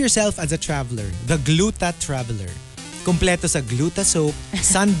 describe yourself as a traveler. The Gluta Traveler. Kompleto sa Gluta soap,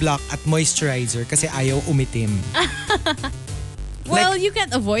 sunblock at moisturizer kasi ayaw umitim. Well, you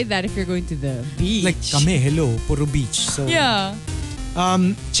can't avoid that if you're going to the beach. Like kami, hello, puro beach. So, Yeah.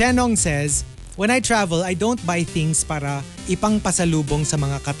 Chenong says, when I travel, I don't buy things para ipangpasalubong sa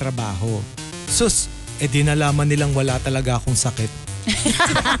mga katrabaho. Sus, di nalaman nilang wala talaga akong sakit.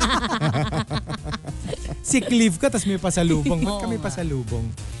 Sick leave ka, tas may pasalubong. Ba't kami pasalubong?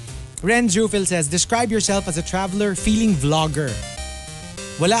 Ren Jufil says, describe yourself as a traveler feeling vlogger.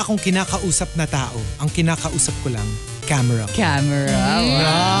 Wala akong kinakausap na tao. Ang kinakausap ko lang, camera. Camera.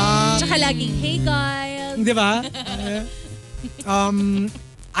 Ah. Tsaka laging, hey guys. Di ba?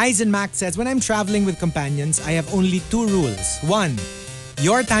 Eisenmack says, when I'm traveling with companions, I have only 2 rules. 1,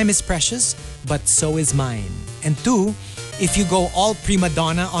 your time is precious, but so is mine. And 2, if you go all prima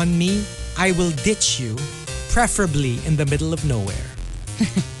donna on me, I will ditch you, preferably in the middle of nowhere.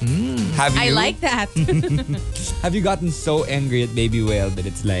 Have you? I like that. Have you gotten so angry at Baby Whale that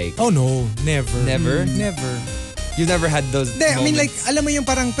it's like... Oh no, never. Never? Never. You never had those I mean like, moments? alam mo yung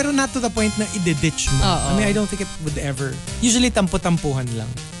parang, pero not to the point na i-ditch mo. I mean, I don't think it would ever. Usually tampo-tampuhan lang.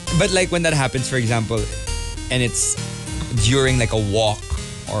 But like when that happens, for example, and it's during like a walk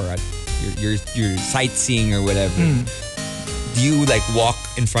or you're sightseeing or whatever, do you like walk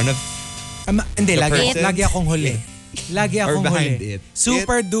in front of... Hindi, The lagi, person? lagi akong huli. Lagi Or akong behind huli. it?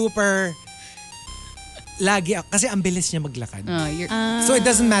 Super duper. Lagi ako. Kasi ang bilis niya maglakad. So it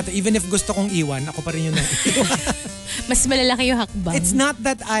doesn't matter. Even if gusto kong iwan, ako pa rin yung naiiwan. Mas malalaki yung hakbang. It's not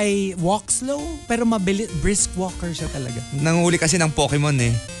that I walk slow, pero brisk walker siya talaga. Nanguhuli kasi ng Pokemon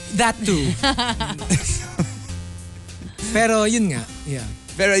eh. That too. Pero yun nga. Yeah.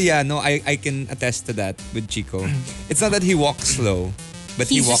 Pero yeah, no, I can attest to that with Chico. It's not that he walks slow,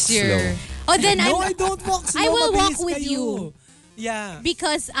 but he He's walks just slow. Oh, then No, I don't walk slow. I will walk Mabilis with kayo. you. Yeah.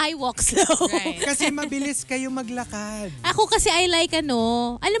 Because I walk slow. Kasi mabilis kayo maglakad. Ako kasi I like alam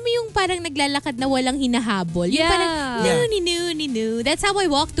mo yung parang naglalakad na walang hinahabol. Yung Yeah. parang, Yeah. no. That's how I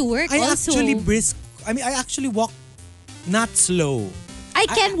walk to work I also. actually walk not slow. I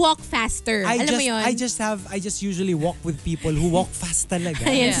can walk faster. Alam mo yun? I just usually walk with people who walk fast talaga.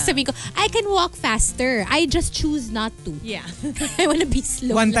 Ayan, sasabihin ko, I can walk faster. I just choose not to. Yeah. I wanna be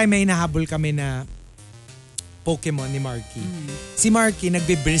slow. One time may nahabol kami na Pokemon ni Marky. Si Marky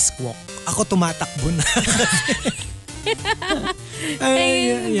nagbe-brisk walk. Ako tumatakbo na.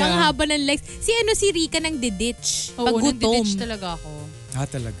 Ay, ang haba ng legs. Si Rika nang diditch. Pag gutom. nandiditch talaga ako.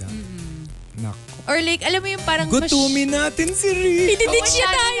 Talaga. Nako. Or like, alam mo yung parang... Gutumin natin si Rika. Diditch niya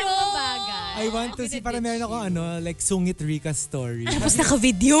tayo. I want to see, para meron ako like Sungit Rika story. Tapos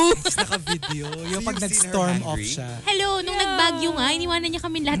naka-video. Naka-video. Yung pag you've seen her nag-storm off hungry? siya. Hello, nung nagbagyo nga, iniwanan niya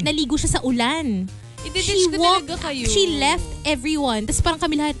kami lahat. Naligo siya sa ulan. Ididish ko talaga kayo. She left everyone. Tapos parang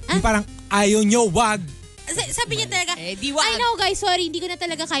kami lahat, Yung parang ayaw nyo, wag. Sabi niya talaga, di wag. I know guys, sorry, hindi ko na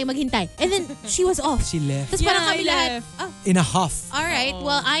talaga kaya maghintay. And then, she was off. She left Tapos parang kami lahat, in a huff. alright,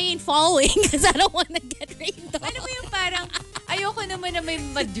 well, I ain't following because I don't wanna get rained on. Ano mo yung parang, ayoko naman na may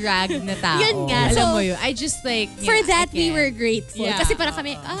madrag na tao. Yun nga. Alam So, mo yun. I just like, For yeah, that, I we can't. were grateful. Yeah. Kasi parang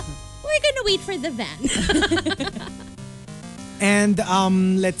kami, we're gonna wait for the van. And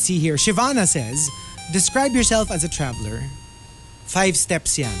let's see here. Shivana says, describe yourself as a traveler. 5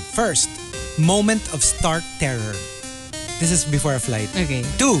 steps yan. First, moment of stark terror. This is before a flight. Okay.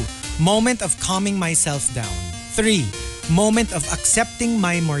 2, moment of calming myself down. 3, moment of accepting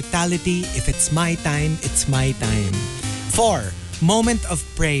my mortality. If it's my time, it's my time. 4, moment of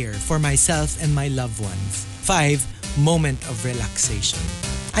prayer for myself and my loved ones. 5, moment of relaxation.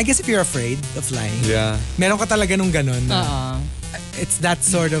 I guess if you're afraid of flying, meron ka talaga nung ganun. It's that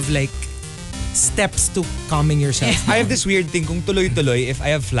sort of like steps to calming yourself. I have this weird thing, kung tuloy-tuloy, if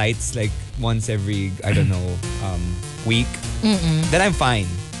I have flights like once every, I don't know, week, then I'm fine.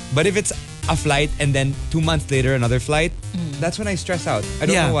 But if it's a flight and then 2 months later another flight, that's when I stress out. I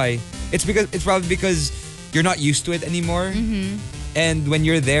don't know why. It's probably because you're not used to it anymore. And when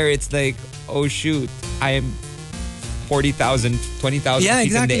you're there, it's like, oh shoot, I am 40,000, 20,000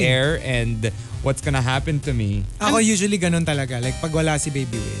 feet in the air, and what's gonna happen to me? Ako usually ganun talaga. Like pag wala si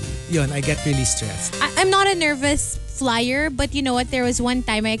Baby Will, yun, I get really stressed. I'm not a nervous flyer, but you know what? There was one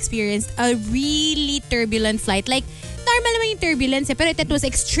time I experienced a really turbulent flight. Like, normal naman yung turbulence pero it was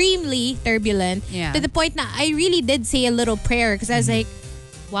extremely turbulent. Yeah. To the point na I really did say a little prayer because I was like,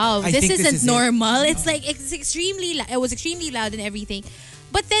 wow, I this think isn't this is it. normal. It's like, it was extremely loud and everything.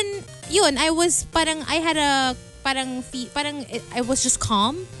 But then, yun, I was parang, I had a, I was just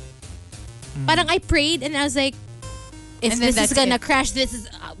calm. Parang I prayed and I was like, if And then this is that's gonna it. crash, this is,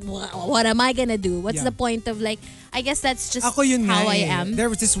 what am I gonna do? What's the point of like, I guess that's just Ako yun how nga I eh. am. There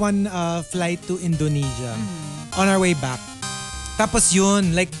was this one flight to Indonesia on our way back. Tapos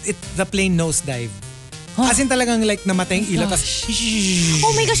yun, like the plane nosedive. As in talagang like namatay yung ilaw. Tapos,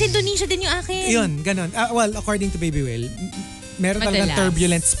 Oh my gosh, Indonesia din yung akin. yun, ganun. Well, according to Baby Will, meron talagang Madalas.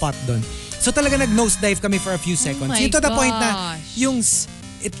 turbulent spot doon. So talaga nag-nosedive kami for a few seconds. my Yung to the point na gosh. yung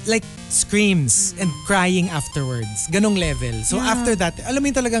it like screams and crying afterwards. Ganong level. So after that, alam mo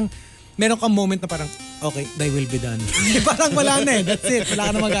yung talagang meron kang moment na parang, okay, thy will be done. Parang wala na eh. That's it. Wala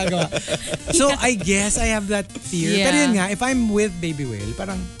ka na magagawa. So I guess I have that fear. Yeah. Pero yun nga, if I'm with Baby Will,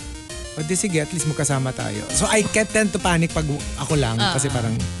 parang, o di sige, at least magkasama tayo. So I tend to panic pag ako lang. Kasi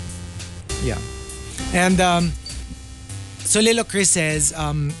parang, yeah. And so Lilo Chris says,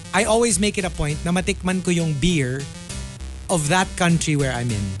 I always make it a point na matikman ko yung beer of that country where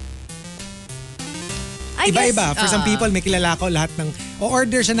I'm in. Iba-iba. For some people, may kilala ko lahat ng,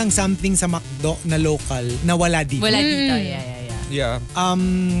 o-order siya ng something sa McDo na local na wala dito. Wala dito. Yeah. Yeah.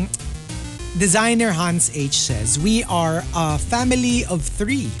 Designer Hans H says, we are a family of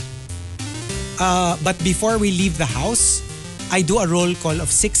 3. But before we leave the house, I do a roll call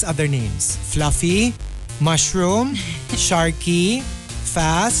of 6 other names. Fluffy, Mushroom, Sharky,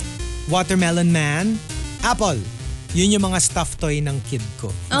 Fast, Watermelon Man, Apple. Yun yung mga stuffed toy ng kid ko.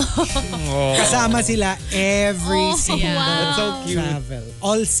 Kasama sila every single That's so cute. travel.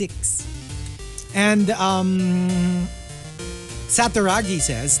 All 6. And Saturagi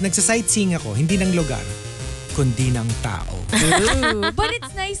says, nagsa-sightseeing ako, hindi ng lugar, kundi ng tao. Ooh, but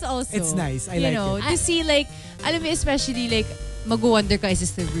it's nice also. It's nice. I you like know, it. to see like, alam mo, especially like, mag-wonder ka, is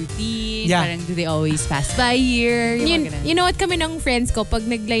this the routine? Yeah. Parang do they always pass by here? Yung mga ganun. You know what kami ng friends ko pag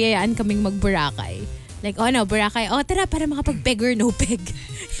naglayayaan kaming mag-Boracay. Like, oh no, Boracay. Oh, tara, para makapag-peg or no peg.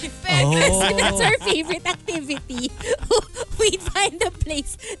 Kasi that's our favorite activity. We'd find a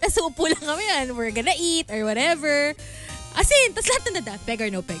place. Tapos upo lang kami and we're gonna eat or whatever. As in, tapos lahat na peg or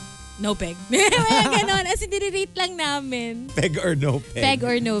no peg. No peg. Mga ganon. As in, dinirate lang namin. Peg or no peg. Peg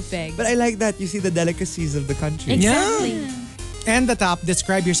or no peg. But I like that. You see the delicacies of the country. Exactly. And the top,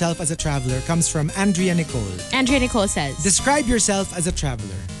 describe yourself as a traveler, comes from Andrea Nicole. Andrea Nicole says, Describe yourself as a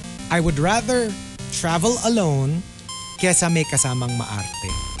traveler. I would rather travel alone kesa may kasamang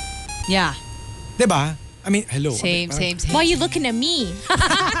maarte. Yeah. Diba? I mean, hello. Same. why are you looking at me?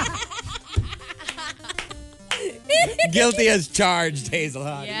 Guilty as charged, Hazel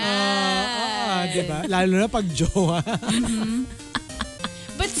Hunt. Diba? Lalo na pag jowa.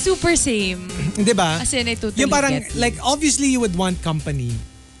 But super same. Diba? As in, I totally Yung parang, get you. like, obviously you would want company.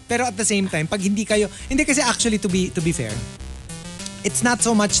 Pero at the same time, pag hindi kayo, hindi kasi actually to be fair, it's not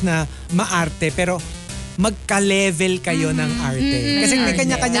so much na maarte, pero magka-level kayo ng arte. Kasi may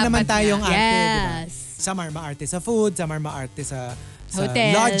kanya-kanya Dapat naman nga. tayong arte, diba? Yes. Some are maarte sa food, some are maarte sa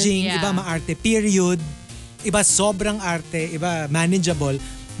Hotel, lodging, yeah. iba maarte, period. Iba sobrang arte, iba manageable.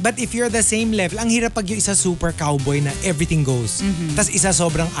 But if you're the same level, ang hirap pag yung isa super cowboy na everything goes. Tas isa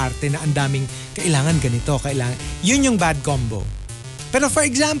sobrang arte na ang daming kailangan ganito, kailangan. Yun yung bad combo. Pero for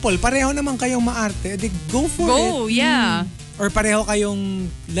example, pareho naman kayong maarte, di go for it. Go, yeah. Or pareho kayong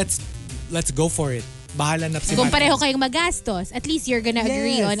let's go for it. Bahala na si Kung Martin. pareho kayong magastos, at least you're gonna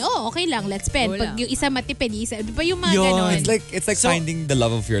agree Yes. on, okay lang, let's spend. Go Pag lang. yung isa matipid, isa, di ba yung mga Yun. ganon? It's like So- finding the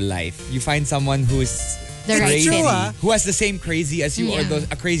love of your life. You find someone who's The right crazy, fit. True, ah. who has the same crazy as you, or Yeah.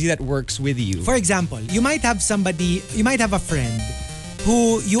 a crazy that works with you. For example, you might have a friend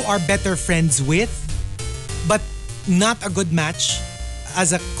who you are better friends with, but not a good match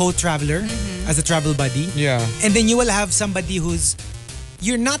as a co-traveler, as a travel buddy. Yeah. And then you will have somebody who's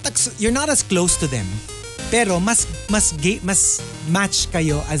you're not as close to them, pero mas match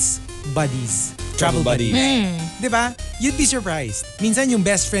kayo as buddies, travel buddies. Di ba? You'd be surprised. Minsan yung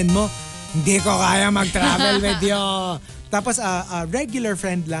best friend mo, hindi ko kaya mag-travel with you. Tapos a regular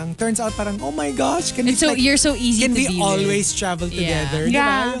friend lang, turns out parang, oh my gosh, can And so we, you're so easy can to we be with. always travel Yeah. together? Di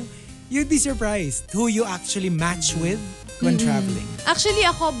ba? Yeah. You'd be surprised who you actually match with when traveling. Actually,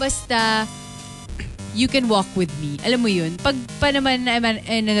 ako basta you can walk with me. Alam mo yun? Pag pa naman I'm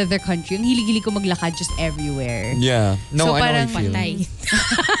in another country, ang hilig-hilig ko maglakad just everywhere. Yeah. No, So I know parang how you feel. Patay.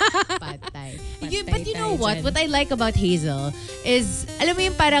 Patay. Patay But you know tayo what? dyan. What I like about Hazel is, alam mo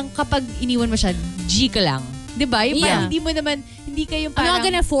yung parang kapag iniwan mo siya, G ka lang. Diba? Yung parang Yeah. hindi kayong I'm parang... not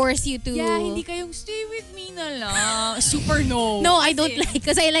gonna force you to... Yeah, hindi kayong stay with me na lang. Super no. No, I Kasi don't like,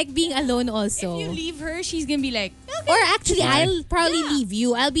 because I like being alone also. If you leave her, she's gonna be like, Or actually, I'll probably leave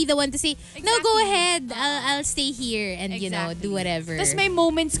you. I'll be the one to say, no, go ahead. I'll stay here and, you know, do whatever. Tapos may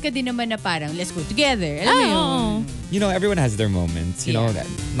moments ka din naman na parang, let's go together. Alam mo yun? Oo. You know, everyone has their moments. You know, Yeah. that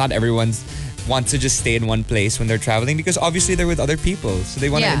not everyone's wants to just stay in one place when they're traveling because obviously they're with other people, so they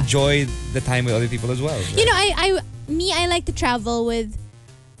want to Yeah. enjoy the time with other people as well. You know, I like to travel with,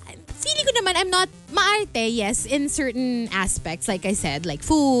 feeling ko naman, I'm not maarte, yes, in certain aspects, like I said, like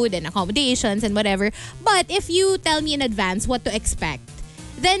food and accommodations and whatever. But if you tell me in advance what to expect,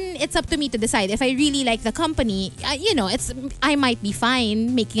 then it's up to me to decide. If I really like the company, you know, I might be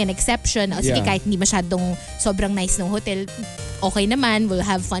fine making an exception. O sige, Yeah. kahit hindi masyadong sobrang nice ng hotel, okay naman, we'll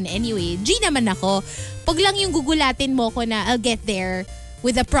have fun anyway. G naman ako. Pag lang yung gugulatin mo ko na I'll get there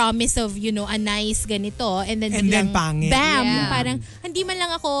with a promise of, you know, a nice ganito, and then And then biglang, pangit. bam, Yeah. parang hindi man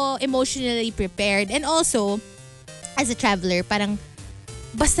lang ako emotionally prepared. And also, as a traveler, parang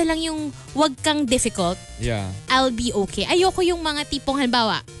basta lang yung wag kang difficult, Yeah. I'll be okay. Ayoko yung mga tipong,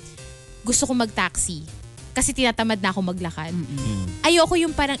 halimbawa, gusto ko mag-taxi kasi tinatamad na ako maglakad. Ayoko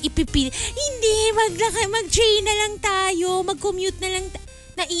yung parang ipipili, hindi, maglakad, mag-train na lang tayo, mag-commute na lang.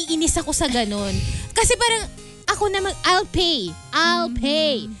 Naiinis ako sa ganun. Kasi parang, ako na I'll pay.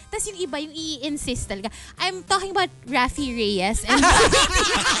 Tapos yung iba, yung i-insist talaga. I'm talking about Rafi Reyes and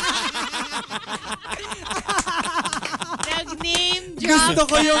Nag-name Gusto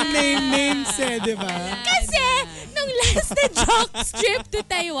ko yung names di ba? kasi, nung last na jokes trip to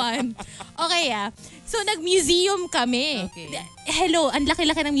Taiwan, okay so nag-museum kami. Okay. Hello, ang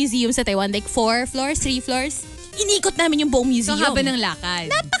laki-laki ng museum sa Taiwan. Like 4 floors, 3 floors. Inikot namin yung buong So, museum. haba ng lakad.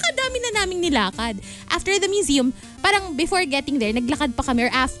 Napakadami na naming nilakad. After the museum, parang before getting there, naglakad pa kami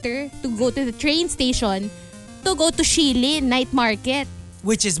or after to go to the train station to go to Shilin Night Market.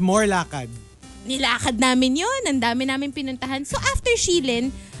 Which is more lakad. Nilakad namin yun. Ang dami namin pinuntahan. So after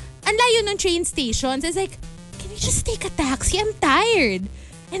Shilin, ang layo ng train station. So I was like, can we just take a taxi? I'm tired.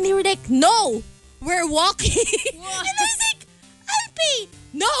 And they were like, no, we're walking. And I was like, I'll pay.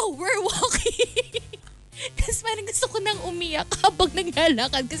 No, we're walking. Tapos parang gusto ko nang umiyak habang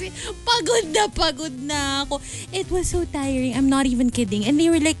naglalakad kasi pagod na ako. It was so tiring. I'm not even kidding. And they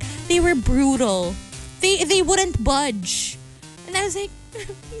were like, they were brutal. They wouldn't budge. And I was like,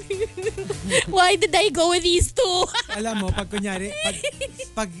 why did I go with these two? Alam mo, pag kunyari,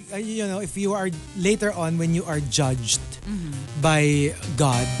 you know, if you are later on when you are judged by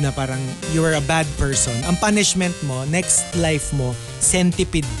God na parang you are a bad person, ang punishment mo, next life mo,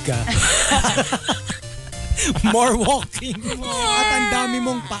 centipede ka. More walking. At ang dami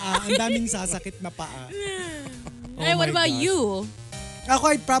mong paa, ang daming sasakit na paa. Hey, what my about gosh. you? Ako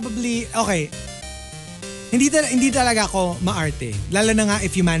ay probably, okay, hindi talaga ako maarte. Lalo na nga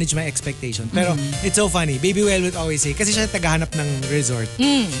if you manage my expectation. Pero it's so funny. Baby Well would always say, kasi siya tagahanap ng resort.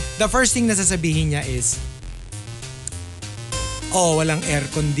 The first thing na sasabihin niya is, oh, walang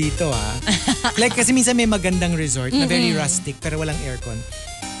aircon dito Like kasi minsan may magandang resort na very rustic pero walang aircon.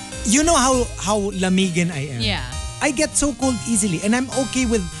 You know how lamigin I am. Yeah. I get so cold easily and I'm okay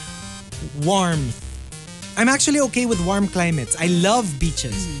with warmth. I'm actually okay with warm climates. I love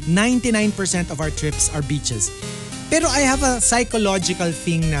beaches. 99% of our trips are beaches. Pero I have a psychological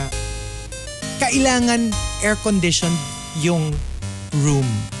thing na kailangan air-conditioned yung room.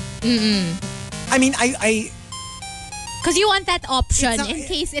 I mean, Because you want that option It's a- in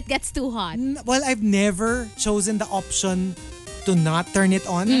case it gets too hot. well, I've never chosen the option to not turn it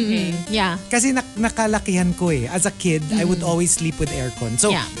on. Yeah. Kasi nakalakihan ko eh. As a kid, I would always sleep with aircon.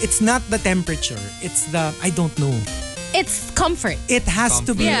 So, Yeah. it's not the temperature. It's the, I don't know. It's comfort. It has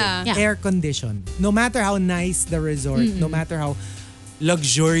to be Yeah. Yeah. air conditioned. No matter how nice the resort, no matter how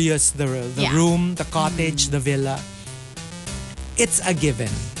luxurious the Yeah. room, the cottage, the villa, it's a given.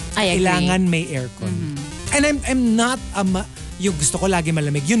 I agree. Kailangan may aircon. And I'm not yung gusto ko lagi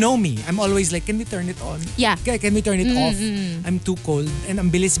malamig. You know me. I'm always like, can we turn it on? Yeah. Can we turn it off? I'm too cold. And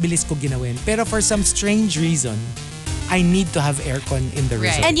ang bilis-bilis ko ginawin. Pero for some strange reason, I need to have aircon in the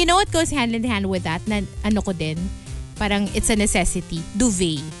Right. resort. And you know what goes hand in hand with that? Na ano ko din? Parang it's a necessity.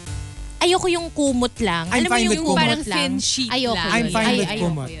 Duvet. Ayoko yung kumot lang. I'm Alam mo fine yung with kumot. parang Parang thin thin sheet Ayoko lang. I'm yun. fine with ayoko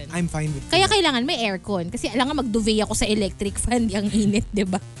kumot. yun. I'm fine with Kaya kumot. kailangan may aircon. Kasi alam nga mag-duvet ako sa electric fan. Ang init, di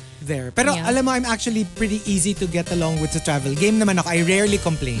ba? There. Pero Yeah. alam mo, I'm actually pretty easy to get along with sa travel. Game naman ako. I rarely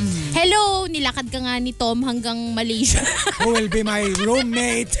complain. Hello! Nilakad ka nga ni Tom hanggang Malaysia. Who will be my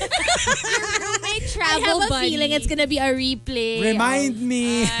roommate? May I travel have a feeling it's gonna be a replay. Remind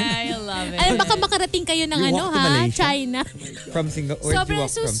me. I love it. Alam, baka makarating kayo ng You ano walk to ha? Malaysia? China. From Singapore. Where did you Sobrang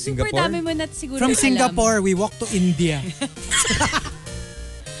walk so from? super Singapore? dami mo na siguro From alam. Singapore, we walked to India.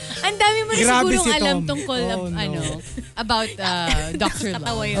 Ang dami mo na Grabe sigurong si alam Tom. tungkol Oh, no. ano about Dr.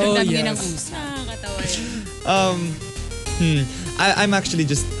 Love. yun. Ang Oh, dami yes. ng usa. Nakakatawa yun. I'm actually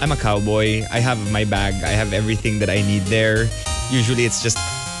I'm a cowboy. I have my bag. I have everything that I need there. Usually it's just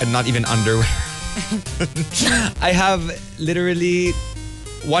not even underwear. I have literally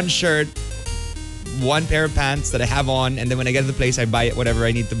one shirt, one pair of pants that I have on, and then when I get to the place, I buy whatever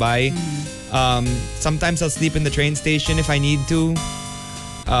I need to buy. Sometimes I'll sleep in the train station if I need to.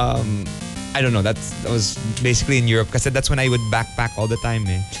 I don't know. That was basically in Europe because that's when I would backpack all the time.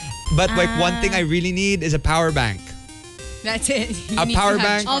 Eh. But like one thing I really need is a power bank. That's it. You A need to power have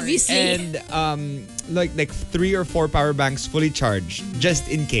bank, charge. Obviously. and like 3 or 4 power banks fully charged just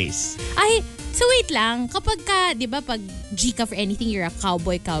in case. Ay, so wait lang. Kapag ka, di ba, pag G ka for anything, you're a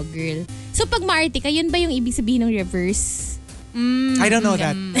cowboy, cowgirl. So pag maarte ka, yun ba yung ibig sabihin ng reverse? I don't know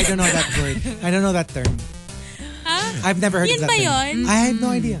that. I don't know that word. I don't know that term. I've never heard Yun of that ba term. yun? I have no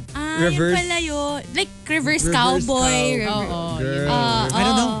idea. Ah, Reverse- yun pala yun. Like, reverse, Reverse cowboy. cow- Oo. Girl. I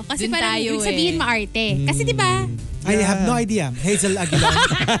don't know. Kasi Dun parang tayo ibig sabihin eh. maarte. Kasi di ba? I have no idea. Hazel Aguilar.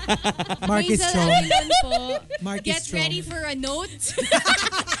 Marcus Hazel Strong. Aguilan po. Marcus Get Strong. ready for a note.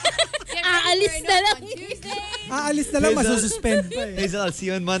 Get Aalis ready for a na note lang. on Tuesday. Aalis na lang, Hazel. masususpend pa eh. Hazel, I'll see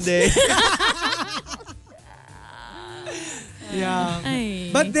you on Monday. Yeah. Ay.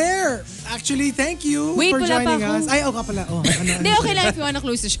 But there, actually, thank you Wait, for wala pa joining ako. us. Ay, ka pala. Oh, ano, Hindi, okay lang if you wanna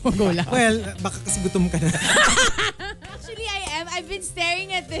close the show. Go lang. Well, baka kasi gutom ka na. Actually, I am. I've been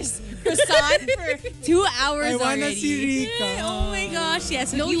staring at this croissant for 2 hours I wanna already. see Rika. Oh my gosh,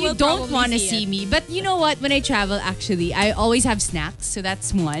 yes. No, you you will don't probably want to see me. But you know what? When I travel, actually, I always have snacks. So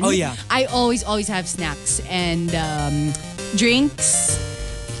that's one. Oh, yeah. I always have snacks and drinks.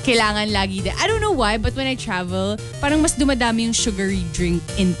 Kailangan lagi din. I don't know why, but when I travel, parang mas dumadami yung sugary drink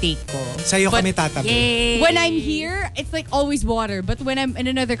intake ko. Sa'yo But kami tatabi. Yay. when I'm here, it's like always water. But when I'm in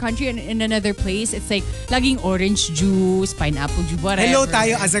another country and in another place, it's like laging orange juice, pineapple juice, whatever. Hello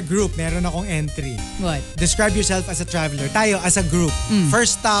tayo as a group. Meron akong entry. What? Describe yourself as a traveler. Tayo as a group.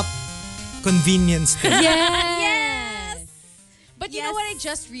 First stop, convenience store. Yes! But you know Yes. what I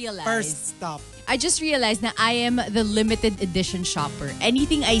just realized? First stop. I just realized na I am the limited edition shopper.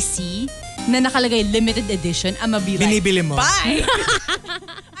 Anything I see na nakalagay limited edition, I'ma be like, Binibili mo. buy!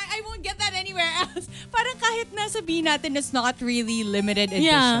 I won't get that anywhere else. Parang kahit nasabihin natin it's not really limited edition.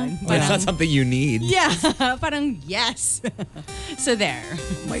 Yeah. But it's not something you need. Yeah, parang yes. So there.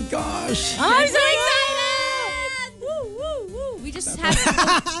 Oh my gosh. I'm so excited! Woo, woo, woo. We just have to,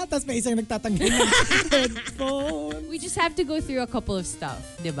 Tapos may isang nagtatanggal ng headphone. we just have to go through a couple of stuff,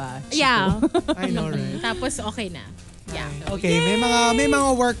 'di ba? Yeah. I know, right? Tapos okay na. Yeah. Okay, may mga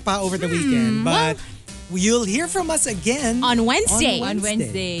work pa over the weekend, but you'll hear from us again On Wednesday. On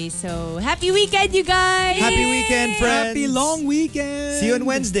Wednesday. So, happy weekend, you guys! Happy weekend, friends. Happy long weekend. See you on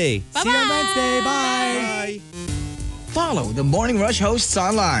Wednesday. See you on Wednesday. Bye. Bye. Follow the Morning Rush hosts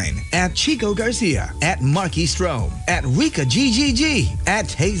online at Chico Garcia, at Marky Strome, at Rika GGG, at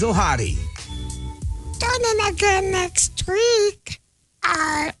Hazel Hottie. Tune in again next week.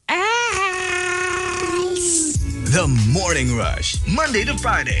 Our else. The Morning Morning Rush, Monday to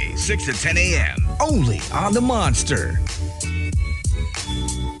Friday, 6 to 10 a.m. Only on The Monster.